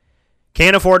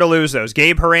 Can't afford to lose those.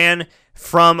 Gabe Horan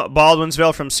from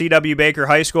Baldwinsville, from C.W. Baker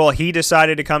High School, he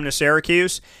decided to come to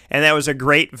Syracuse, and that was a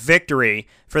great victory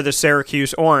for the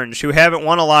Syracuse Orange, who haven't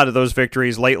won a lot of those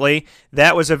victories lately.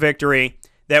 That was a victory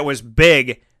that was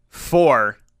big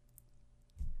for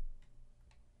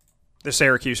the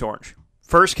Syracuse Orange.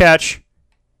 First catch,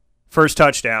 first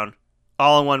touchdown,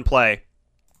 all in one play.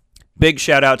 Big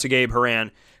shout out to Gabe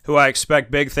Horan, who I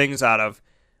expect big things out of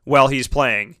while he's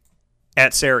playing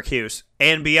at Syracuse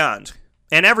and beyond,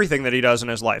 and everything that he does in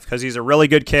his life, because he's a really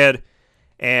good kid,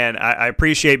 and I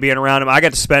appreciate being around him. I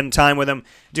got to spend time with him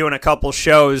doing a couple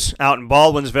shows out in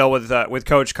Baldwinsville with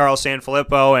Coach Carl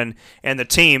Sanfilippo and the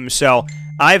team. So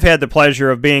I've had the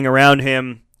pleasure of being around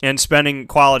him and spending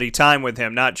quality time with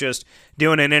him, not just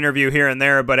doing an interview here and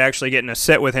there, but actually getting to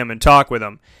sit with him and talk with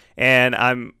him. And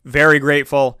I'm very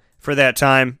grateful for that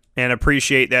time and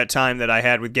appreciate that time that I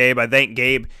had with Gabe. I thank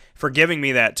Gabe for giving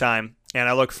me that time, and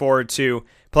I look forward to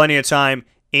plenty of time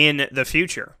in the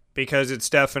future, because it's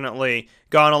definitely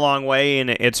gone a long way and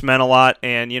it's meant a lot,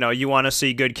 and you want to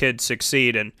see good kids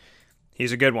succeed, and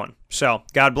he's a good one. So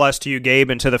God bless to you, Gabe,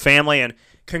 and to the family, and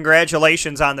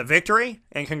congratulations on the victory,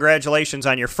 and congratulations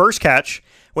on your first catch,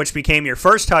 which became your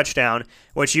first touchdown,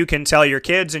 which you can tell your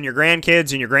kids and your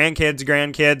grandkids and your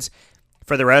grandkids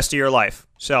for the rest of your life.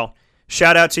 So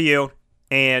shout out to you,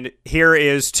 and here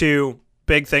is to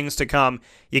big things to come.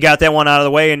 You got that one out of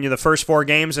the way in the first 4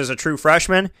 games as a true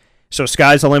freshman, so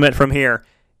sky's the limit from here,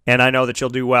 and I know that you'll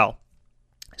do well.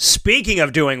 Speaking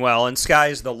of doing well and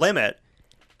sky's the limit,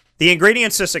 the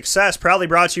ingredients to success, proudly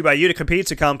brought to you by Utica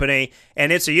Pizza Company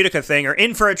and It's a Utica Thing, are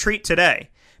in for a treat today,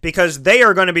 because they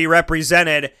are going to be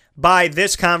represented by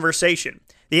this conversation.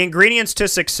 The ingredients to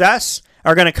success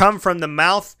are going to come from the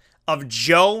mouth of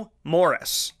Joe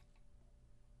Morris,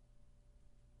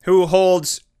 who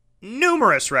holds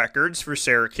numerous records for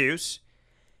Syracuse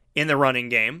in the running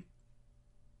game,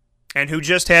 and who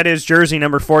just had his jersey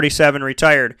number 47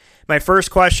 retired. My first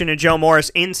question to Joe Morris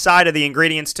inside of the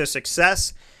ingredients to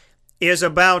success is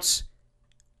about,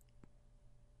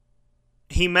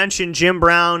 he mentioned Jim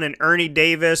Brown and Ernie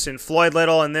Davis and Floyd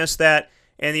Little and this, that,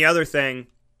 and the other thing.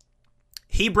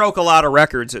 He broke a lot of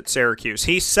records at Syracuse.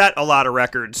 He set a lot of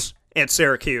records at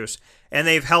Syracuse, and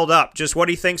they've held up. Just what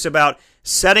he thinks about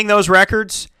setting those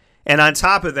records, and on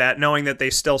top of that, knowing that they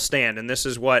still stand. And this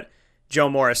is what Joe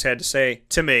Morris had to say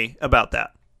to me about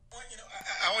that. Well,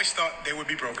 I always thought they would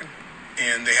be broken,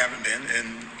 and they haven't been.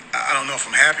 And I don't know if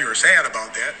I'm happy or sad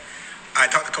about that. I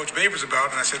talked to Coach Babers about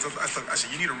it, and I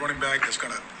said, you need a running back that's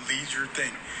going to lead your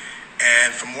thing.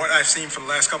 And from what I've seen for the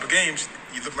last couple of games,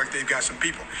 you look like they've got some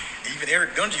people. Even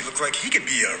Eric Dungy looks like he could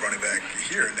be a running back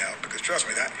here and now, because trust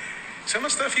me, that some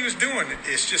of the stuff he was doing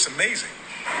is just amazing.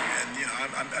 And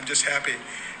I'm just happy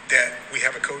that we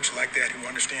have a coach like that who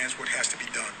understands what has to be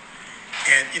done.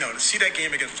 And to see that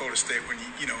game against Florida State, when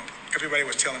everybody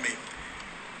was telling me,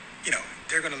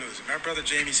 they're going to lose. My brother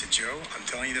Jamie said, Joe, I'm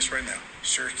telling you this right now,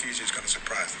 Syracuse is going to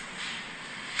surprise them.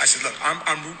 I said, look,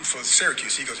 I'm rooting for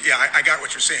Syracuse. He goes, yeah, I got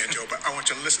what you're saying, Joe, but I want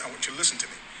you to listen. I want you to listen to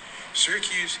me.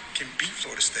 Syracuse can beat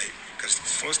Florida State, because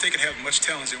Florida State can have much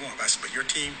talent as they want. I said, but your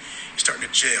team is starting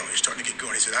to gel. You're starting to get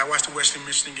going. He said, I watched the Western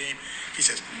Michigan game. He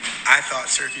says, I thought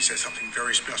Syracuse had something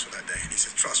very special that day. And he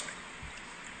said, trust me,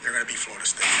 they're going to beat Florida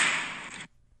State.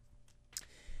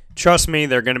 Trust me,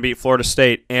 they're going to beat Florida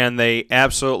State, and they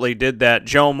absolutely did that.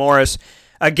 Joe Morris,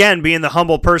 again, being the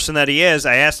humble person that he is,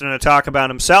 I asked him to talk about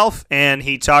himself, and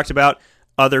he talked about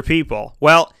other people.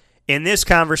 Well, in this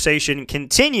conversation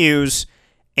continues,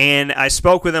 and I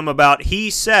spoke with him about, he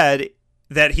said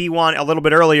that he wanted, a little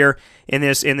bit earlier in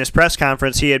this press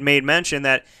conference, he had made mention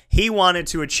that he wanted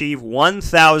to achieve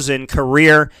 1,000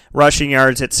 career rushing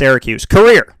yards at Syracuse.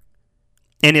 Career.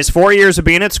 In his 4 years of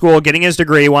being at school, getting his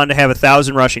degree, he wanted to have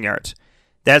 1,000 rushing yards.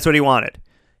 That's what he wanted.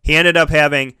 He ended up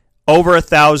having over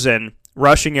 1,000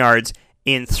 rushing yards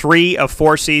in 3 of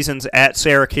 4 seasons at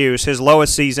Syracuse. His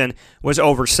lowest season was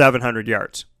over 700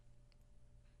 yards.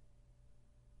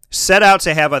 Set out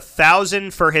to have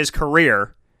 1,000 for his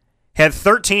career, had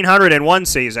 1,300 in one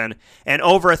season, and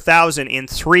over 1,000 in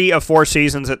 3 of 4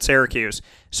 seasons at Syracuse.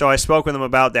 So I spoke with him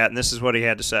about that, and this is what he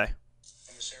had to say.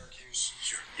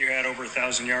 You had over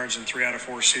 1,000 yards in 3 out of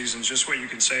 4 seasons. Just what you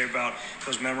can say about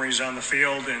those memories on the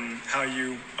field and how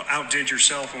you outdid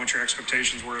yourself and what your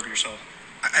expectations were of yourself.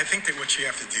 I think that what you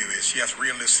have to do is you have to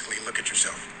realistically look at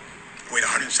yourself. I weighed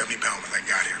 170 pounds when I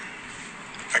got here.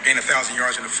 If I gained 1,000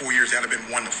 yards in the 4 years, that would have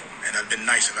been wonderful. And it would have been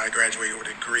nice if I graduated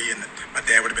with a degree, and my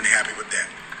dad would have been happy with that.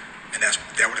 And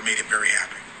that would have made him very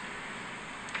happy.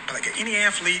 But like any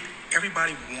athlete,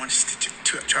 everybody wants to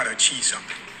try to achieve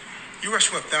something. You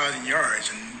rush for 1,000 yards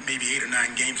and maybe 8 or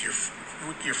 9 games your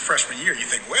freshman year. You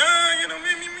think, well,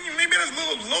 maybe that's a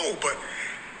little low, but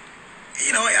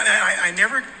I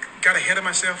never got ahead of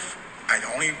myself. I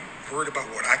only worried about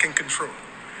what I can control.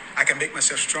 I can make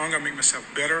myself stronger, make myself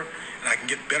better, and I can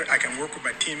get better. I can work with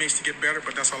my teammates to get better,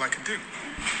 but that's all I can do.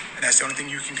 And that's the only thing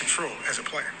you can control as a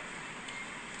player.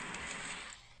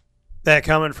 That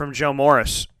coming from Joe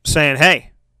Morris, saying,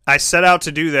 hey, I set out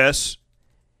to do this.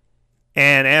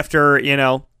 And after,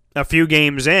 a few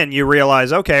games in, you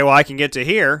realize, okay, well, I can get to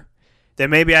here. Then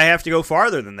maybe I have to go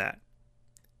farther than that.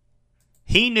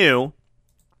 He knew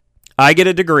I get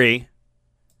a degree,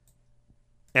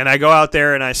 and I go out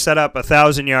there and I set up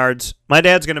 1,000 yards, my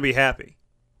dad's going to be happy.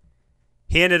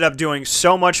 He ended up doing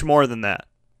so much more than that.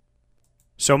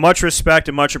 So much respect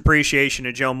and much appreciation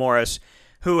to Joe Morris,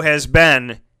 who has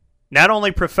been not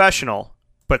only professional,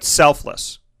 but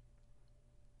selfless.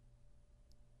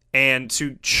 And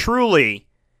to truly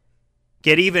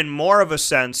get even more of a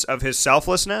sense of his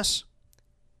selflessness,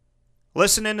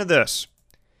 listen into this.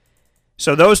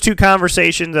 So those two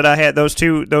conversations that I had, those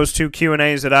two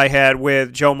Q&As that I had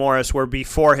with Joe Morris were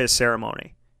before his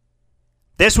ceremony.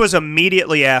 This was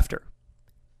immediately after.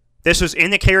 This was in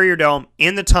the Carrier Dome,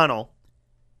 in the tunnel,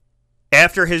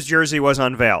 after his jersey was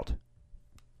unveiled.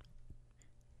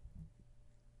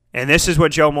 And this is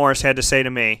what Joe Morris had to say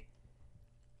to me,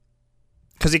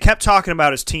 because he kept talking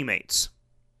about his teammates.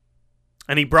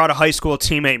 And he brought a high school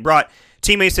teammate, brought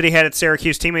teammates that he had at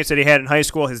Syracuse, teammates that he had in high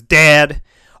school, his dad,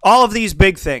 all of these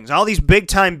big things, all these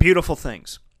big-time beautiful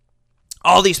things,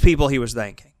 all these people he was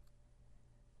thanking.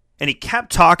 And he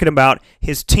kept talking about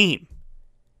his team.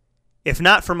 If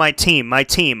not for my team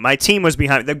was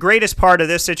behind me. The greatest part of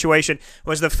this situation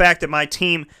was the fact that my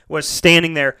team was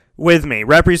standing there with me.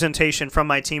 Representation from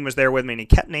my team was there with me, and he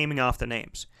kept naming off the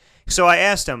names. So I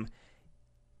asked him,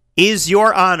 is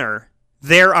your honor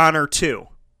their honor too?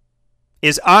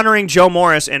 Is honoring Joe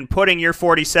Morris and putting your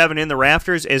 47 in the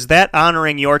rafters, is that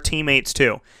honoring your teammates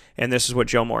too? And this is what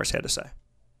Joe Morris had to say.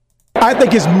 I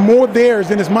think it's more theirs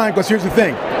than it's mine, because here's the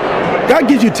thing. God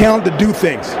gives you talent to do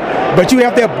things, but you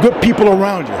have to have good people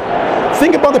around you.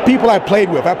 Think about the people I played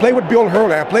with. I played with Bill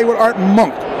Hurley. I played with Art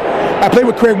Monk. I played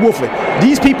with Craig Wolfley.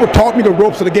 These people taught me the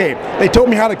ropes of the game. They taught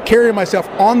me how to carry myself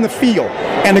on the field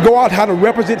and to go out how to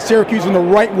represent Syracuse in the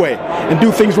right way and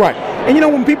do things right. And you know,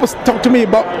 when people talk to me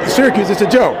about Syracuse, they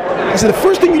said, Joe, I said, the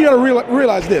first thing you got to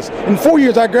realize this. In 4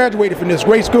 years, I graduated from this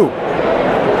great school.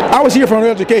 I was here for an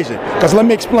education, because let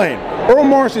me explain. Earl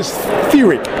Morris's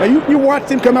theory. Now, you watched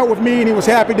him come out with me, and he was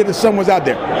happy that his son was out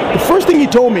there. The first thing he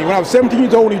told me when I was 17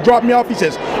 years old, and he dropped me off, he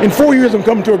says, in 4 years, I'm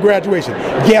coming to a graduation.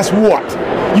 Guess what?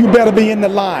 You better be in the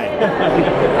line.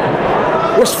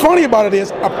 What's funny about it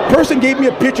is, a person gave me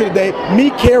a picture today,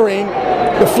 me carrying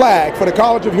the flag for the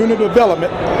College of Human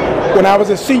Development when I was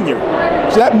a senior.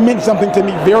 So that meant something to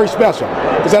me very special,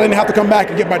 because I didn't have to come back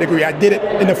and get my degree. I did it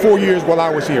in the 4 years while I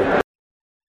was here.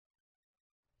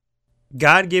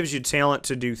 God gives you talent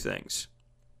to do things,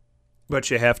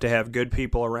 but you have to have good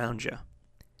people around you.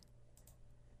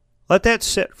 Let that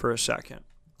sit for a second.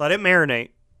 Let it marinate.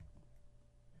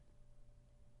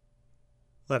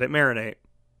 Let it marinate.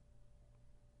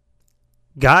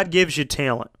 God gives you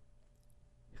talent,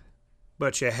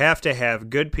 but you have to have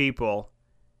good people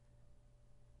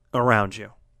around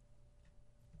you.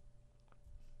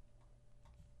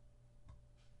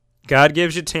 God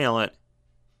gives you talent,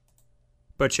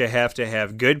 but you have to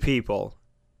have good people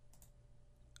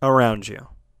around you.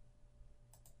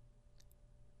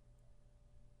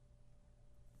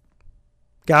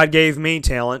 God gave me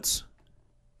talents,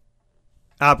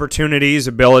 opportunities,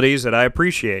 abilities that I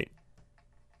appreciate.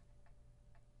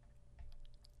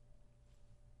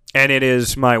 And it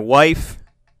is my wife,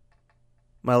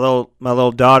 my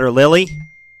little daughter Lily,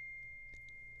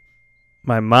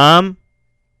 my mom,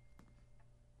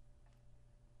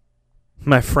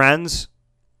 my friends,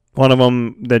 one of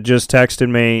them that just texted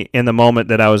me in the moment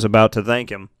that I was about to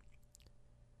thank him.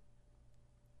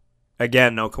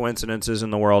 Again, no coincidences in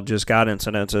the world, just God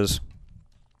incidences.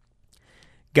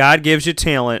 God gives you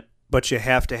talent, but you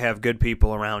have to have good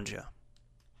people around you.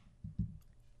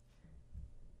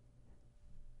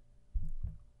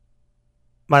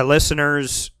 My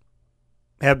listeners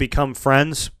have become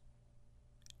friends.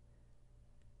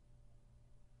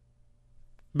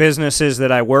 Businesses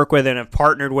that I work with and have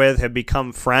partnered with have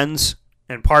become friends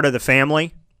and part of the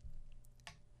family.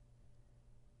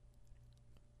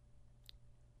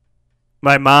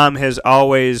 My mom has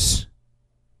always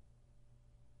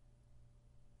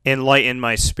enlightened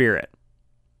my spirit,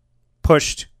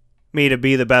 pushed me to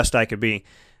be the best I could be.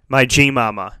 My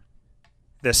G-Mama,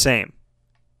 the same.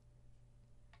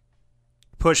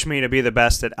 Pushed me to be the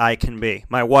best that I can be.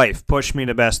 My wife pushed me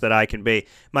the best that I can be.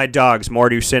 My dogs,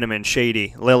 Mordu, Cinnamon,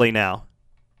 Shady, Lily now,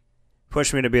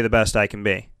 pushed me to be the best I can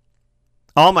be.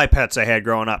 All my pets I had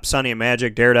growing up, Sunny and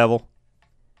Magic, Daredevil,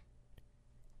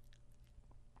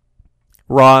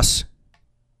 Ross,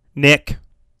 Nick,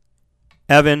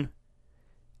 Evan,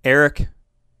 Eric.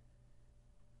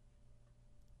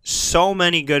 So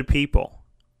many good people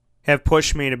have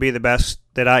pushed me to be the best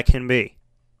that I can be.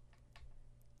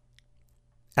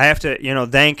 I have to,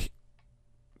 thank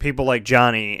people like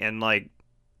Johnny and like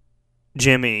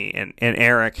Jimmy and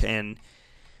Eric and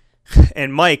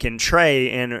and Mike and Trey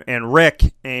and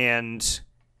Rick and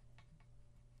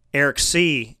Eric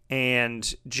C.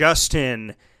 and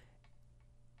Justin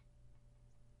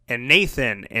and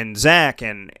Nathan and Zach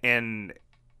and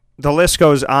the list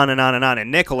goes on and on and on,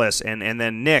 and Nicholas and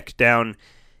then Nick down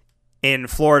in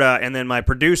Florida, and then my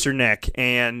producer Nick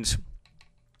and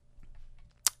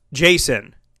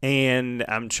Jason, and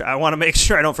I want to make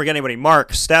sure I don't forget anybody,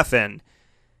 Mark, Stefan,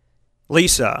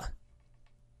 Lisa.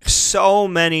 So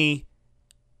many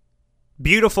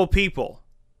beautiful people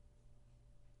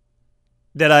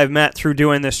that I've met through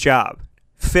doing this job.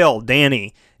 Phil,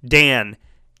 Danny, Dan,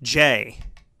 Jay,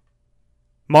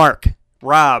 Mark,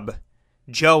 Rob,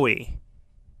 Joey.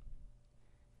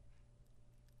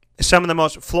 Some of the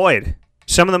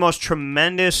most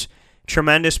tremendous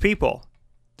people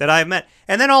that I've met.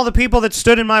 And then all the people that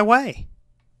stood in my way.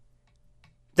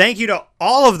 Thank you to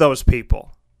all of those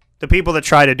people. The people that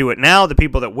try to do it now, the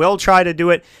people that will try to do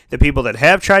it, the people that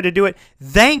have tried to do it.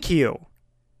 Thank you.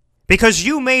 Because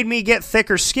you made me get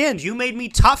thicker skinned. You made me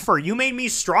tougher. You made me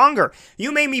stronger.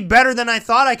 You made me better than I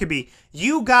thought I could be.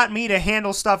 You got me to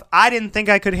handle stuff I didn't think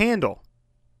I could handle.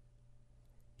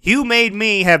 You made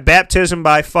me have baptism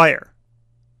by fire.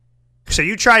 So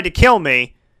you tried to kill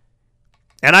me,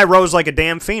 and I rose like a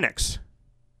damn phoenix.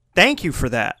 Thank you for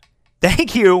that.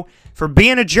 Thank you for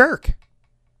being a jerk.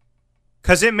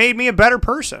 Because it made me a better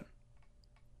person.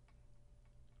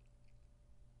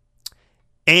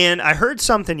 And I heard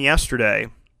something yesterday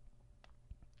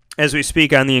as we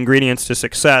speak on the ingredients to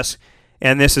success,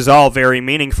 and this is all very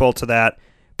meaningful to that.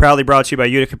 Proudly brought to you by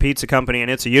Utica Pizza Company,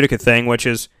 and It's a Utica Thing, which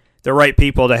is the right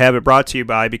people to have it brought to you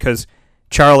by, because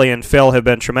Charlie and Phil have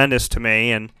been tremendous to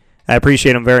me, and I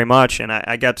appreciate them very much, and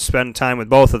I got to spend time with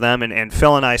both of them, and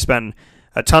Phil and I spend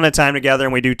a ton of time together,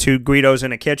 and we do 2 Guidos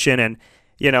in a kitchen, and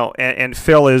and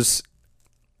Phil is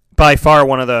by far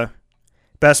one of the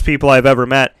best people I've ever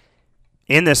met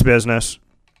in this business,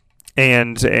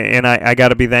 and I got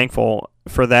to be thankful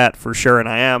for that for sure, and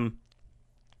I am.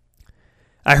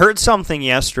 I heard something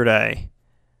yesterday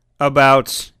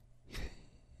about,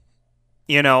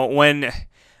 when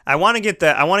I want to get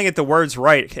the words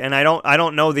right, and I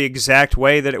don't know the exact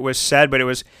way that it was said, but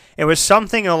it was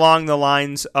something along the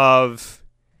lines of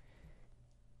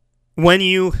when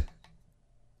you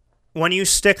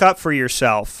stick up for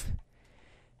yourself,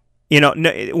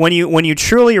 when you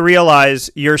truly realize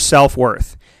your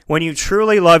self-worth, when you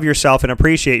truly love yourself and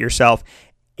appreciate yourself,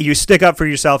 you stick up for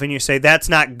yourself and you say, that's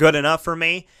not good enough for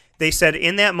me. They said,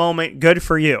 in that moment, good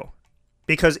for you.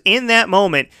 Because in that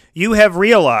moment, you have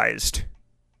realized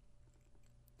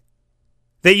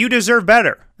that you deserve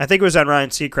better. I think it was on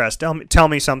Ryan Seacrest. Tell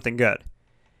me something good.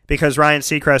 Because Ryan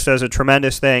Seacrest does a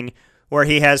tremendous thing where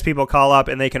he has people call up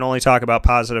and they can only talk about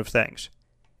positive things.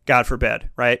 God forbid,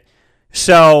 right?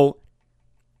 So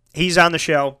he's on the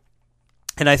show,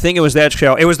 and I think it was that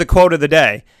show. It was the quote of the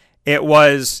day. It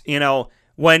was,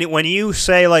 when you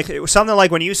say, it was something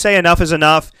like, when you say enough is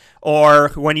enough, or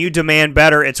when you demand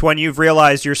better, it's when you've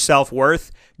realized your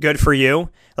self-worth. Good for you.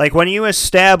 Like when you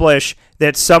establish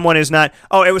that someone is not,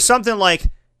 it was something like,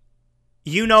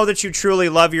 you know that you truly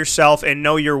love yourself and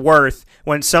know your worth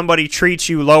when somebody treats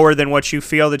you lower than what you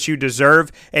feel that you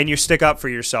deserve, and you stick up for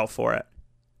yourself for it.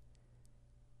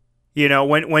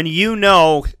 When you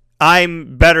know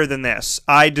I'm better than this,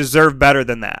 I deserve better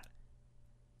than that.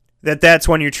 That's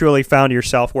when you truly found your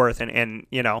self-worth and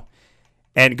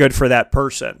good for that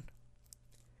person.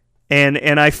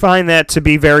 And I find that to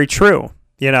be very true.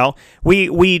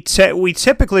 We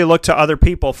typically look to other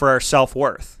people for our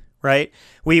self-worth, right?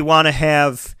 We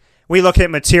look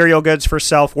at material goods for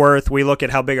self-worth. We look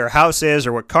at how big our house is,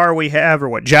 or what car we have, or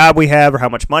what job we have, or how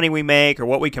much money we make, or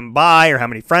what we can buy, or how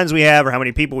many friends we have, or how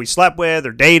many people we slept with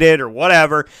or dated or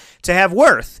whatever to have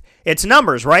worth. It's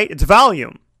numbers, right? It's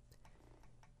volume.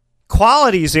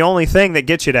 Quality is the only thing that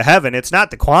gets you to heaven. It's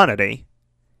not the quantity.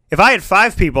 If I had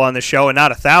 5 people on the show and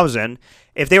not 1,000,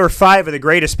 if they were 5 of the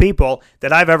greatest people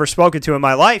that I've ever spoken to in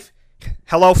my life,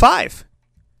 hello 5.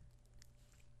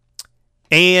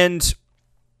 And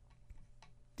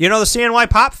the CNY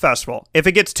Pop Festival, if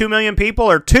it gets 2 million people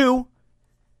or 2,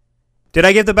 did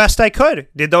I give the best I could?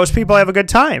 Did those people have a good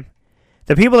time?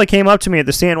 The people that came up to me at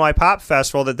the CNY Pop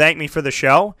Festival that thanked me for the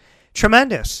show,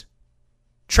 tremendous.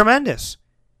 Tremendous.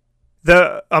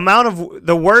 The amount of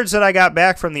the words that I got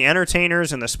back from the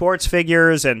entertainers and the sports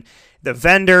figures and the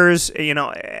vendors,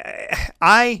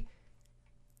 I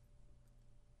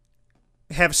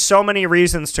have so many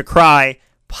reasons to cry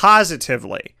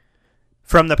positively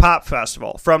from the Pop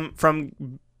Festival,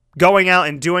 from going out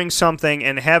and doing something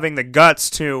and having the guts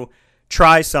to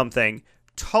try something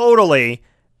totally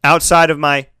outside of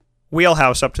my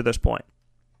wheelhouse up to this point.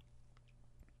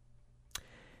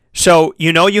 So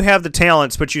you know you have the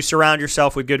talents, but you surround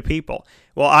yourself with good people.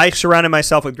 Well, I surrounded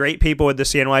myself with great people with the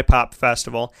CNY Pop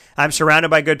Festival. I'm surrounded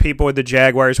by good people with the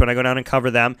Jaguars when I go down and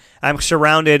cover them. I'm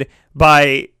surrounded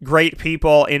by great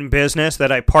people in business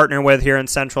that I partner with here in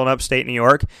Central and Upstate New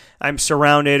York. I'm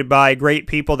surrounded by great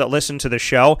people that listen to the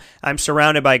show. I'm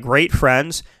surrounded by great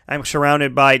friends. I'm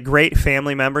surrounded by great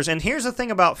family members. And here's the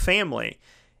thing about family.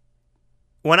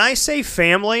 When I say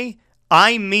family,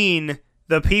 I mean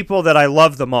the people that I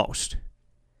love the most.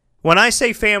 When I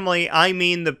say family, I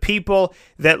mean the people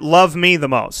that love me the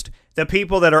most. The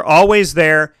people that are always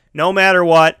there, no matter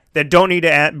what, that don't need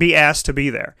to be asked to be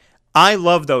there. I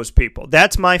love those people.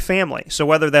 That's my family. So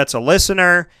whether that's a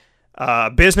listener,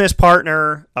 a business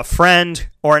partner, a friend,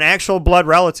 or an actual blood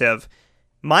relative,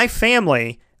 my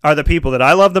family are the people that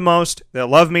I love the most, that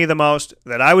love me the most,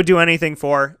 that I would do anything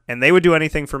for, and they would do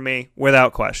anything for me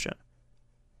without question.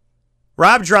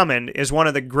 Rob Drummond is one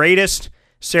of the greatest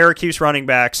Syracuse running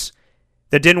backs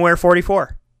that didn't wear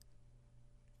 44.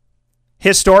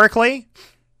 Historically,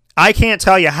 I can't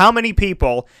tell you how many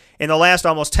people in the last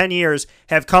almost 10 years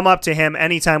have come up to him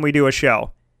anytime we do a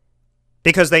show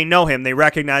because they know him, they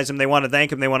recognize him, they want to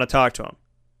thank him, they want to talk to him.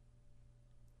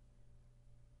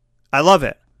 I love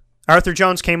it. Arthur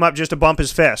Jones came up just to bump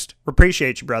his fist.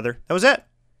 Appreciate you, brother. That was it.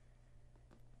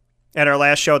 At our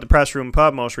last show at the Press Room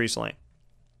Pub most recently.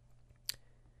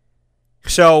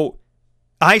 So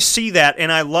I see that,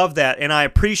 and I love that, and I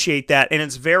appreciate that, and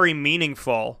it's very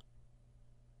meaningful.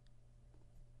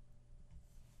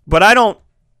 But I don't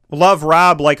love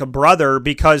Rob like a brother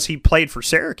because he played for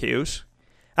Syracuse.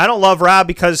 I don't love Rob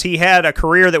because he had a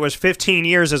career that was 15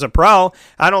 years as a pro.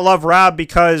 I don't love Rob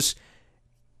because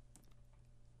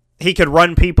he could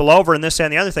run people over and this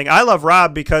and the other thing. I love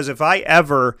Rob because if I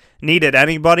ever needed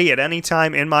anybody at any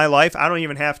time in my life, I don't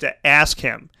even have to ask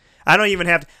him. I don't even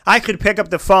have to. I could pick up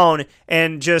the phone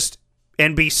and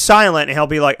be silent, and he'll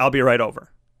be like, I'll be right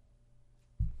over.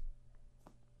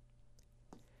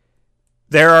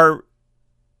 There are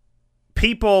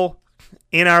people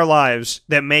in our lives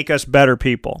that make us better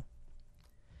people.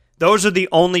 Those are the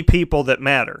only people that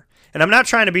matter. And I'm not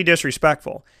trying to be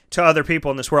disrespectful to other people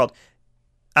in this world.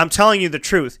 I'm telling you the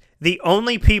truth. The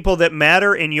only people that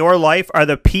matter in your life are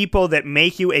the people that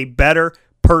make you a better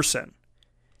person.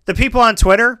 The people on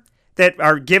Twitter that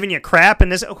are giving you crap and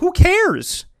this, who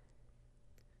cares?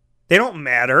 They don't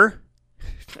matter.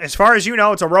 As far as you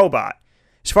know, it's a robot.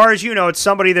 As far as you know, it's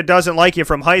somebody that doesn't like you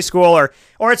from high school,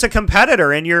 or it's a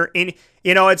competitor, and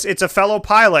it's a fellow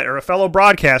pilot or a fellow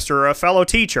broadcaster or a fellow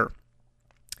teacher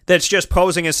that's just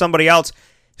posing as somebody else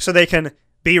so they can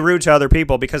be rude to other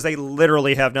people because they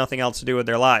literally have nothing else to do with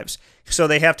their lives. So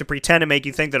they have to pretend to make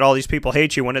you think that all these people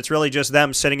hate you when it's really just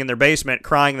them sitting in their basement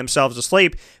crying themselves to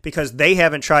sleep because they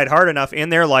haven't tried hard enough in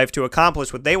their life to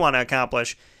accomplish what they want to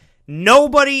accomplish.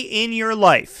 Nobody in your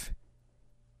life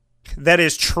that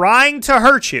is trying to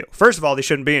hurt you, first of all, they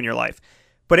shouldn't be in your life.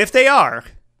 But if they are,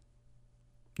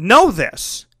 know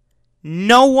this.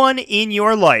 No one in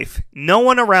your life, no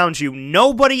one around you,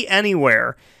 nobody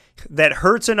anywhere that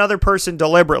hurts another person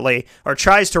deliberately or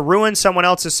tries to ruin someone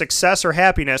else's success or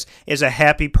happiness is a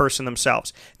happy person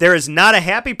themselves. There is not a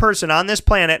happy person on this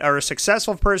planet or a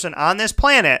successful person on this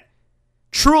planet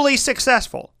truly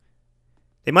successful.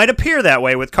 They might appear that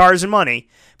way with cars and money,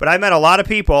 but I met a lot of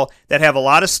people that have a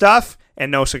lot of stuff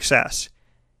and no success.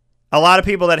 A lot of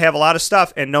people that have a lot of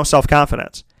stuff and no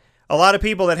self-confidence. A lot of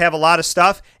people that have a lot of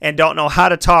stuff and don't know how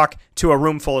to talk to a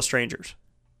room full of strangers.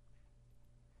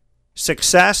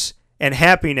 Success and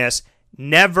happiness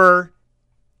never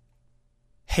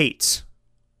hates.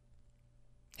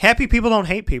 Happy people don't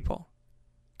hate people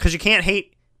because you can't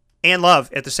hate and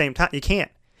love at the same time. You can't.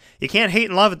 You can't hate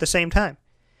and love at the same time.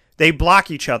 They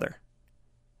block each other.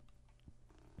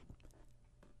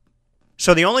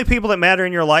 So the only people that matter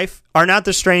in your life are not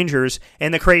the strangers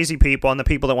and the crazy people and the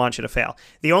people that want you to fail.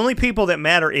 The only people that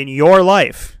matter in your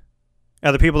life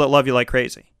are the people that love you like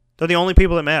crazy. They're the only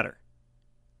people that matter.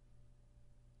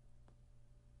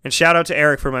 And shout out to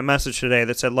Eric for my message today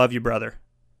that said, love you, brother,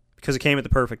 because it came at the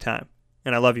perfect time.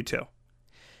 And I love you too.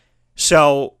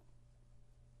 So,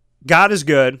 God is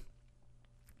good.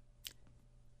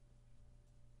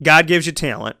 God gives you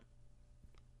talent.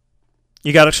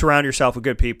 You got to surround yourself with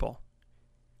good people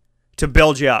to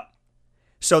build you up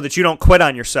so that you don't quit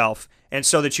on yourself and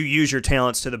so that you use your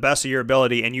talents to the best of your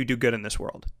ability and you do good in this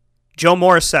world. Joe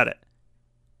Morris said it.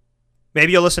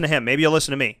 Maybe you'll listen to him. Maybe you'll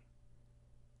listen to me.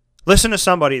 Listen to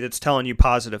somebody that's telling you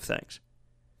positive things.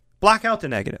 Block out the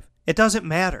negative. It doesn't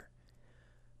matter.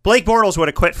 Blake Bortles would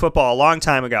have quit football a long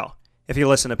time ago if he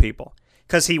listened to people.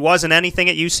 because he wasn't anything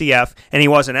at UCF, and he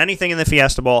wasn't anything in the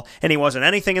Fiesta Bowl, and he wasn't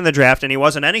anything in the draft, and he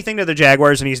wasn't anything to the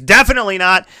Jaguars, and he's definitely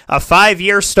not a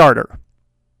 5-year starter.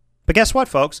 But guess what,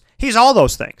 folks? He's all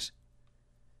those things.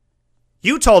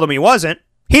 You told him he wasn't.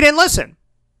 He didn't listen.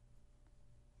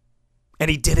 And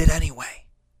he did it anyway.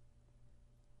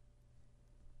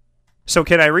 So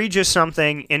can I read you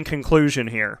something in conclusion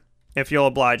here, if you'll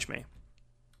oblige me?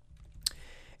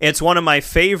 It's one of my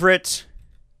favorite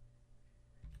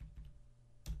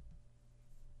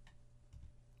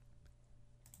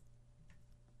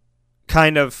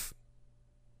it's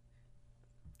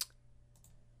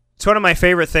one of my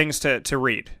favorite things to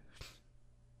read.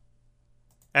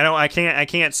 I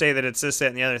can't say that it's this, that,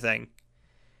 and the other thing.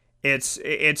 It's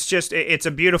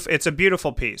a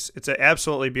beautiful piece. It's an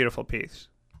absolutely beautiful piece.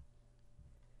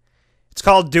 It's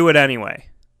called Do It Anyway.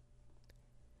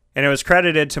 And it was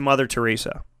credited to Mother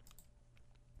Teresa.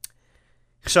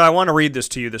 So I want to read this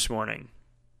to you this morning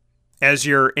as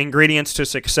your ingredients to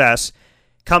success,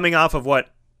 coming off of what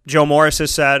Joe Morris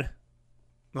has said,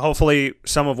 hopefully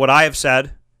some of what I have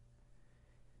said,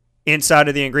 inside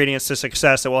of the ingredients to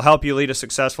success that will help you lead a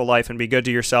successful life and be good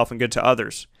to yourself and good to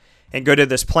others, and good to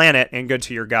this planet and good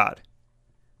to your God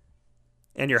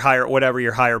and your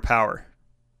higher power.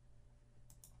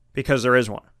 Because there is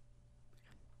one.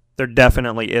 There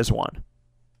definitely is one.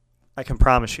 I can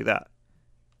promise you that.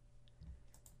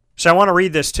 So I want to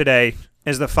read this today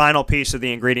as the final piece of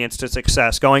the ingredients to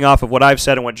success, going off of what I've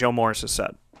said and what Joe Morris has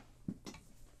said.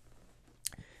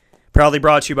 Proudly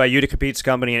brought to you by Utica Pizza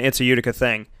Company and It's a Utica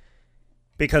Thing,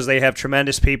 because they have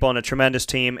tremendous people and a tremendous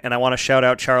team, and I want to shout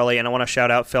out Charlie, and I want to shout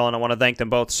out Phil, and I want to thank them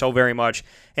both so very much,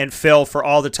 and Phil for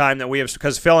all the time that we have,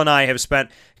 because Phil and I have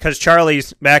spent, because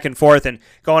Charlie's back and forth and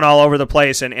going all over the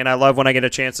place, and I love when I get a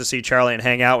chance to see Charlie and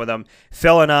hang out with him.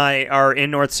 Phil and I are in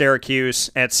North Syracuse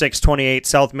at 628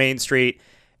 South Main Street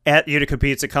at Utica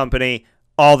Pizza Company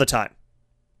all the time.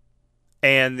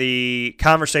 And the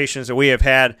conversations that we have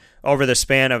had over the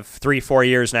span of 3-4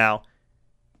 years now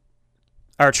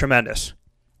are tremendous.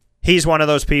 He's one of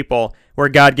those people where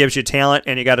God gives you talent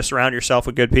and you got to surround yourself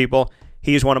with good people.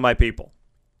 He's one of my people.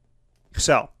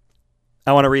 So,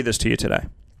 I want to read this to you today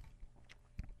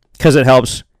because it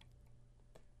helps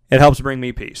bring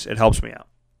me peace. It helps me out.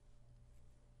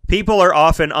 People are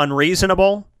often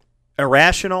unreasonable,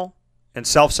 irrational, and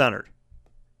self-centered.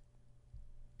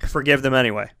 Forgive them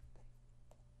anyway.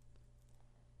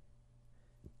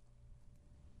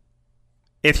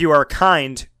 If you are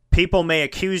kind, people may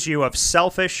accuse you of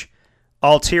selfish,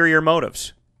 ulterior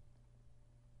motives.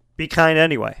 Be kind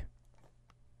anyway.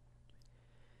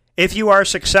 If you are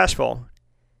successful,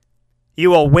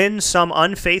 you will win some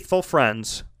unfaithful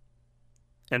friends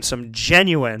and some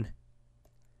genuine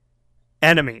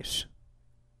enemies.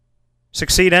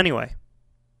 Succeed anyway.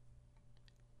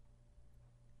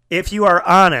 If you are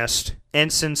honest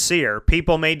and sincere,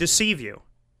 people may deceive you.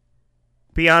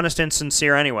 Be honest and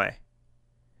sincere anyway.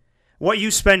 What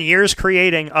you spend years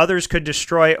creating, others could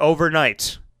destroy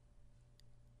overnight.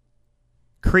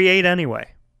 Create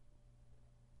anyway.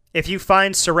 If you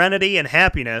find serenity and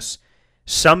happiness,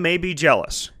 some may be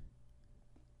jealous.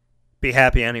 Be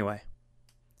happy anyway.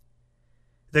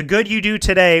 The good you do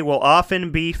today will often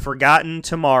be forgotten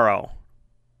tomorrow.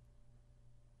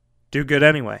 Do good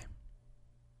anyway.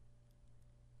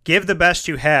 Give the best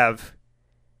you have,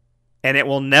 and it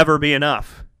will never be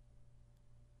enough.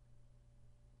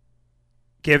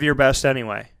 Give your best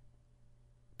anyway.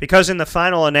 Because in the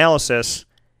final analysis,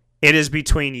 it is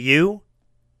between you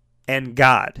and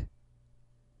God.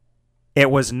 It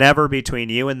was never between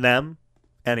you and them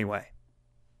anyway.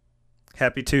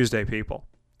 Happy Tuesday, people.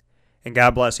 And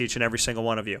God bless each and every single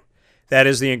one of you. That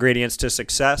is the ingredients to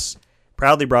success.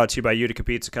 Proudly brought to you by Utica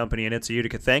Pizza Company and It's a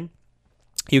Utica Thing.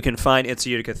 You can find It's a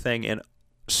Utica Thing in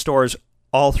stores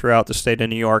all throughout the state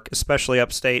of New York, especially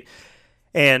upstate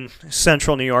and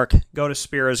central New York. Go to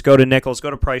Spira's, go to Nichols, go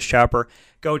to Price Chopper,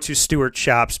 go to Stewart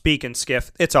Shops, Beacon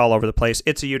Skiff. It's all over the place.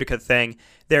 It's a Utica Thing.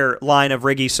 Their line of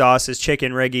Riggy sauces,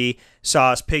 chicken Riggy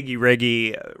sauce, piggy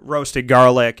Riggy, roasted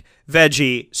garlic,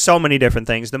 veggie, so many different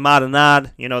things. The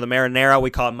marinade, the marinara, we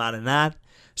call it marinade.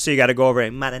 So you got to go over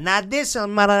and marinade this or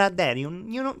marinade that. You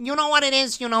know what it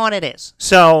is. You know what it is.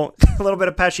 So a little bit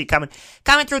of Pesci coming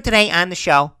through today on the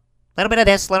show. A little bit of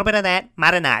this, a little bit of that,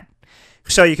 marinade.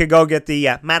 So you can go get the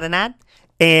marinade,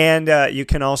 and you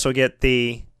can also get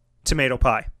the tomato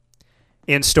pie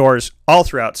in stores all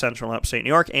throughout central and upstate New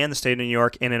York and the state of New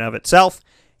York in and of itself.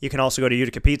 You can also go to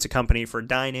Utica Pizza Company for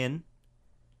dine-in,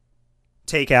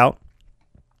 takeout,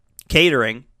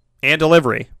 catering, and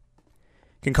delivery.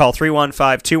 You can call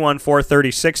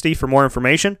 315-214-3060 for more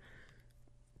information.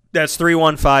 That's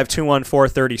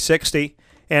 315-214-3060.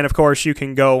 And, of course, you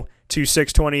can go to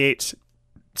 628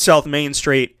 South Main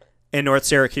Street in North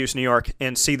Syracuse, New York,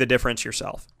 and see the difference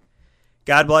yourself.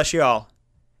 God bless you all.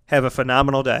 Have a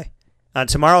phenomenal day. On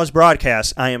tomorrow's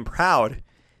broadcast, I am proud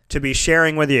to be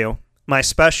sharing with you my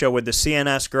special with the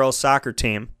CNS girls soccer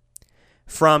team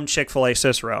from Chick-fil-A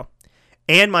Cicero,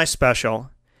 and my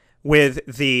special with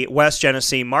the West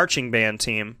Genesee marching band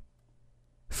team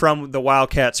from the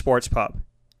Wildcat Sports Pub.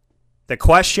 The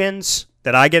questions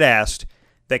that I get asked,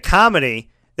 the comedy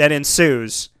that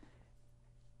ensues,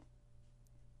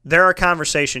 there are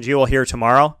conversations you will hear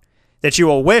tomorrow that you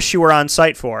will wish you were on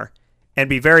site for and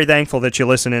be very thankful that you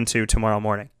listen into tomorrow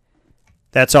morning.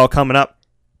 That's all coming up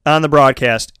on the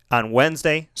broadcast on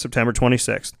Wednesday, September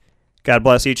 26th. God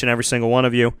bless each and every single one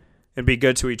of you, and be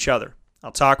good to each other.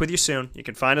 I'll talk with you soon. You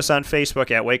can find us on Facebook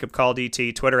at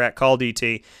WakeUpCallDT, Twitter at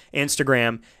CallDT,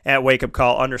 Instagram at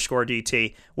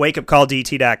WakeUpCall_DT.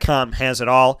 WakeUpCallDT.com has it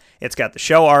all. It's got the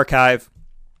show archive.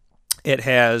 It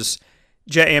has,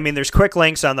 there's quick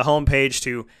links on the homepage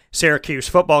to Syracuse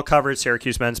football coverage,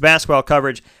 Syracuse men's basketball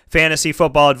coverage, fantasy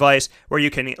football advice, where you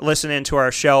can listen into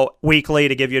our show weekly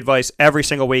to give you advice every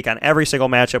single week on every single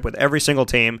matchup with every single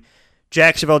team.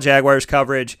 Jacksonville Jaguars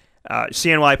coverage,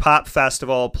 CNY Pop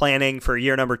Festival planning for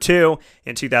year number 2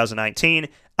 in 2019.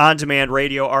 On-demand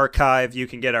radio archive. You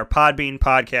can get our Podbean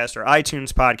podcast or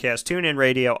iTunes podcast, TuneIn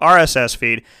Radio, RSS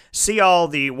feed. See all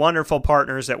the wonderful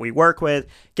partners that we work with.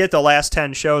 Get the last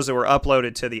 10 shows that were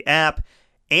uploaded to the app.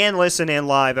 And listen in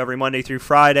live every Monday through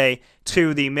Friday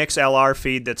to the MixLR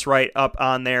feed that's right up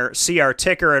on there. See our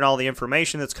ticker and all the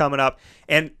information that's coming up.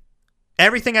 And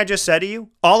everything I just said to you,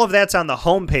 all of that's on the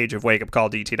homepage of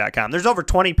WakeUpCallDT.com. There's over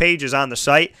 20 pages on the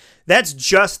site. That's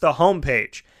just the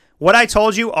homepage. What I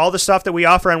told you, all the stuff that we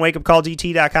offer on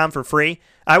WakeUpCallDT.com for free,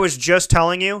 I was just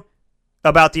telling you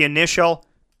about the initial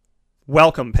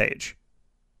welcome page.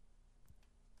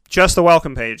 Just the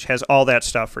welcome page has all that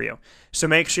stuff for you. So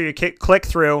make sure you click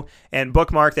through and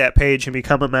bookmark that page and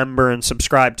become a member and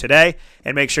subscribe today.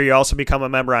 And make sure you also become a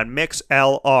member on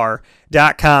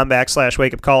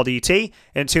mixlr.com/WakeUpCallDT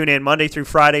and tune in Monday through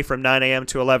Friday from 9 a.m.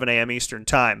 to 11 a.m. Eastern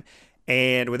Time.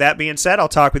 And with that being said, I'll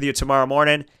talk with you tomorrow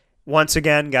morning. Once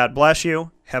again, God bless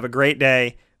you. Have a great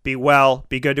day. Be well.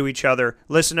 Be good to each other.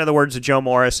 Listen to the words of Joe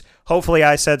Morris. Hopefully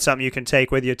I said something you can take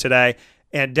with you today.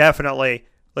 And definitely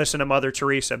listen to Mother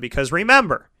Teresa, because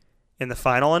remember, in the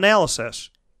final analysis,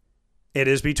 it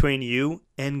is between you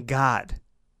and God.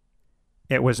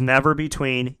 It was never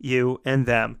between you and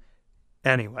them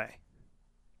anyway.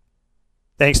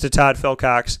 Thanks to Todd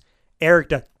Philcox, Eric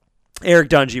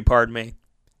Dungy,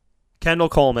 Kendall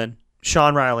Coleman,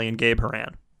 Sean Riley, and Gabe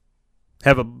Horan.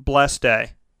 Have a blessed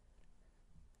day,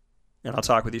 and I'll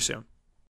talk with you soon.